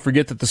dealer. And don't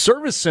forget that the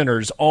service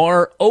centers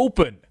are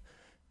open.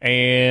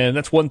 And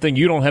that's one thing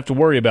you don't have to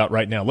worry about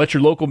right now. Let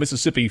your local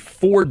Mississippi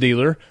Ford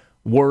dealer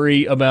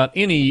worry about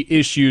any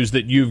issues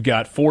that you've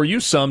got for you.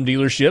 Some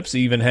dealerships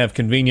even have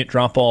convenient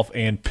drop-off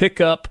and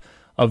pickup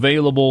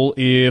available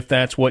if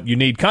that's what you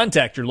need.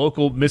 Contact your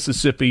local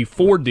Mississippi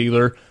Ford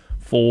dealer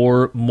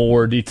for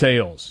more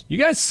details. You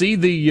guys see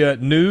the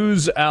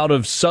news out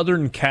of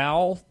Southern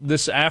Cal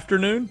this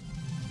afternoon?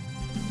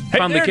 Hey,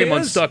 finally came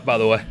unstuck, by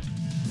the way.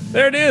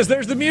 There it is.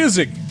 There's the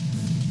music.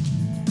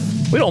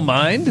 We don't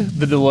mind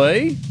the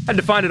delay. I had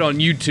to find it on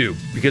YouTube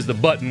because the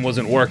button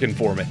wasn't working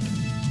for me.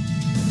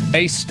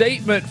 A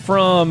statement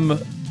from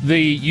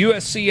the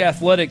USC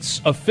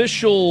Athletics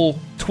official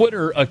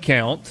Twitter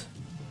account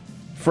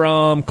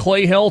from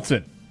Clay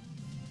Helton.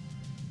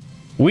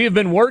 We have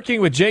been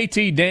working with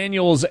JT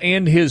Daniels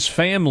and his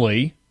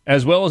family,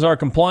 as well as our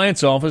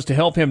compliance office, to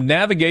help him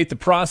navigate the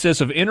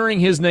process of entering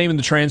his name in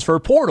the transfer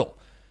portal.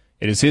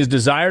 It is his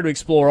desire to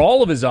explore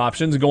all of his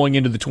options going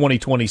into the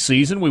 2020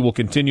 season. We will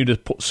continue to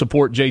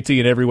support JT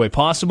in every way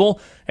possible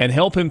and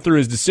help him through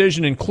his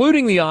decision,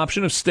 including the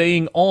option of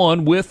staying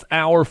on with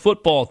our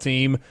football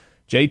team.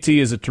 JT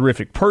is a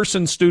terrific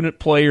person, student,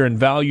 player, and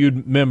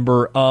valued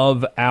member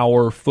of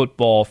our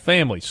football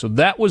family. So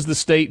that was the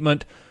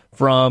statement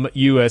from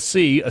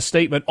USC. A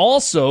statement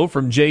also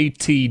from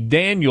JT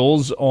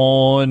Daniels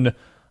on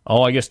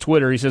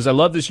Twitter. He says, I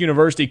love this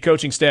university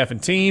coaching staff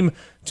and team.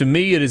 To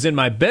me, it is in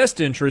my best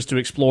interest to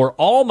explore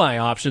all my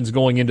options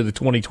going into the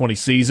 2020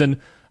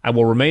 season. I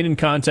will remain in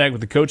contact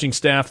with the coaching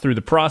staff through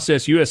the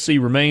process. USC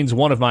remains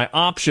one of my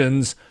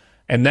options,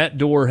 and that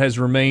door has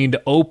remained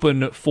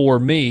open for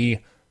me.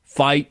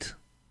 Fight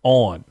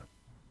on.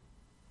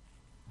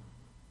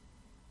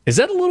 Is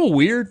that a little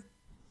weird?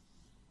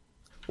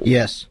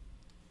 Yes.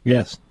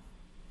 Yes.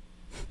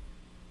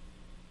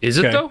 Is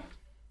it, though?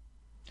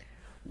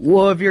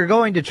 Well, if you're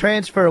going to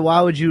transfer,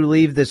 why would you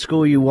leave the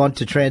school you want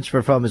to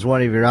transfer from as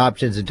one of your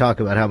options and talk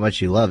about how much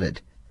you love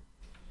it?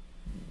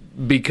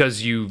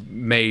 Because you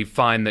may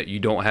find that you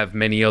don't have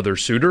many other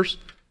suitors.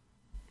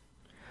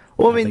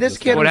 Well, I mean, this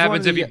kid. What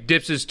happens if he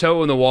dips his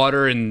toe in the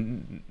water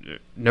and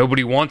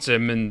nobody wants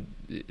him, and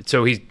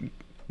so he's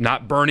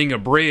not burning a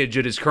bridge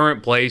at his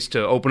current place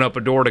to open up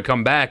a door to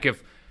come back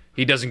if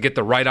he doesn't get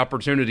the right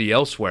opportunity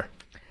elsewhere?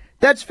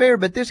 That's fair,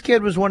 but this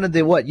kid was one of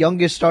the,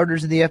 youngest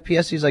starters in the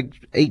FPS. He's like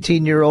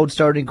 18-year-old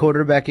starting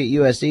quarterback at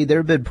USC. There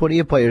have been plenty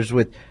of players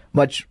with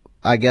much,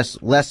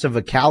 less of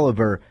a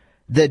caliber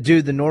that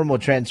do the normal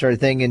transfer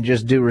thing and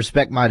just do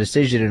respect my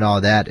decision and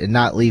all that and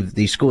not leave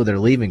the school they're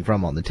leaving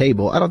from on the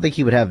table. I don't think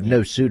he would have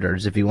no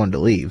suitors if he wanted to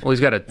leave. Well,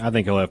 I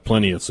think he'll have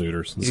plenty of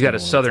suitors. He's got a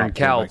Southern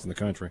Cal in the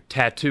country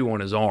tattoo on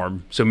his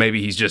arm, so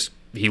maybe he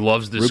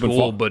loves the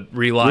school, but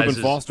realizes...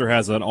 Reuben Foster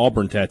has an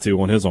Auburn tattoo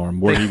on his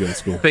arm. Where did he go to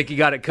school? I think he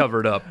got it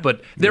covered up.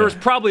 But there was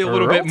probably a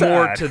little bit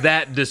more to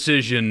that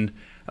decision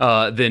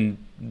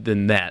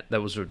than that.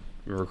 That was a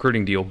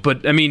recruiting deal.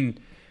 But, I mean,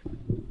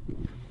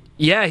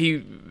 yeah,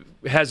 he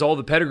has all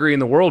the pedigree in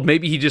the world.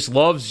 Maybe he just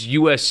loves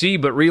USC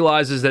but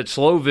realizes that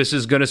Slovis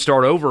is going to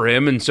start over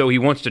him, and so he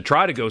wants to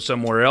try to go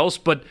somewhere else.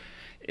 But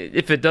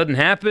if it doesn't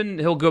happen,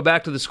 he'll go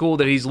back to the school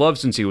that he's loved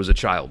since he was a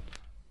child.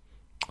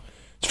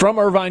 It's from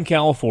Irvine,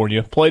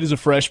 California. Played as a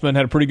freshman,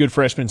 had a pretty good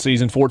freshman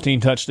season, 14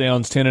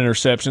 touchdowns, 10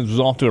 interceptions. Was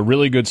off to a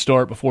really good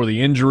start before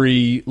the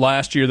injury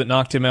last year that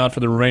knocked him out for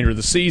the remainder of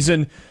the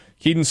season.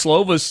 Kedon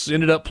Slovis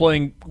ended up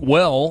playing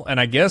well, and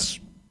I guess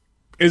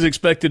is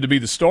expected to be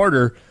the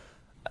starter.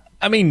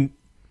 I mean,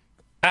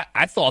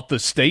 I thought the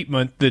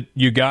statement that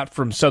you got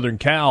from Southern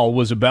Cal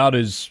was about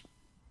as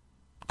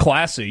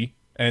classy,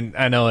 and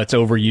I know that's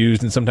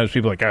overused, and sometimes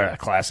people are like,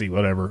 classy,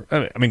 whatever.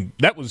 I mean,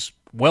 that was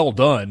well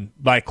done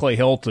by Clay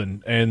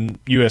Helton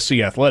and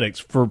USC Athletics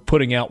for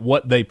putting out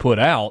what they put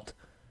out.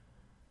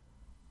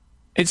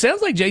 It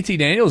sounds like JT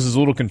Daniels is a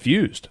little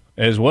confused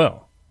as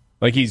well.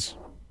 Like he's...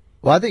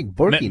 Well, I think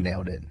Borky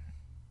nailed it.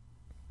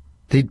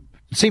 He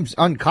seems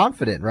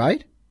unconfident,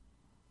 right?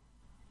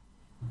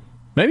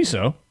 Maybe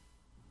so.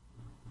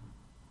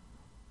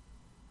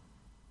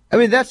 I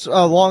mean, that's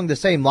along the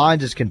same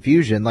lines as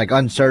confusion, like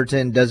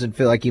uncertain, doesn't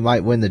feel like he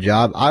might win the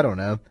job. I don't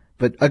know.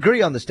 But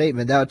agree on the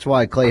statement. That's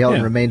why Clay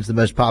Helton remains the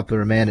most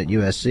popular man at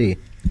USC.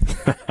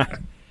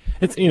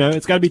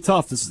 It's got to be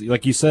tough. This is,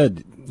 like you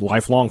said,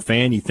 lifelong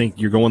fan. You think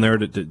you're going there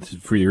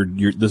for your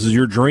this is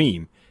your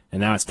dream,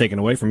 and now it's taken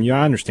away from you.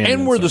 I understand.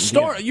 And we're the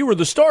star. You were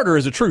the starter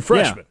as a true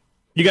freshman.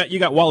 Yeah. You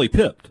got Wally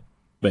pipped,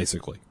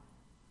 basically.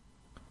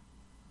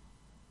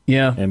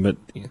 Yeah.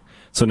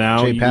 So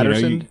now Jay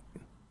Patterson.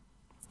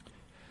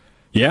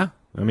 Yeah,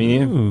 I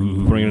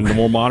mean, bringing it into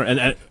more modern.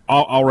 And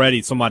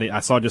already,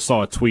 I just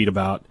saw a tweet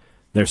about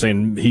they're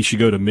saying he should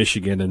go to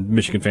Michigan, and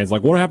Michigan fans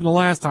like, what happened the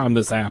last time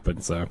this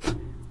happened? So,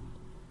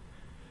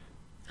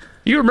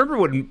 you remember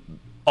when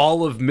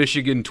all of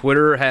Michigan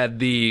Twitter had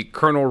the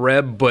Colonel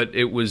Reb, but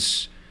it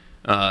was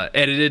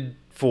edited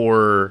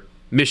for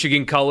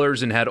Michigan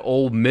colors and had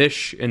Ole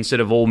Mish instead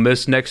of Ole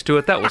Miss next to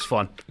it? That was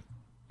fun.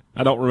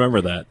 I don't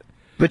remember that.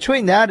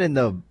 Between that and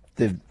the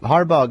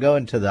Harbaugh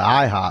going to the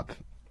IHOP,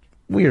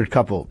 weird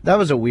couple. That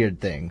was a weird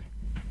thing.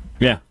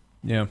 Yeah.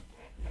 Yeah.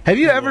 Have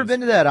you ever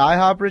been to that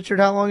IHOP, Richard?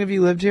 How long have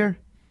you lived here?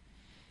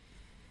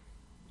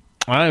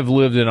 I have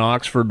lived in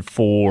Oxford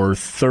for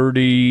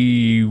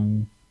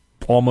 30,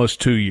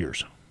 almost 2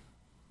 years.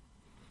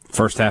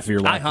 First half of your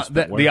life.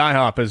 The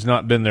IHOP has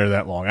not been there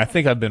that long. I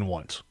think I've been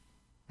once.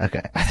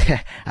 Okay.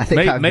 I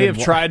think may have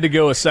tried to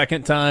go a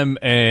second time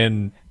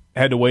and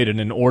had to wait an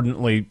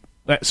inordinately.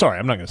 Sorry,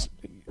 I'm not going to.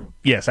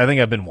 Yes, I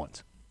think I've been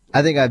once.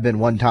 I think I've been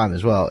one time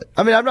as well.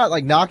 I mean, I'm not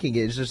like knocking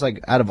it. It's just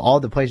like out of all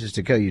the places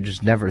to go, you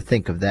just never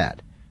think of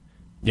that.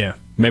 Yeah,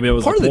 maybe it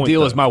was part of the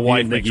deal. Is my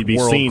wife makes you'd be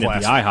seen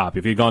at the IHOP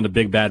if you'd gone to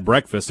Big Bad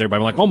Breakfast.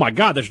 Everybody would be like, "Oh my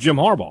God, that's Jim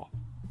Harbaugh."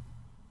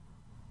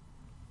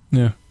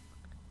 Yeah,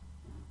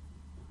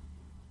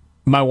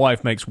 my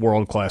wife makes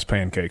world class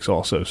pancakes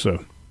also.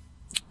 So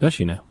does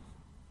she now?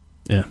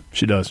 Yeah,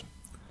 she does.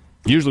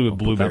 Usually with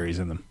blueberries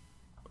in them.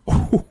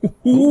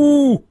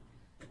 Ooh.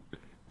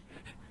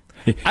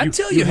 I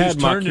tell you, had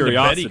my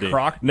curiosity. Betty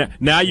Crock.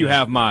 Now you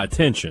have my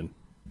attention.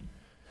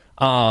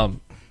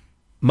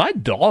 My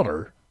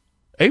daughter,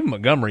 Ava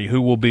Montgomery,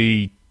 who will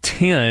be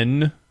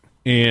 10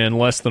 in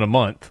less than a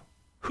month.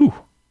 Whew,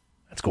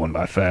 that's going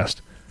by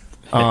fast.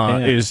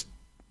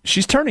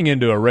 She's turning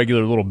into a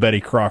regular little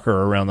Betty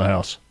Crocker around the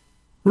house.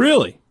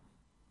 Really?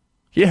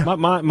 Yeah.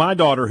 My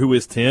daughter, who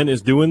is 10,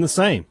 is doing the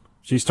same.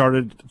 She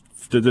started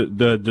to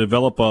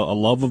develop a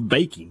love of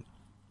baking.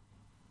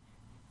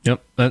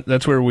 Yep,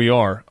 that's where we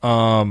are.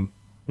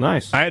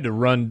 Nice. I had to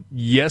run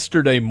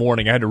yesterday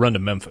morning. I had to run to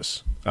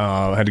Memphis.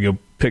 I had to go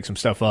pick some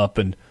stuff up,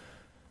 and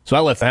so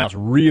I left the house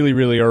really,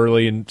 really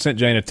early and sent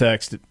Jane a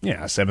text at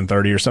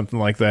 7:30 or something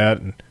like that.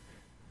 And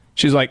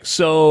she's like,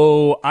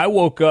 "So I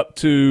woke up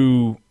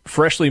to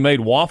freshly made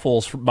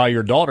waffles by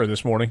your daughter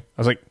this morning."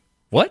 I was like,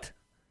 "What?"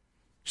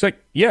 She's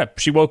like, "Yeah,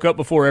 she woke up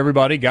before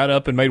everybody, got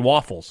up and made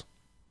waffles."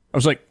 I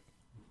was like,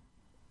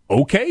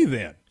 "Okay,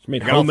 then." She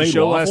made I got off the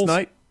show waffles last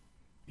night.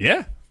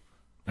 Yeah.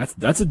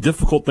 That's a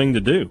difficult thing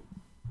to do.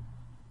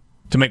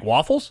 To make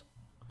waffles?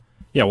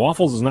 Yeah,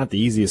 waffles is not the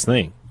easiest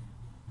thing.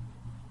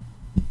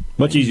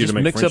 Much easier to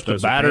make mix French up the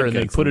toast batter and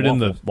then put it in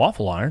the waffles.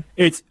 waffle iron.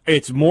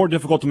 It's more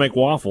difficult to make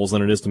waffles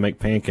than it is to make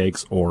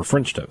pancakes or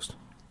French toast.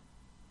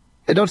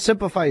 Hey, don't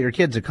simplify your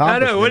kids'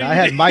 accomplishment. I know.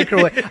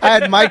 I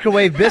had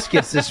microwave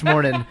biscuits this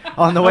morning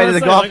on the way to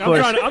the golf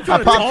course. I'm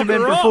trying I popped them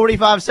in for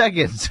 45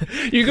 seconds.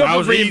 You go That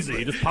was from being,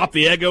 easy. Just pop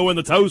the Eggo in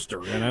the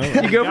toaster. You know.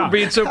 You go from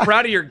being so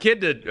proud of your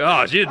kid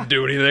to, she didn't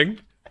do anything.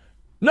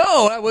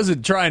 No, I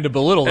wasn't trying to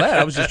belittle that.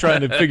 I was just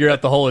trying to figure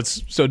out the whole.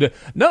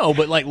 No,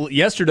 but like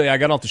yesterday, I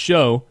got off the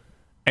show,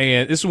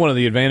 and this is one of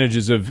the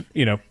advantages of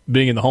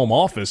being in the home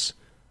office.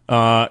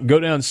 Go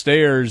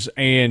downstairs,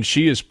 and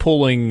she is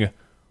pulling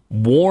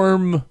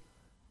warm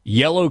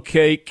yellow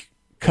cake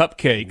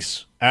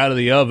cupcakes out of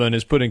the oven,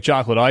 is putting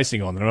chocolate icing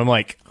on them. I'm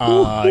like,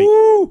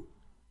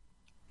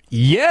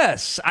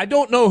 yes, I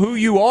don't know who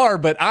you are,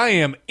 but I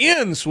am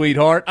in,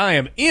 sweetheart. I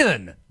am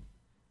in.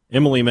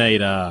 Emily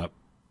made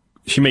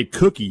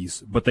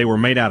cookies, but they were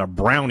made out of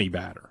brownie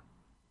batter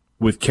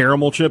with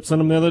caramel chips in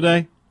them the other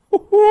day.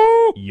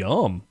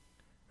 Yum.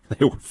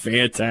 They were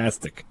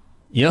fantastic.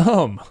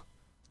 Yum.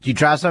 Did you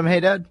try some, Hey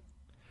Dad?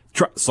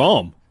 Try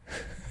some.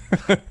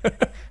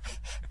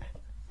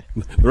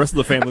 The rest of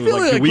the family was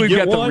like, "Can we we've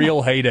get got one?" the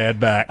real Hey Dad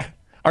back.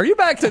 Are you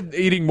back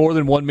to eating more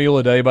than one meal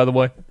a day, by the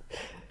way?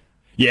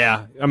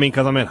 Yeah, I mean,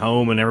 because I'm at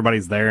home and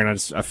everybody's there, and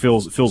it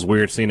feels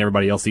weird seeing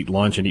everybody else eat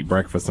lunch and eat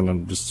breakfast, and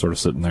I'm just sort of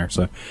sitting there.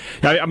 So,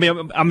 I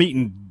mean, I'm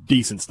eating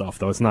decent stuff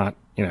though. It's not,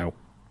 Yeah,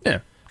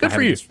 good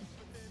for you.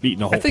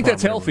 Eating a whole. I think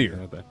that's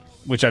healthier,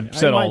 which I've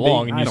said all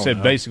along, and you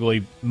said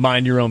basically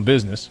mind your own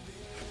business.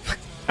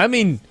 I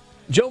mean,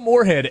 Joe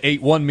Moorhead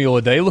ate one meal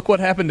a day. Look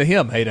what happened to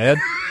him. Hey, Dad.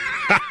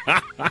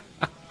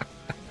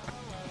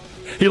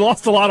 He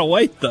lost a lot of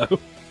weight though.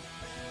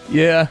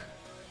 Yeah,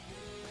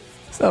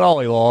 it's not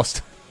all he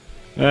lost.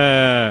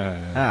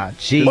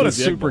 Geez. What a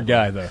super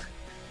guy, though.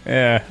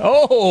 Yeah.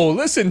 Oh,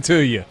 listen to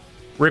you.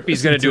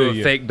 Rippy's going to do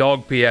a fake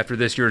dog pee after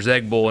this year's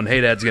Egg Bowl, and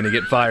Hey Dad's going to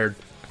get fired.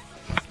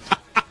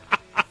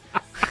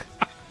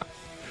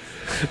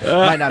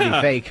 Might not be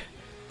fake.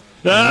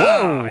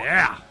 Whoa.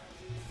 Yeah.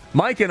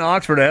 Mike in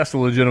Oxford asked a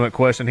legitimate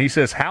question. He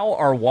says, how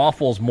are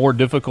waffles more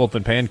difficult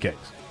than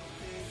pancakes?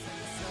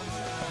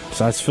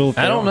 Besides Phil,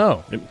 I don't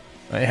know.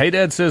 Hey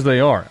Dad says they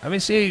are. I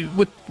mean, see,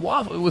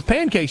 with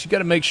pancakes, you got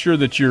to make sure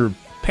that your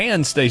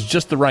pan stays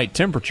just the right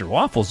temperature.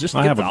 Waffles, just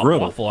get the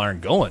waffle iron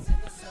going.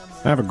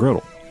 I have a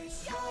griddle.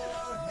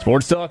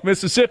 Sports Talk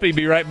Mississippi.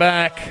 Be right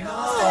back.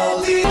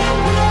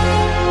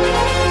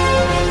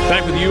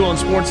 Back with you on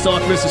Sports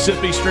Talk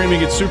Mississippi,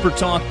 streaming at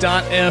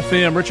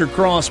supertalk.fm. Richard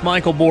Cross,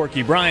 Michael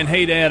Borky, Brian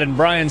Haydad, and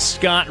Brian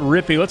Scott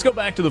Rippey. Let's go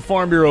back to the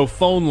Farm Bureau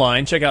phone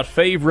line. Check out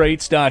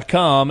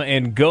favrates.com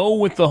and go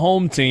with the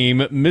home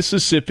team,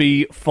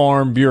 Mississippi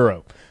Farm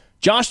Bureau.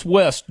 Josh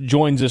West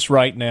joins us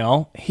right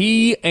now.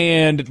 He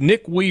and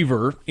Nick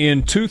Weaver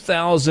in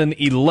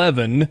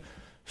 2011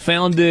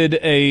 founded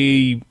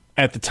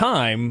at the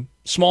time,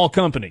 small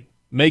company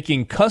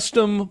making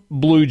custom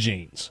blue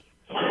jeans.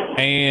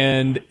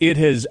 And it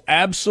has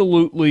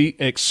absolutely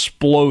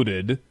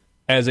exploded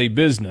as a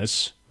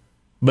business,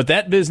 but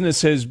that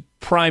business has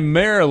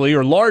primarily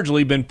or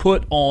largely been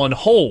put on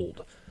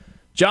hold.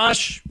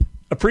 Josh,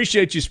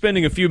 appreciate you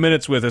spending a few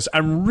minutes with us.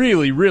 I'm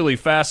really, really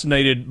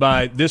fascinated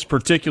by this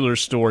particular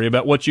story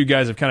about what you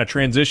guys have kind of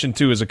transitioned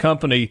to as a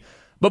company.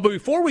 But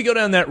before we go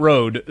down that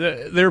road,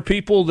 there are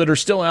people that are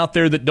still out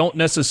there that don't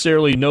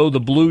necessarily know the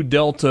Blue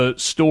Delta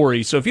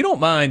story. So if you don't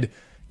mind,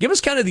 give us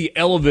kind of the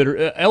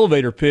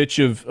elevator pitch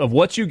of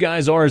what you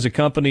guys are as a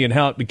company and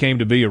how it became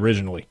to be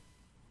originally.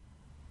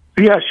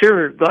 Yeah,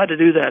 sure. Glad to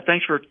do that.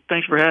 Thanks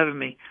for having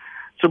me.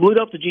 So Blue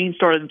Delta Jeans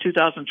started in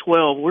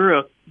 2012. We're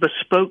a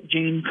bespoke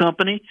jean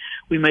company.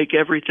 We make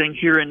everything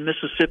here in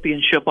Mississippi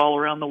and ship all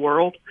around the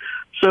world.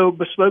 So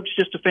bespoke's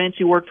just a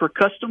fancy word for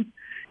custom,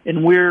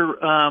 and we're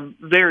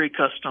very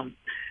custom.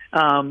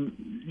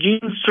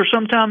 Jeans are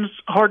sometimes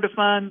hard to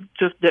find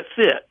that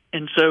fit,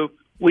 and so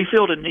we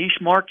filled a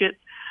niche market.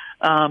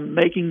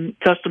 Making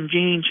custom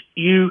jeans,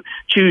 you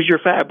choose your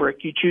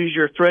fabric, you choose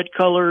your thread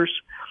colors,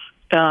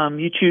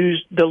 you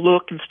choose the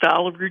look and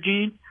style of your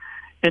jean,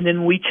 and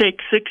then we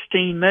take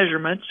 16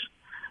 measurements,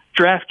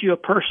 draft you a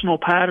personal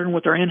pattern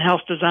with our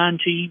in-house design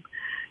team,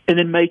 and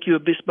then make you a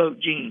bespoke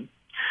jean.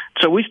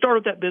 So we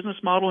started that business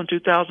model in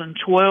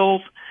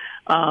 2012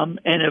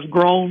 and have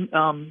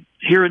grown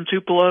here in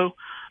Tupelo.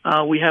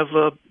 We have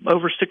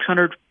over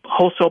 600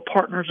 wholesale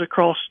partners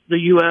across the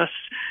U.S.,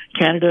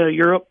 Canada,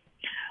 Europe.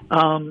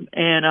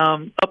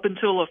 Up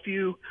until a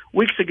few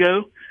weeks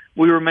ago,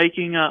 we were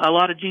making a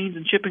lot of jeans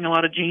and shipping a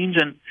lot of jeans,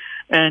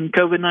 and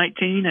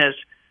COVID-19 has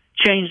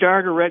changed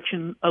our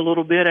direction a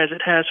little bit as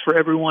it has for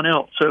everyone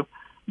else. So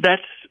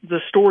that's the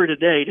story to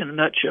date in a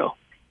nutshell.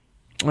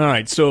 All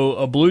right, so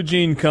a blue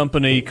jean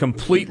company,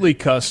 completely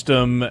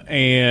custom,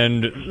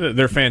 and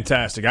they're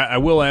fantastic. I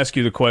will ask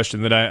you the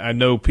question that I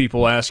know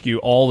people ask you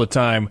all the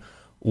time.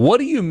 What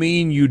do you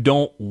mean you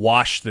don't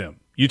wash them?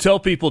 You tell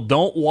people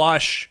don't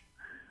wash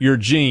your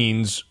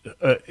jeans.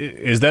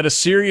 Is that a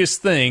serious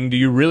thing? Do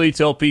you really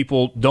tell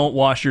people don't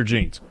wash your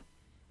jeans?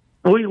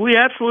 We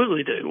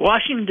absolutely do.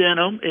 Washing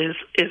denim is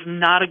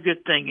not a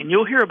good thing, and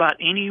you'll hear about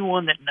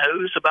anyone that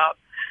knows about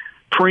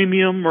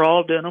premium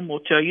raw denim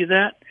will tell you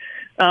that.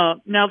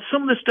 Now,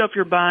 some of the stuff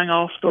you're buying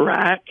off the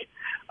rack,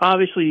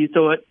 obviously you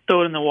throw it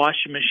in the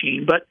washing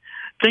machine, but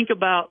think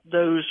about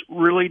those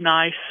really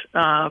nice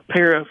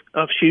pair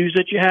of shoes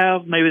that you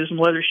have, maybe some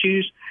leather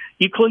shoes.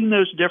 You clean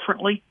those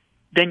differently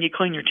than you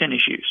clean your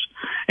tennis shoes.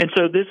 And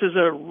so this is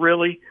a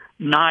really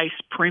nice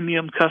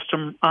premium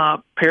custom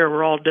pair of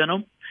raw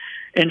denim.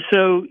 And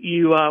so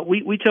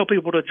we tell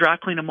people to dry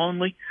clean them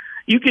only.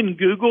 You can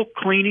Google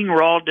cleaning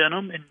raw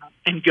denim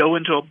and go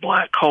into a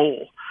black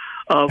hole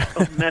of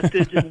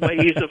methods and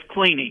ways of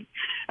cleaning.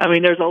 I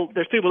mean, there's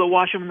people that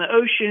wash them in the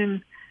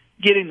ocean,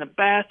 get in the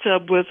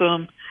bathtub with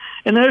them,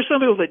 and there's some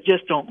people that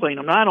just don't clean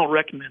them. Now, I don't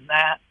recommend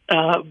that,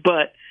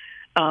 but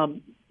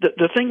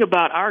the thing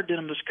about our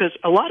denim is because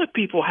a lot of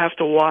people have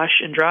to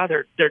wash and dry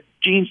their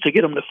jeans to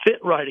get them to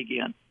fit right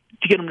again,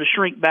 to get them to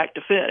shrink back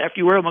to fit. After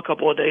you wear them a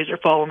couple of days, they're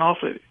falling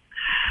off of you.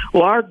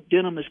 Well, our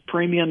denim is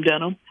premium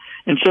denim,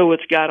 and so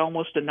it's got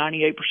almost a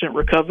 98%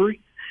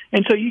 recovery.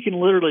 And so you can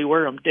literally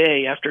wear them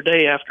day after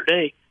day after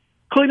day.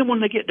 Clean them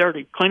when they get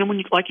dirty. Clean them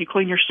like you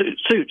clean your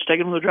suits. Take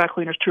them to the dry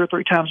cleaners 2 or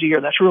 3 times a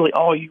year. That's really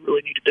all you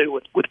really need to do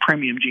with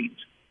premium jeans.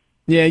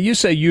 Yeah, you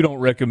say you don't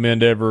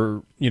recommend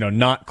ever,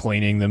 not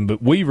cleaning them,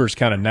 but Weaver's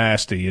kind of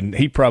nasty, and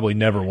he probably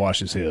never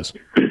washes his.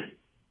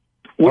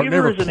 Or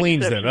never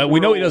cleans them. We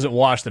know he doesn't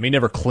wash them. He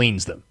never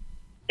cleans them.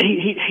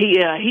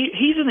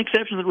 He's an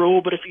exception to the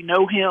rule, but if you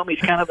know him, he's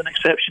kind of an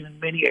exception in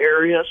many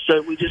areas,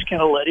 so we just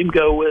kind of let him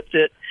go with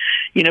it.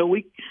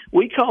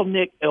 We call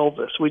Nick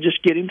Elvis. We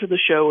just get him to the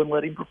show and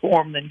let him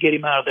perform, then get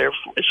him out of there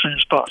as soon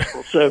as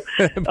possible. So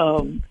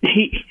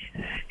he's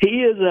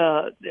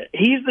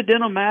the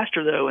denim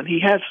master, though, and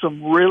he has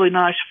some really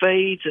nice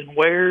fades and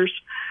wears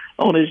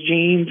on his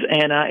jeans,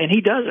 and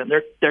he doesn't.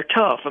 They're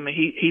tough. I mean,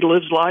 he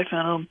lives life in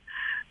them,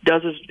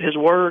 does his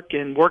work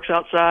and works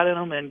outside in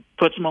them and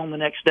puts them on the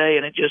next day,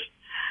 and it just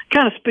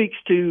kind of speaks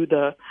to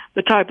the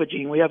type of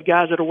jean. We have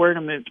guys that are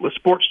wearing them with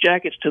sports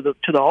jackets to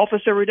the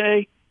office every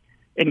day,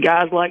 and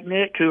guys like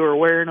Nick who are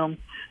wearing them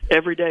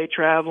every day,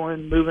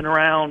 traveling, moving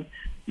around,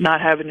 not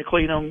having to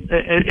clean them.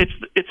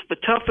 It's the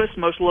toughest,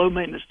 most low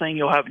maintenance thing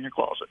you'll have in your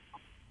closet.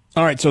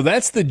 All right, so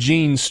that's the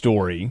jean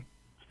story,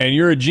 and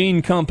you're a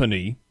jean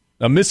company,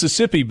 a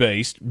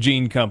Mississippi-based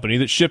jean company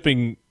that's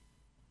shipping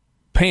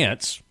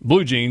pants,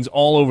 blue jeans,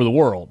 all over the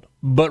world.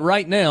 But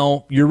right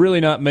now, you're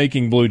really not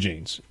making blue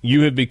jeans.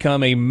 You have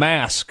become a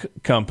mask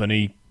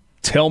company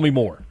Tell me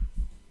more.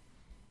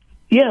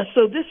 Yeah,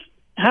 so this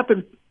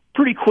happened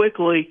pretty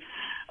quickly.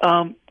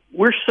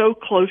 We're so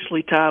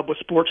closely tied with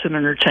sports and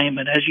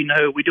entertainment. As you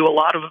know, we do a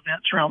lot of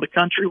events around the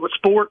country with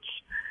sports.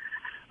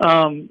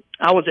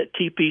 I was at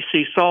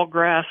TPC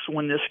Sawgrass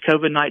when this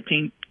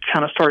COVID-19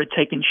 kind of started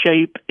taking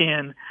shape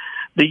in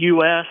the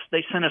U.S.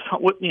 They sent us,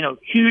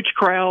 huge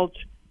crowds,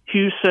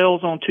 huge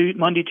sales on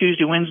Monday,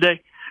 Tuesday,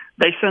 Wednesday.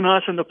 They sent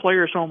us and the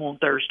players home on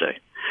Thursday.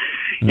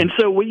 And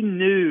so we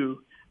knew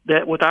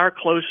that with our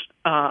close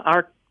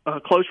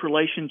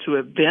relation to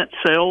event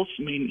sales.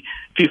 I mean,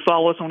 if you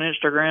follow us on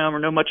Instagram or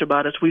know much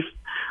about us, we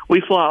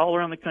fly all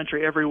around the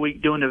country every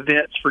week doing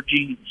events for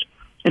jeans.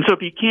 And so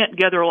if you can't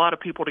gather a lot of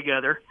people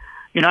together,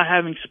 you're not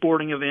having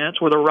sporting events.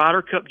 We're the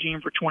Ryder Cup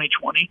gene for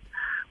 2020.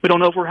 We don't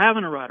know if we're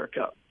having a Ryder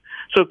Cup.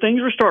 So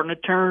things are starting to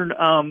turn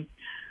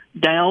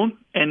down,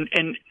 and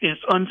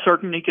it's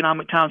uncertain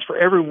economic times for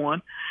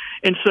everyone.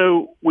 And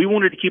so we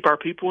wanted to keep our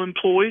people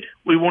employed.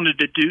 We wanted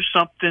to do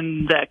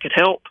something that could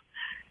help.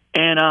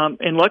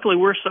 And luckily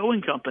we're a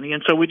sewing company.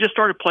 And so we just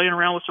started playing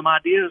around with some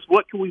ideas.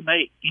 What can we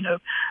make?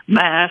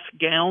 Masks,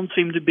 gowns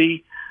seem to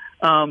be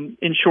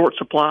in short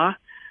supply.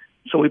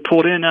 So we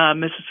pulled in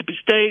Mississippi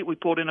State. We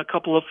pulled in a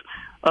couple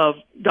of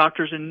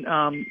doctors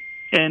and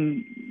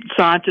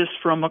scientists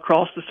from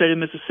across the state of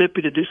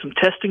Mississippi to do some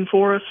testing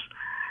for us.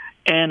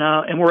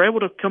 And we're able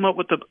to come up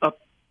with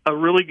a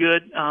really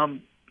good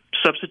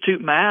substitute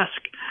mask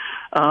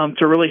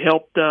to really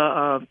help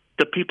the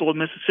people of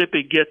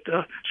Mississippi get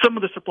some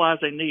of the supplies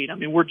they need. I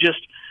mean, we're just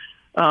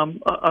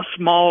a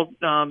small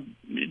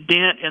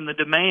dent in the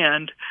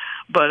demand,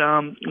 but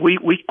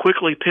we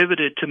quickly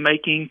pivoted to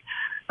making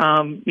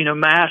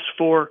masks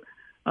for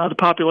the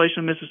population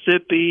of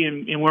Mississippi,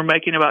 and we're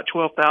making about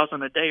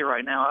 12,000 a day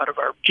right now out of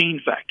our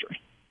jean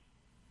factory.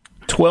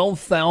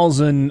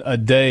 12,000 a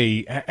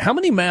day. How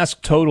many masks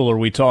total are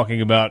we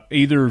talking about,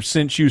 either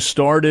since you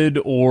started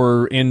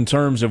or in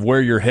terms of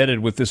where you're headed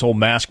with this whole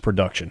mask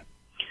production?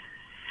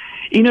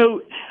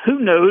 Who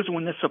knows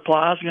when the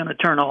supply is going to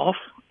turn off,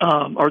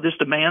 or this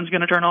demand is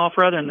going to turn off,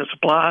 rather, and the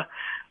supply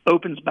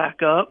opens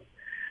back up.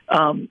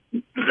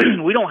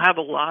 We don't have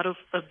a lot of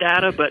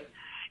data, but,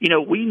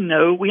 we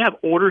know we have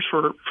orders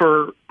for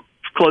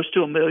close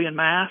to 1 million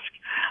masks.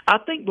 I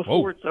think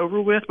before it's over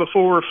with,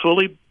 before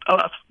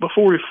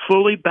we're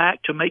fully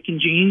back to making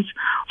jeans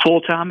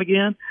full time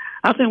again,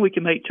 I think we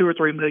can make 2 or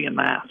 3 million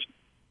masks.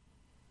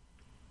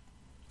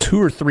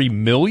 2 or 3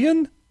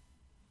 million?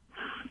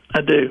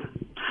 I do.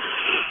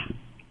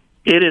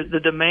 It is. The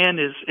demand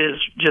is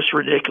just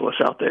ridiculous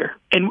out there,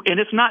 and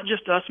it's not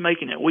just us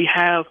making it. We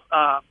have,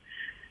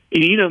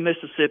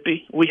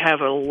 Mississippi. We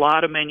have a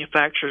lot of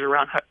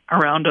manufacturers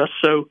around us,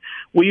 so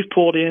we've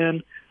pulled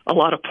in a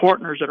lot of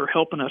partners that are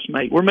helping us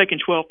make. We're making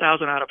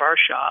 12,000 out of our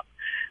shop,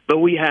 but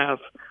we have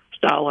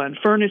Style Line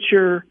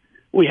Furniture.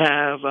 We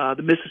have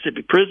the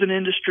Mississippi Prison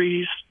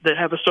Industries that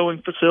have a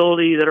sewing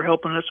facility that are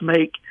helping us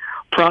make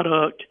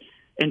product,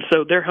 and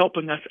so they're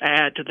helping us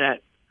add to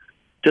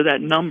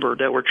that number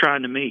that we're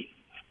trying to meet.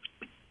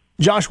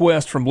 Josh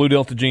West from Blue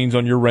Delta Jeans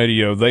on your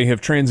radio. They have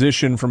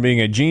transitioned from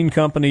being a jean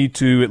company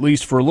to, at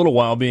least for a little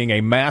while, being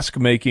a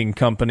mask-making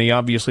company.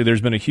 Obviously,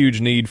 there's been a huge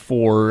need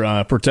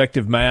for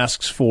protective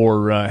masks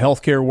for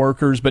healthcare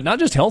workers, but not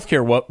just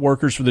healthcare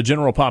workers, for the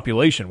general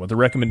population, with the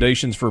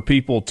recommendations for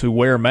people to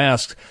wear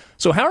masks.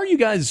 So how are you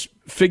guys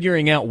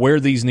figuring out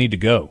where these need to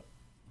go?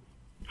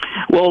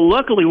 Well,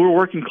 luckily, we're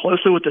working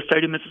closely with the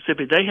state of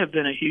Mississippi. They have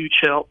been a huge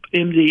help.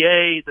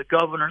 MDA, the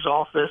governor's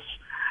office,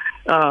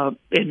 and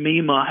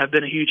MEMA have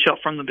been a huge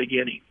help from the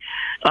beginning.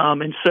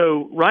 And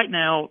so right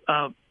now,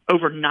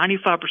 over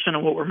 95%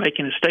 of what we're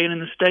making is staying in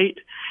the state,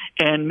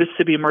 and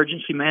Mississippi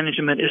Emergency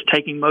Management is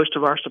taking most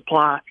of our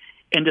supply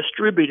and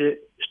distributing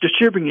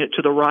it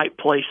to the right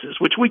places,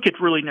 which we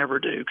could really never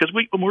do, because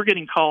we're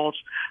getting calls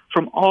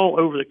from all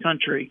over the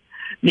country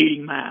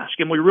needing masks,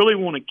 and we really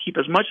want to keep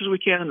as much as we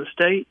can in the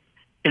state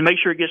and make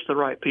sure it gets to the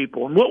right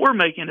people. And what we're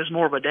making is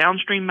more of a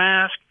downstream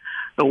mask,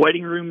 a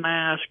waiting room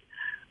mask,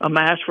 a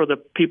mask for the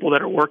people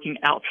that are working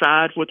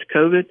outside with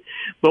COVID.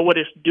 But what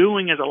it's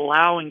doing is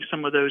allowing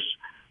some of those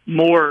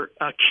more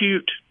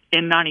acute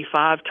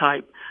N95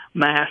 type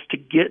masks to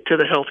get to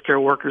the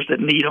healthcare workers that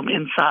need them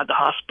inside the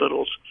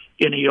hospitals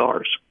in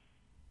ERs.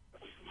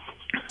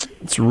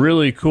 It's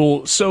really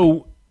cool.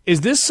 So is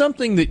this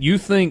something that you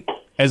think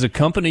as a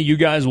company you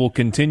guys will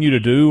continue to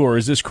do, or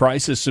as this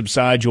crisis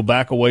subsides, you'll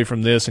back away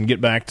from this and get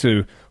back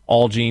to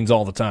all jeans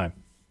all the time?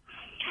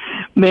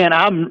 Man,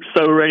 I'm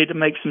so ready to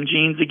make some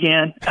jeans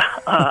again.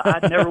 I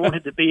never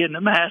wanted to be in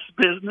the mask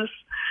business.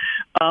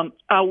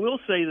 I will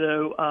say,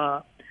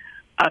 though,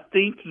 I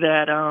think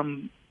that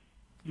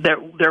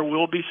there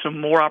will be some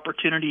more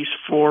opportunities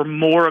for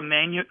more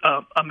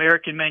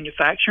American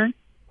manufacturing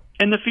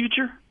in the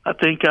future. I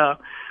think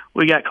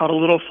we got caught a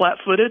little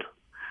flat-footed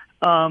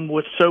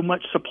with so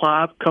much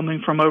supply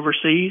coming from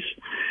overseas.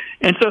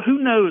 And so who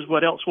knows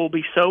what else we'll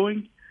be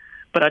sewing.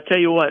 But I tell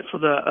you what,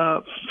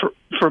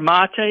 for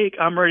my take,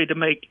 I'm ready to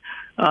make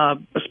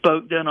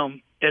bespoke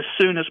denim as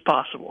soon as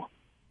possible.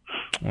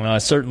 Well, I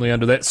certainly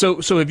under that. So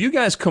have you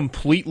guys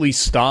completely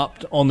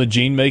stopped on the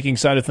gene making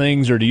side of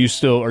things, or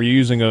are you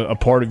using a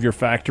part of your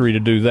factory to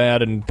do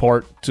that and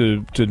part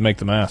to make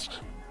the masks?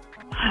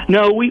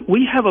 No,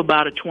 we have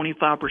about a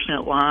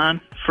 25% line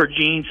for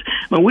jeans.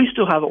 I mean, we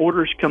still have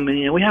orders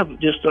coming in. We have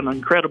just an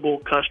incredible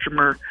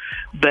customer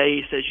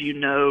base, as you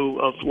know,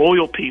 of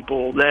loyal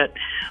people that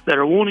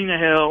are wanting to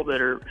help,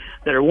 that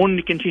are wanting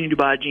to continue to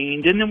buy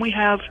jeans. And then we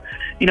have,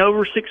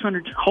 over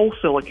 600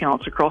 wholesale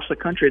accounts across the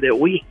country that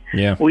we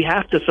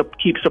have to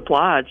keep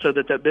supplied so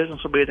that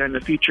business will be there in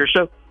the future.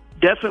 So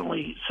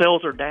definitely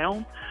sales are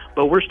down,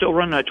 but we're still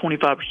running a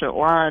 25%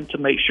 line to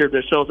make sure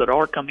the sales that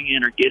are coming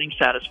in are getting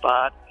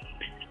satisfied.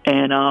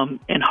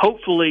 And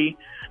hopefully,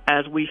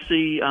 as we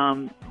see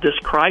this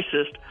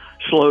crisis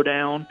slow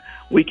down,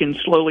 we can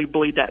slowly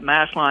bleed that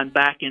mask line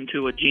back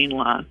into a jean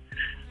line.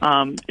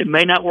 It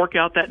may not work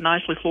out that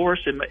nicely for us,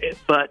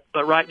 but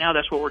right now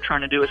that's what we're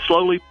trying to do, is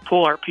slowly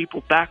pull our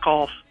people back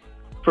off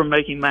from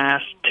making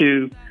masks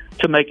to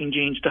making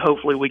jeans, to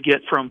hopefully we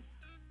get from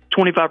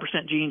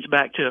 25% jeans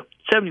back to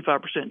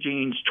 75%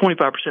 jeans,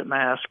 25%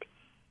 mask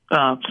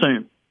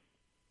soon.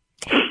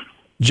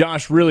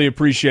 Josh, really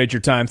appreciate your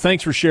time.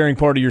 Thanks for sharing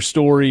part of your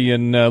story,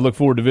 and look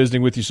forward to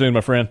visiting with you soon,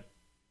 my friend.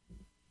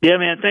 Yeah,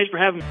 man. Thanks for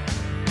having me.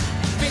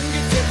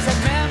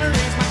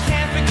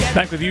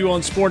 Back with you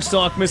on Sports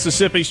Talk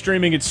Mississippi,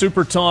 streaming at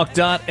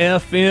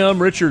supertalk.fm.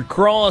 Richard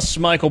Cross,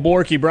 Michael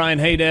Borky, Brian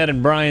Haydad,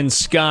 and Brian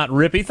Scott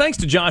Rippey. Thanks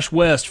to Josh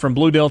West from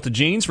Blue Delta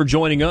Jeans for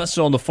joining us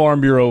on the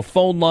Farm Bureau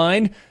phone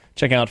line.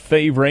 Check out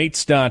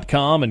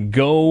favorites.com and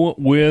go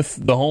with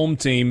the home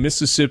team,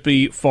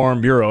 Mississippi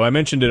Farm Bureau. I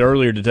mentioned it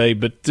earlier today,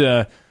 but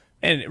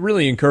and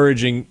really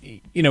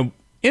encouraging.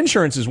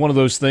 Insurance is one of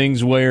those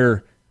things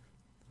where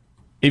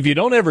if you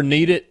don't ever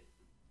need it,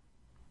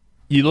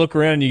 you look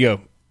around and you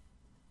go,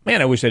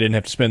 man, I wish I didn't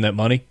have to spend that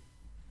money.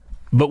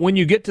 But when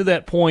you get to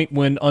that point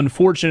when,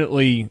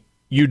 unfortunately,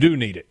 you do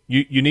need it,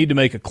 you need to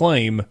make a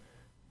claim,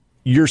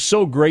 you're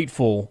so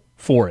grateful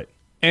for it.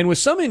 And with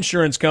some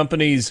insurance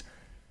companies,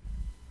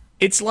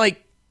 it's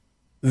like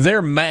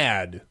they're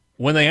mad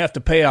when they have to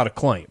pay out a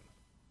claim.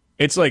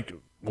 It's like,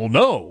 well,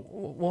 no.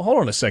 Well, hold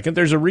on a second.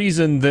 There's a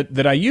reason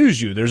that I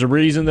use you. There's a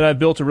reason that I've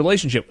built a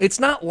relationship. It's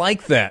not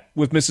like that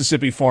with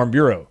Mississippi Farm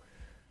Bureau.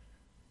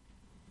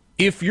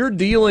 If you're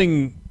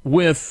dealing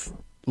with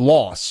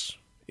loss,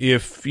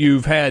 if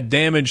you've had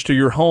damage to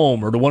your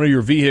home or to one of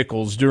your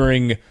vehicles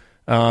during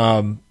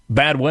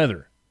bad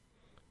weather,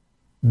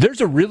 there's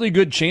a really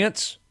good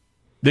chance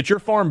that your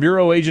Farm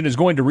Bureau agent is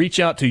going to reach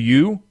out to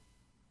you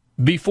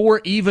before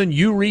even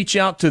you reach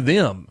out to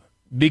them,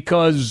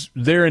 because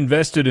they're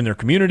invested in their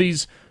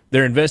communities,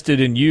 they're invested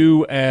in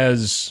you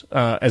as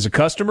a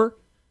customer,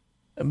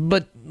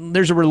 but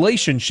there's a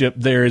relationship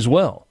there as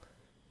well.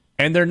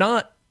 And they're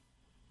not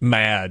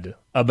mad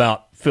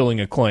about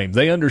filling a claim.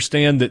 They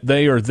understand that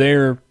they are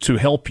there to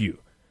help you,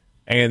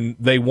 and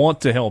they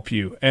want to help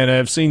you. And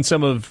I've seen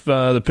some of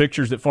the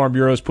pictures that Farm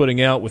Bureau is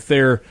putting out with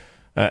their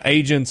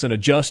agents and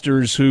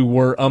adjusters who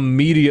were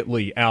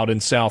immediately out in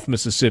South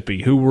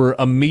Mississippi, who were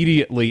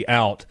immediately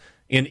out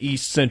in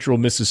East Central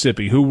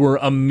Mississippi, who were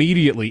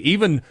immediately,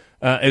 even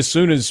as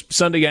soon as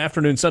Sunday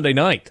afternoon, Sunday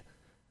night,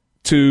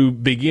 to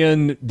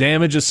begin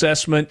damage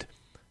assessment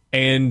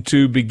and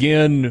to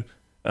begin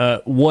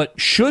what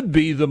should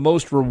be the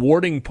most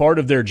rewarding part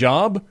of their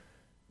job,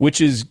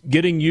 which is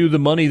getting you the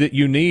money that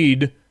you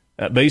need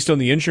based on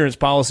the insurance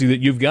policy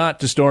that you've got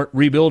to start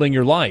rebuilding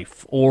your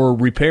life or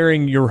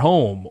repairing your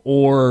home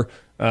or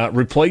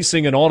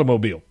replacing an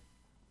automobile.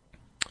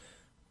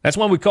 That's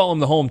why we call them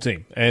the home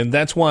team, and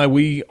that's why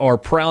we are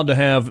proud to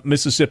have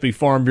Mississippi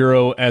Farm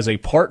Bureau as a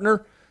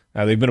partner.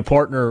 They've been a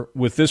partner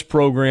with this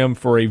program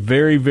for a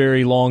very,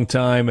 very long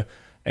time,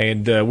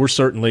 and we're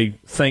certainly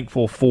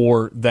thankful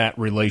for that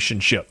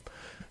relationship.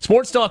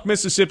 Sports Talk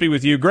Mississippi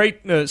with you.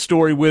 Great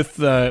story with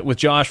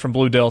Josh from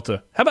Blue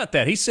Delta. How about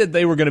that? He said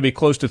they were going to be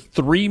close to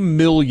 3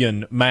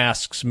 million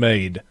masks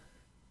made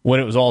when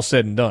it was all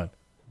said and done.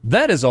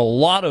 That is a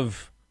lot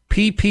of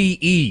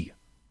PPE,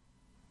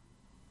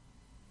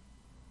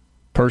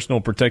 personal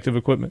protective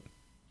equipment.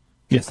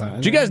 Yes.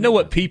 Did you guys know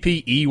what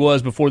PPE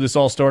was before this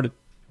all started?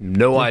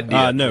 No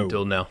idea no.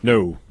 until now.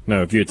 No.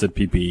 If you had said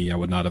PPE, I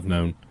would not have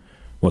known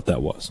what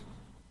that was.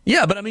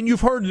 Yeah, but I mean,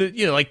 you've heard that,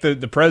 like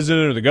the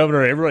president or the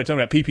governor, everybody talking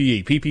about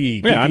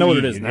PPE. Yeah, I know what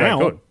it is now.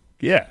 Right,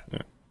 yeah.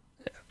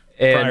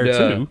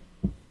 And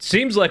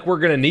seems like we're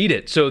going to need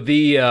it. So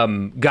the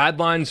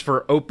guidelines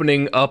for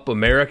opening up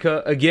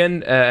America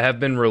again have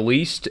been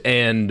released,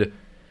 and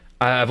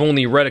I've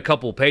only read a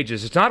couple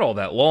pages. It's not all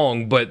that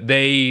long, but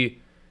they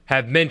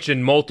have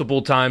mentioned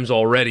multiple times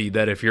already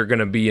that if you're going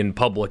to be in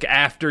public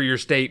after your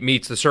state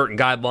meets the certain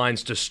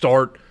guidelines to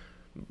start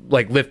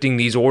like lifting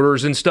these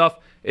orders and stuff,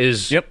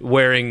 is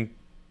wearing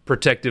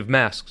protective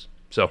masks.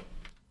 So,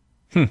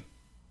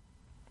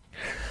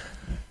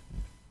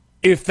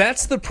 if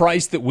that's the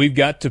price that we've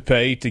got to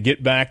pay to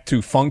get back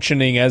to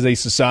functioning as a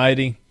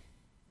society,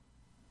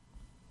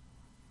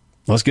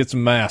 let's get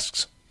some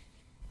masks.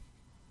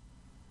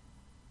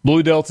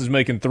 Blue Delta's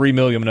making 3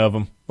 million of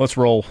them. Let's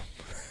roll.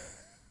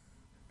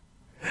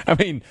 I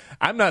mean,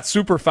 I'm not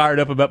super fired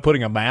up about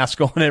putting a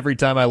mask on every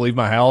time I leave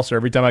my house or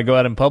every time I go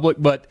out in public,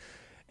 but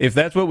if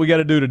that's what we got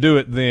to do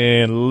it,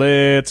 then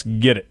let's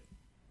get it.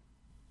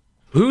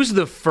 Who's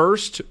the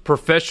first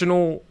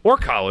professional or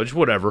college,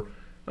 whatever,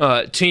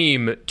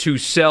 team to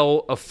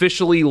sell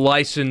officially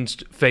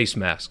licensed face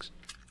masks?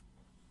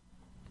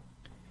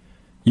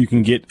 You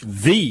can get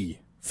the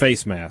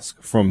face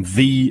mask from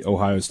the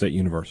Ohio State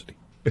University.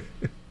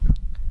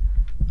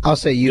 I'll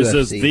say UFC. This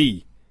is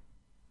the.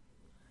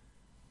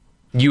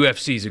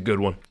 UFC's a good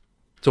one.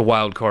 It's a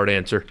wild card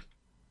answer.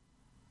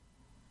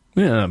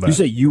 Yeah, you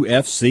say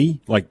UFC,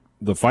 like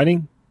the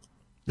fighting?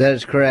 That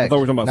is correct. I thought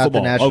we were talking about not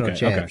football. The national Okay.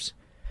 champs.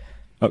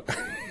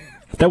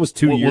 That was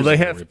 2 years they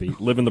ago, have- Rippy.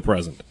 Live in the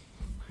present.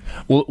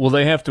 Will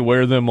they have to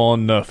wear them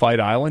on Fight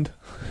Island?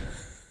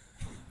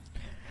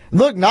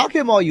 Look, knock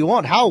him all you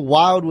want. How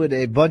wild would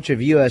a bunch of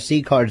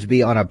UFC cards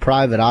be on a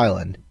private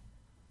island?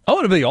 Oh,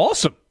 it'd be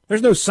awesome.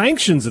 There's no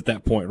sanctions at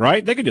that point,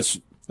 right? They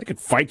could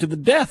fight to the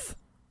death.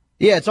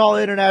 Yeah, it's all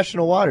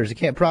international waters. They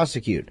can't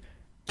prosecute.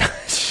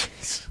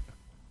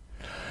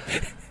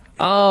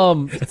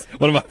 One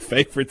of my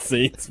favorite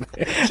scenes,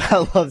 man.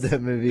 I love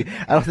that movie.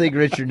 I don't think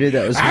Richard knew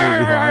that was a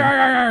movie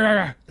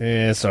line.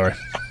 Yeah, sorry.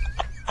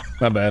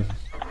 My bad.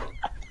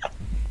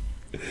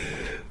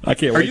 I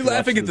can't. Are you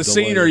laughing at the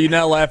scene, or are you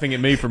now laughing at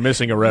me for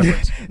missing a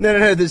reference?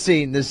 No, the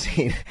scene.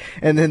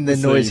 And then the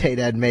noise scene.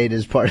 Hadad made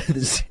is part of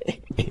the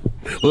scene.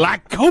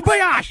 Like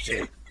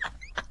Kobayashi?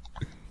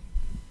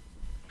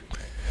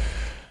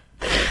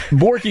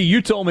 Borky,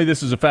 you told me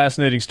this is a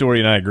fascinating story,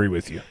 and I agree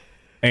with you.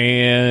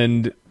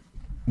 And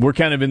we're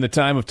kind of in the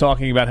time of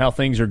talking about how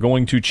things are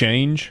going to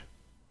change.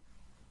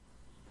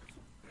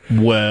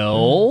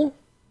 Well,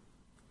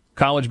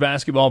 college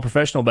basketball,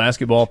 professional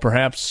basketball,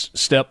 perhaps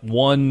step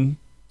one,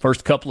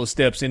 first couple of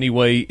steps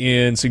anyway,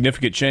 in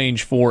significant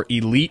change for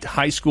elite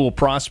high school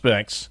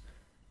prospects.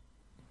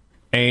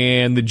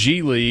 And the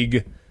G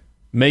League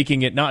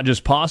making it not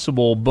just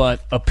possible,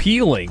 but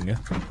appealing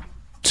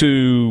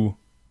to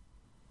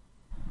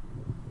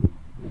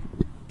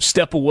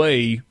step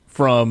away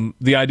from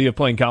the idea of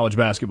playing college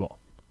basketball.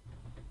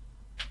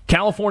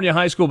 California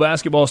high school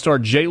basketball star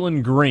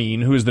Jalen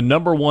Green, who is the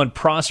number one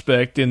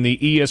prospect in the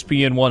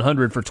ESPN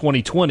 100 for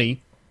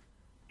 2020,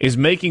 is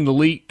making the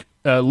leap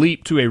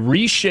to a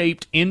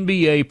reshaped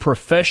NBA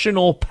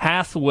professional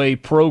pathway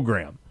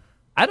program.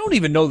 I don't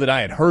even know that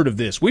I had heard of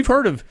this. We've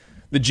heard of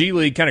the G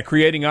League kind of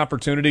creating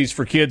opportunities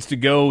for kids to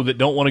go that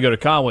don't want to go to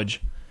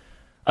college.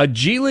 A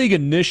G League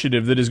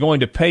initiative that is going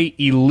to pay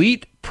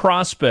elite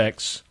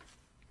prospects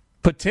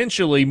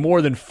potentially more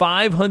than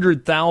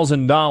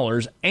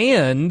 $500,000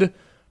 and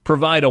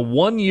provide a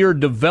one-year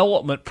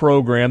development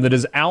program that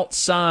is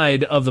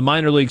outside of the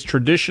minor league's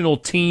traditional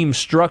team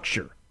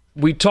structure.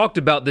 We talked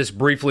about this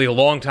briefly a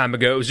long time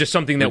ago. It was just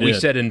something that we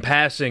said in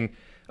passing.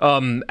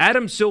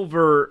 Adam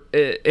Silver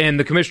and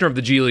the commissioner of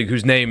the G League,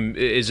 whose name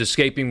is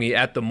escaping me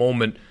at the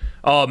moment,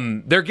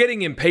 they're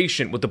getting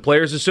impatient with the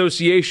Players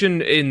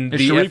Association in the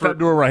Sharif effort.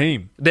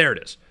 Abdur-Rahim. There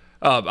it is.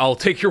 I'll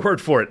take your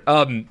word for it.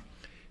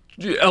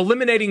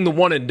 Eliminating the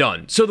one and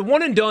done. So the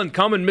one and done,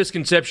 common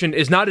misconception,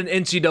 is not an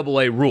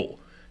NCAA rule.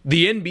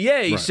 The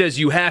NBA says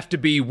you have to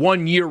be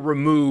 1 year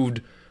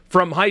removed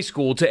from high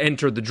school to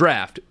enter the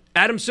draft.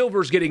 Adam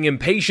Silver's getting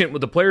impatient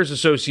with the Players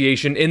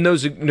Association in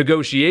those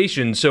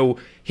negotiations, so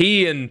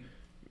he and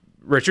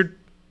Richard,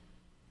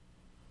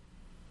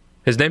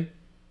 his name?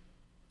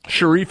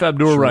 Sharif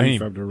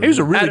Abdur-Rahim. He was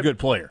a really good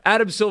player.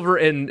 Adam Silver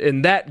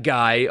and that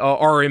guy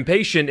are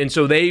impatient, and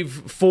so they've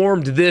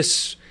formed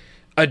this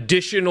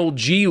additional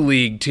G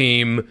League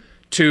team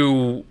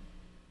to,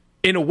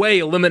 in a way,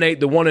 eliminate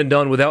the one and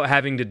done without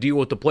having to deal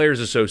with the Players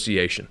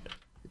Association.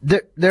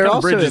 They're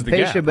also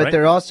impatient, but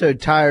they're also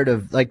tired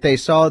of, like, they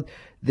saw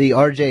the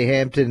R.J.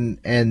 Hampton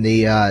and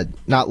the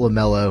not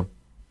LaMelo.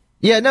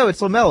 Yeah, no,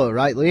 it's LaMelo,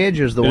 right?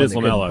 Leandro's the one. It is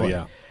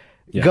LaMelo,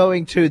 yeah.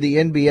 Going to the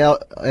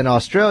NBL in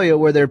Australia,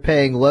 where they're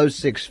paying low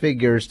six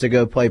figures to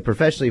go play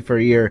professionally for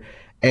a year,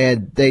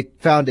 and they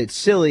found it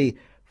silly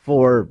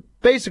for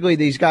basically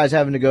these guys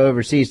having to go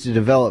overseas to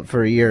develop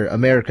for a year,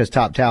 America's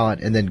top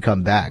talent, and then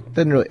come back.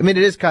 Doesn't really, I mean,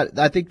 it is kind of,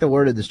 I think the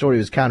word of the story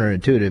was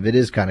counterintuitive. It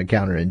is kind of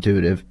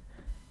counterintuitive.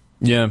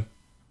 Yeah.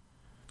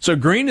 So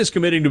Green is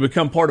committing to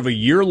become part of a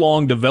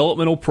year-long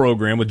developmental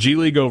program with G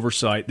League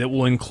oversight that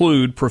will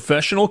include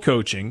professional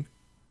coaching,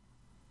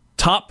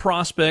 top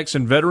prospects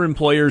and veteran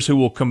players who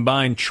will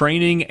combine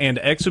training and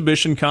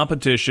exhibition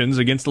competitions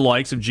against the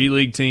likes of G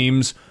League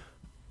teams,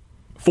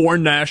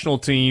 foreign national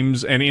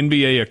teams, and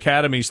NBA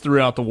academies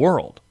throughout the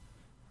world.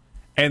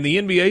 And the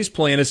NBA's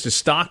plan is to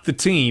stock the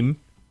team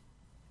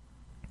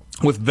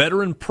with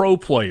veteran pro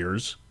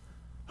players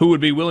who would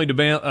be willing to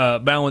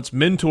balance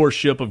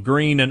mentorship of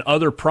Green and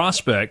other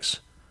prospects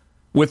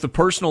with the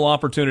personal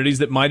opportunities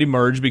that might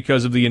emerge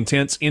because of the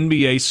intense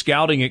NBA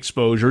scouting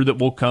exposure that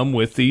will come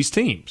with these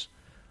teams.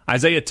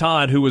 Isaiah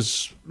Todd, who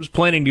was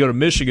planning to go to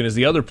Michigan, is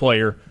the other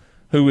player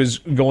who is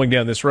going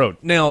down this road.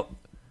 Now,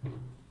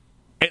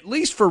 at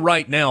least for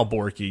right now,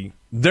 Borky,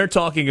 they're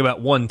talking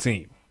about one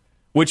team.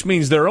 which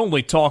means they're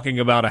only talking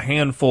about a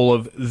handful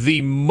of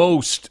the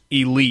most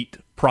elite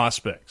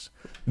prospects.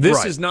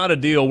 This is not a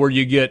deal where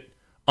you get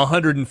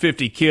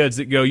 150 kids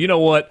that go, you know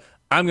what,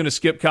 I'm going to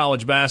skip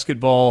college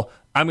basketball.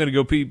 I'm going to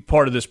go be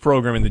part of this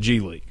program in the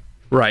G League.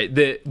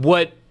 Right.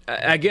 What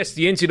I guess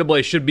the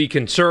NCAA should be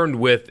concerned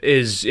with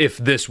is if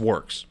this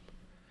works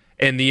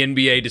and the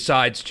NBA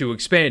decides to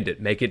expand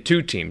it, make it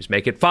 2 teams,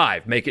 make it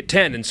 5, make it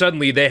 10, and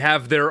suddenly they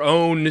have their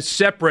own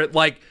separate,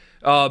 like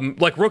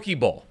rookie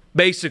ball,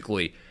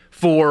 basically,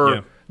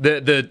 for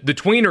the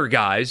tweener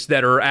guys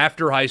that are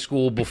after high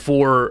school,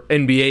 before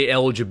NBA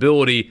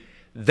eligibility.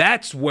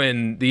 That's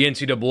when the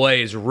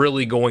NCAA is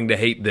really going to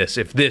hate this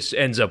if this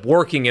ends up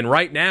working. And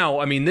right now,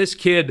 I mean, this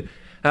kid,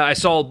 I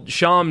saw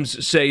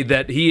Shams say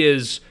that he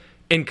is,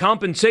 in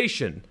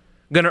compensation,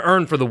 going to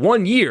earn for the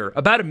 1 year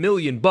about $1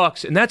 million,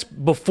 and that's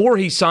before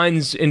he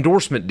signs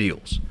endorsement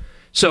deals.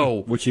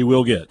 So, which he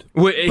will get.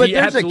 But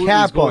there's a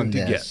cap on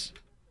this.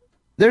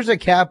 There's a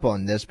cap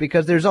on this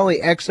because there's only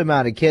X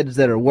amount of kids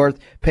that are worth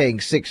paying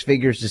 6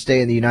 figures to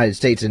stay in the United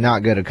States and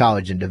not go to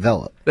college and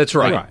develop. That's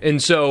right.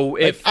 And so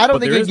if I don't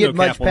think you get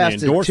much past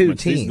the 2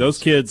 teams. Those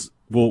kids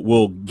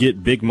will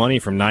get big money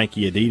from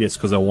Nike, Adidas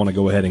because they'll want to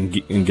go ahead and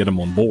get them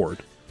on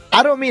board.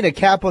 I don't mean a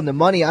cap on the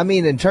money. I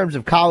mean in terms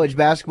of college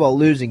basketball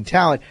losing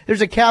talent.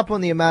 There's a cap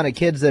on the amount of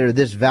kids that are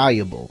this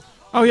valuable.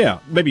 Oh yeah,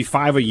 maybe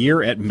 5 a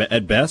year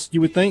at best. You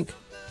would think.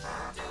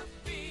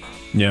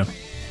 Yeah.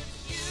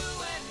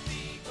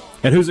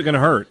 And who's it going to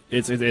hurt?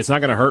 It's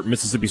not going to hurt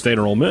Mississippi State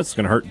or Ole Miss. It's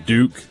going to hurt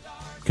Duke,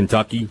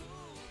 Kentucky,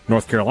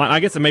 North Carolina. I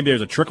guess maybe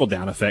there's a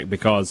trickle-down effect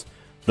because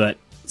that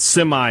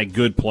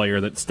semi-good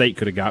player that State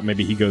could have got,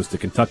 maybe he goes to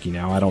Kentucky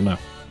now. I don't know.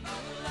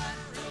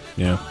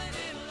 Yeah.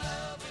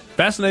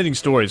 Fascinating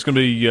story. It's going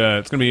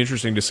to be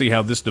interesting to see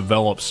how this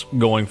develops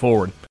going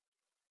forward.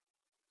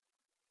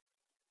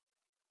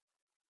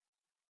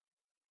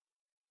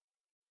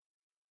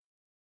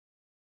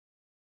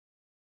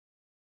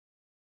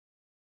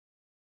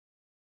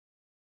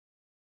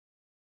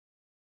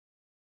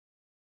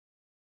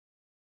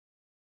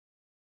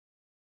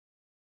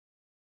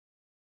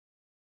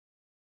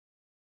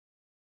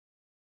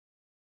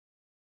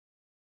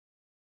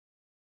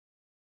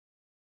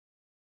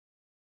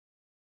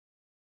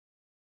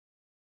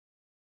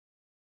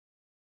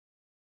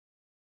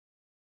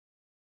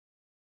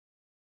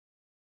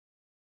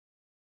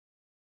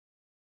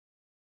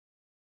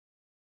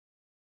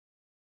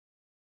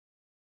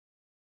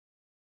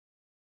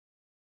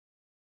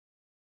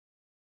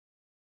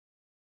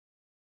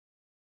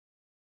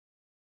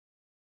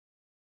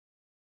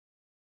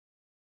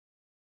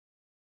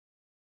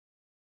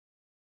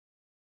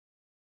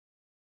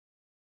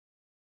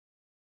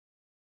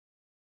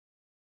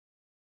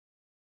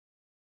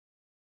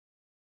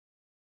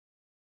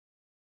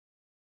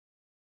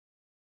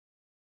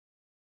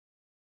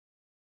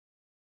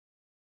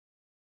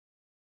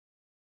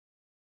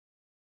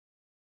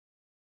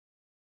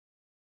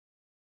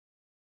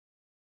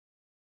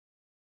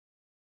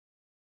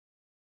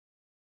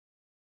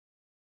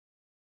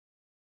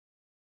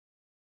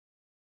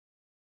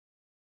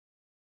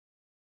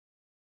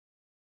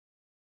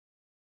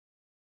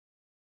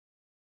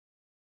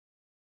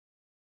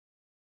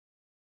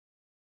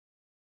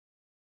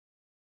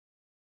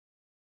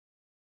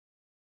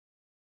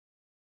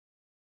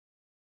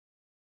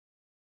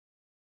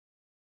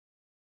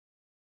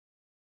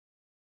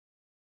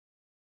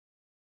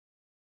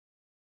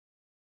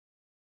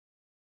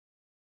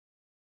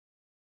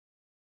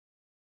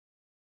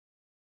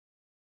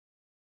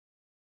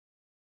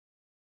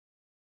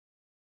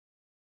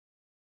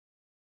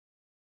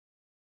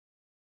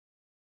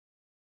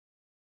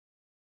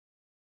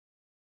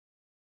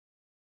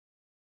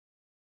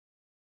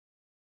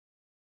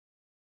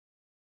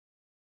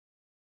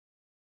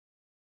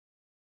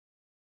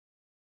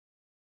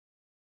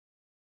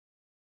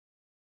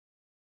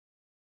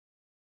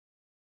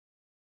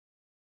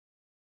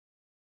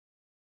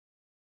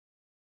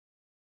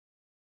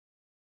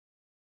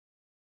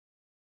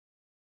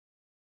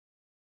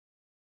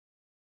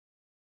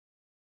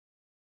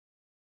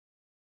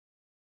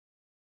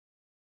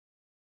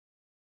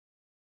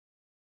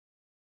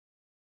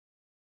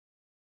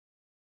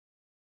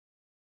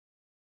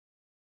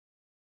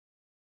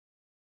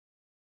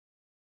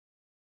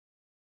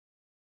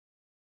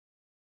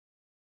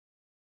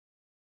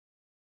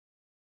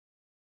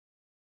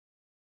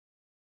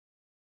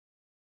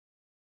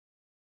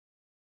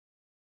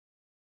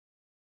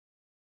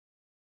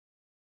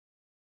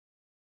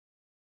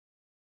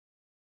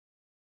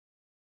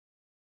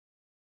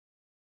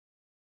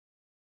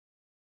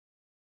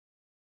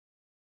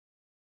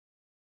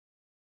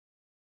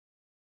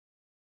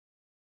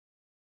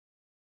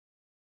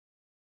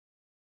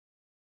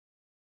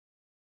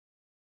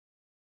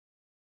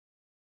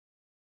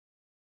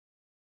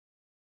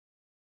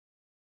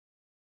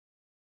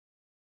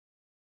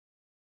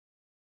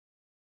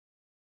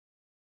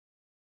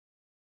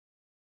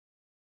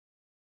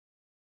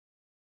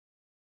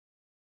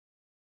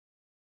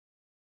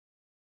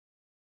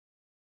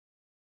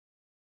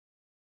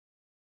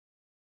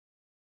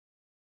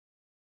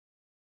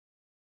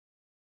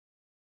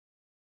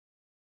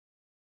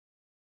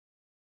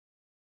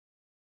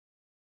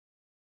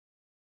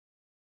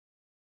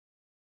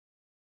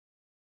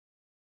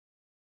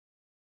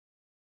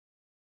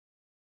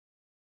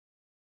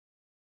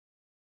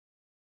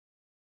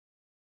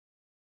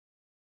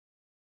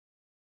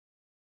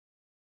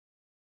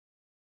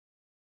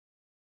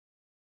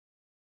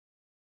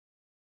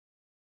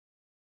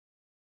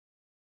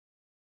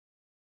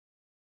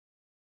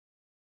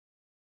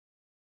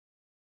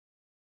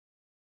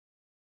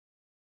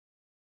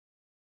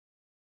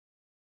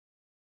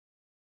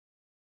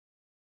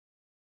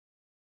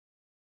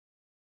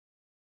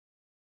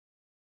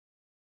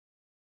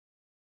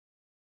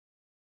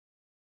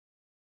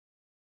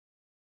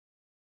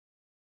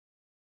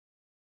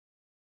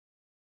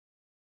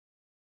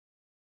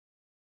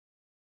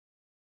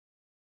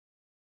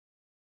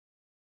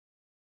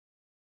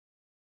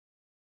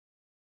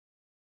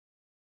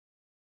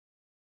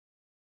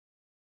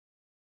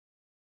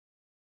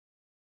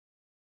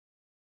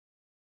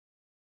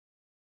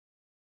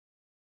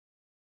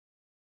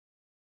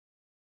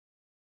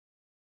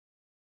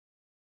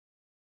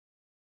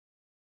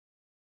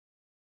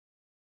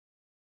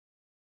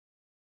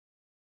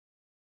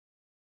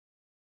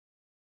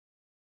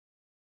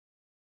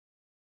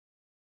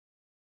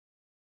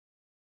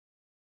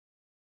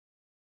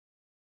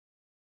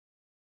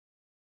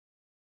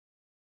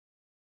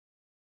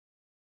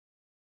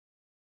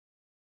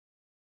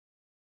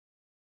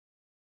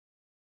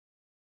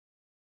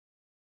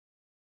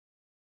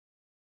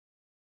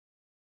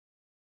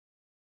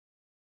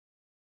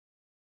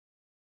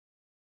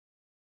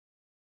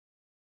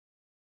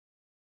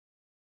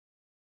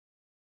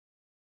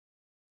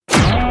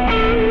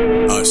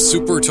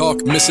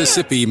 SuperTalk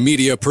Mississippi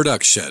Media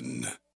Production.